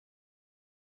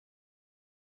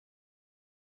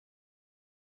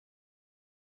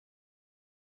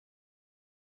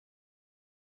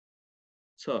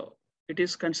 So it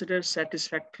is considered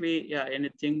satisfactory, yeah,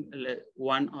 anything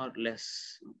 1 or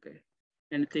less, okay.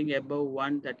 Anything above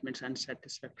 1, that means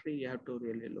unsatisfactory, you have to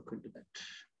really look into that.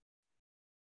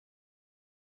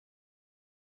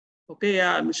 Okay,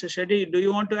 Mr. Shetty, do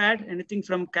you want to add anything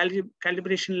from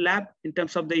calibration lab in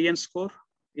terms of the EN score,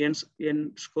 EN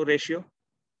score ratio?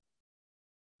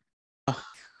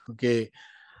 Okay.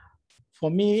 For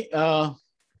me,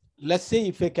 let's say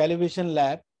if a calibration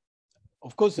lab,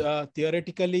 of course,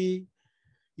 theoretically,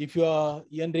 if your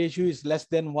EN ratio is less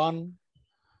than 1,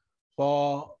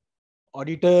 for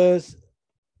auditors,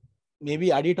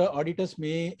 maybe auditors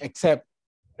may accept,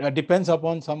 depends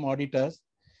upon some auditors.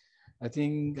 I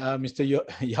think Mr.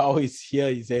 Yeoh is here,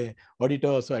 is a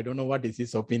auditor, so I don't know what is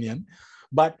his opinion.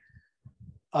 But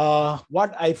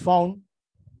what I found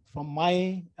from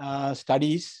my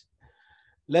studies,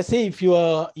 let's say if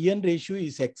your EN ratio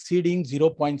is exceeding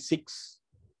 0.6,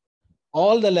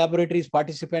 all the laboratories,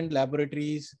 participant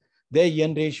laboratories, their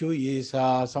EN ratio is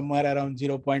somewhere around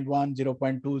 0.1,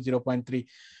 0.2, 0.3.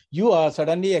 You are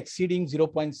suddenly exceeding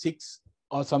 0.6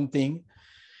 or something.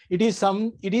 It is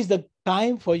the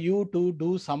time for you to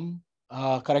do some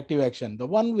corrective action. The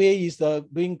one way is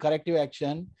doing corrective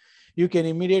action. You can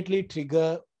immediately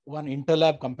trigger one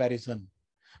interlab comparison,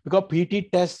 because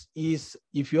PT test is,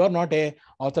 if you are not a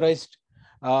authorized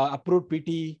approved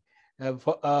PT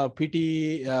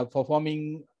PT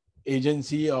performing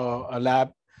agency or a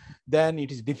lab, then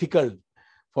it is difficult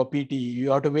for PT.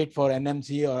 You have to wait for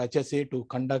NMC or HSA to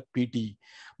conduct PT.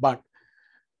 But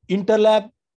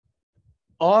interlab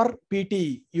or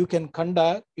PT, you can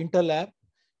conduct interlab,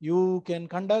 you can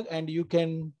conduct and you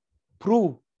can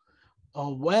prove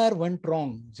where went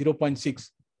wrong 0.6.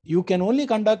 You can only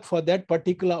conduct for that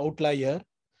particular outlier,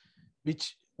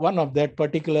 which one of that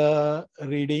particular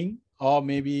reading, or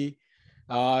maybe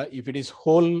if it is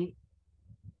whole,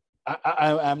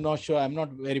 I'm not sure. I'm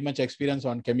not very much experienced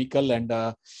on chemical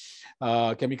and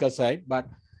chemical side, but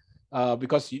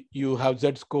because you have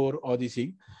Z score or this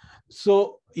thing.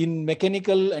 So in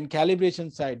mechanical and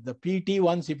calibration side, the PT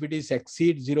once if it is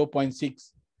exceed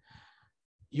 0.6,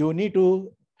 you need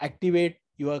to activate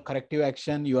your corrective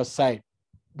action, your side.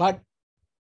 But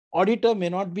auditor may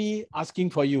not be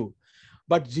asking for you,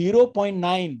 but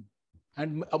 0.9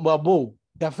 and above,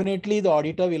 definitely the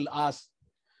auditor will ask,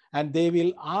 and they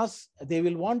will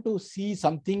want to see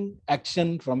something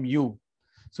action from you.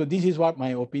 So this is what my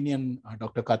opinion,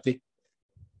 Dr. Karthik.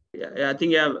 Yeah, I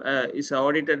think it's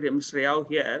auditor Mr. Yeoh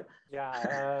here.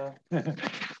 Yeah,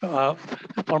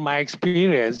 from my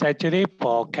experience, actually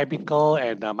for chemical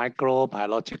and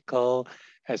microbiological,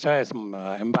 as well as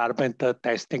environmental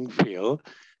testing field,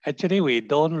 actually we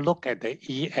don't look at the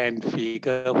EN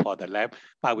figure for the lab,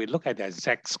 but we look at the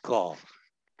Z score.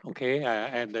 Okay,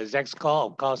 and the Z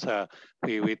score, of course,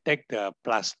 we take the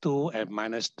 +2 and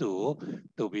 -2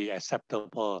 to be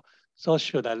acceptable. So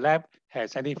should a lab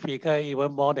has any figure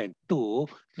even more than 2,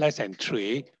 less than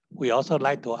 3, we also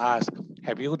like to ask,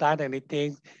 have you done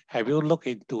anything? Have you looked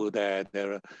into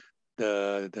the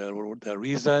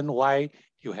reason why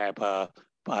you have a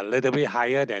little bit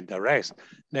higher than the rest?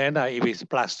 Then if it's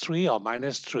 +3 or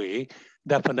 -3,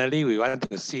 definitely we want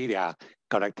to see their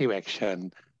corrective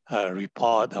action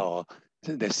report or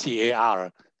the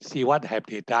CAR, see what have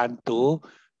they done to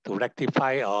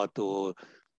rectify or to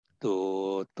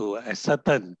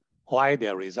ascertain why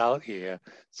their results here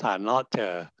are not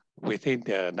within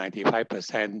the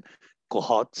 95%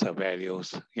 cohort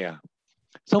values. Yeah.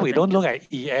 So we don't look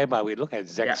at EM, but we look at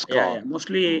Z score. Yeah.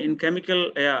 Mostly in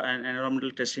chemical and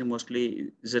environmental testing,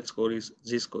 mostly Z score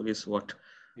is what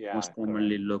most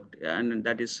commonly looked, and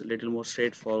that is a little more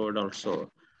straightforward also.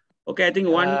 Okay, I think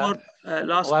one more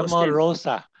last one question. One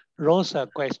more Rosa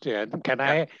question. Can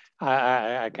I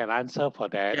can answer for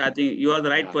that? Yeah, I think you are the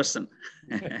right person.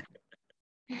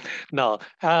 No,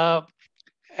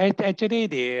 actually,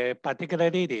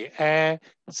 particularly the air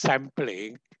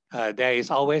sampling, there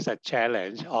is always a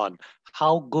challenge on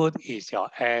how good is your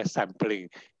air sampling,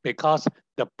 because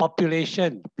the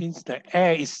population means the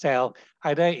air itself,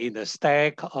 either in the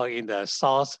stack or in the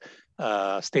source,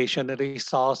 stationary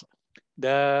source,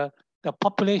 the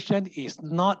population is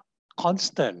not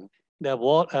constant. The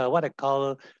what I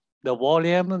call the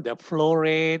volume, the flow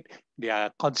rate,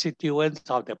 the constituents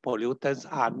of the pollutants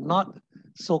are not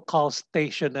so-called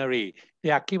stationary.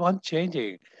 They are keep on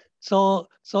changing. So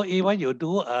even you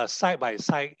do a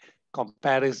side-by-side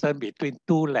comparison between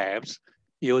two labs,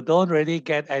 you don't really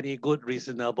get any good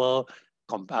reasonable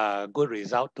good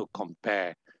result to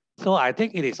compare. So I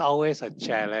think it is always a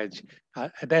challenge.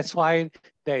 That's why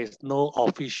there is no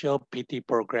official PT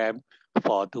program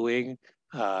for doing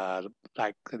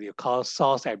like you call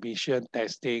source emission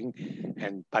testing,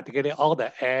 and particularly all the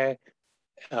air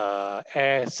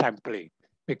sampling,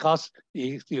 because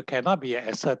you cannot be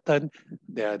certain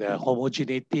the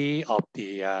homogeneity of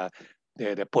the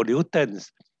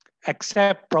pollutants,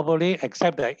 except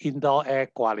the indoor air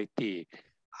quality,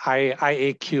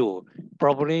 IAQ.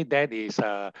 Probably that is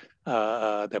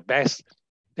the best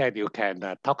that you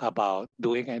can talk about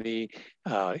doing any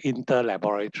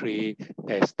inter-laboratory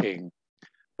testing.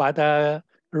 But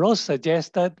Rose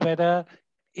suggested whether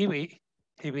if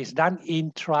it's done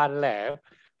intra-lab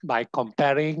by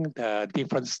comparing the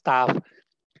different stuff,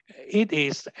 it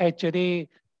is actually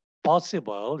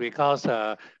possible, because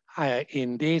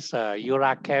in this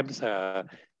EURACHEM's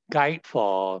guide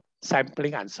for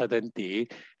sampling uncertainty,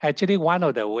 actually one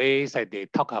of the ways that they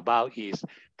talk about is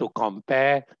to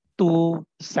compare two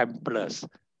samplers,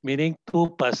 meaning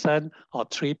 2% or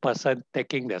 3%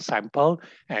 taking the sample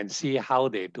and see how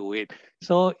they do it.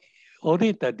 So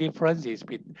only the difference is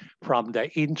from the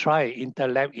intra and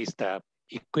interlab is the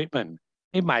equipment.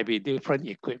 It might be different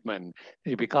equipment,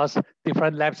 because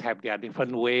different labs have their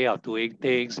different way of doing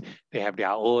things. They have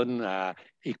their own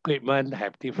equipment,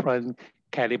 have different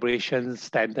calibration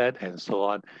standard and so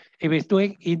on. If it's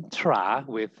doing intra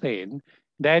within,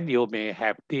 then you may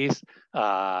have this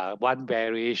one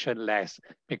variation less,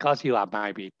 because you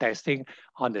might be testing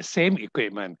on the same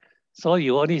equipment. So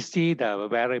you only see the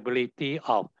variability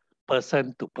of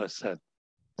person to person.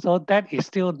 So that is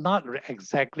still not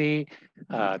exactly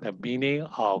the meaning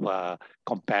of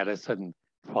comparison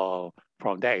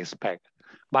from that aspect.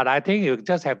 But I think you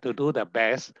just have to do the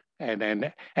best and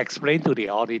then explain to the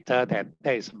auditor that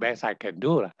that is the best I can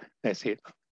do. That's it.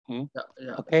 Hmm?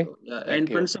 Yeah. Okay. So, yeah, Thank in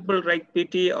you. principle, right,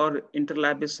 PT or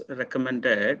interlab is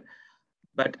recommended,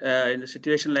 but in a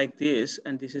situation like this,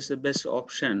 and this is the best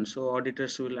option, so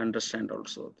auditors will understand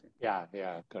also. Yeah,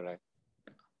 correct.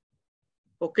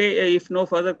 Okay, if no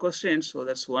further questions, so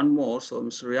that's one more. So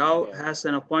Mr. Yeoh has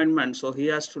an appointment, so he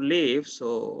has to leave.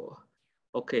 So,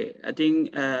 okay, I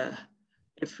think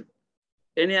if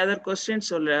any other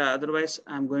questions, or otherwise,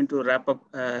 I'm going to wrap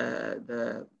up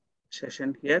the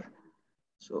session here.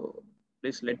 So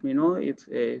please let me know if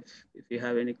you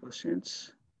have any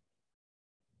questions.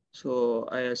 So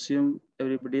I assume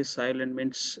everybody is silent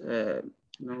means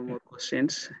no more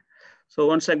questions. So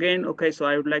once again, okay, so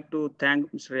I would like to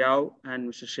thank Mr. Yeoh and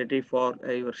Mr. Shetty for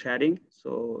your sharing.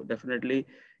 So definitely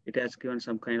it has given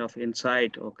some kind of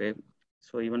insight, okay.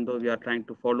 So even though we are trying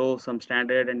to follow some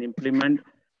standard and implement,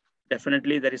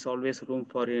 definitely there is always room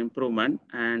for improvement.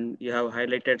 And you have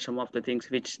highlighted some of the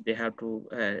things which they have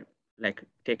to like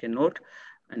take a note,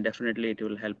 and definitely it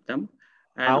will help them.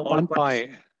 And One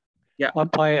point. Yeah. One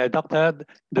point, Doctor,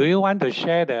 do you want to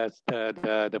share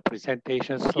the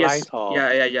presentation slides? Yes. Or?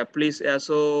 Yeah. Please.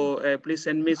 So please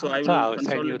send me. So I will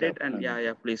consolidate and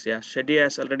yeah. Please. Yeah. Shetty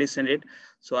has already sent it.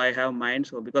 So I have mine.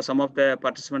 So because some of the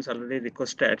participants already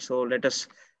requested. So let us,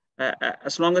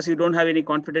 as long as you don't have any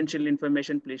confidential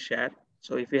information, please share.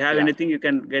 So if you have anything, you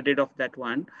can get rid of that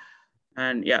one.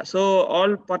 And yeah, so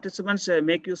all participants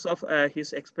make use of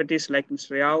his expertise, like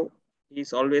Mr. Yeoh.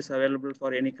 He's always available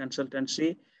for any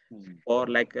consultancy. Or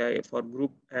like for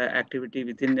group activity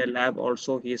within the lab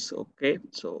also he is okay.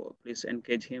 So please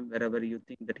engage him wherever you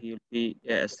think that he will be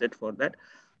set for that.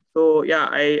 So yeah,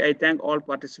 I thank all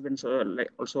participants like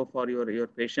also for your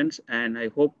patience, and I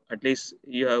hope at least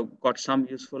you have got some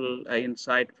useful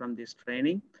insight from this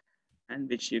training, and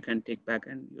which you can take back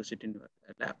and use it in your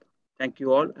lab. Thank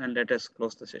you all, and let us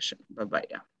close the session. Bye-bye.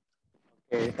 Yeah.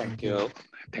 Okay, thank you.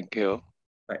 Thank you.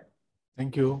 Bye.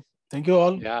 Thank you. Thank you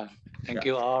all. Yeah, thank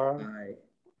you all. Bye.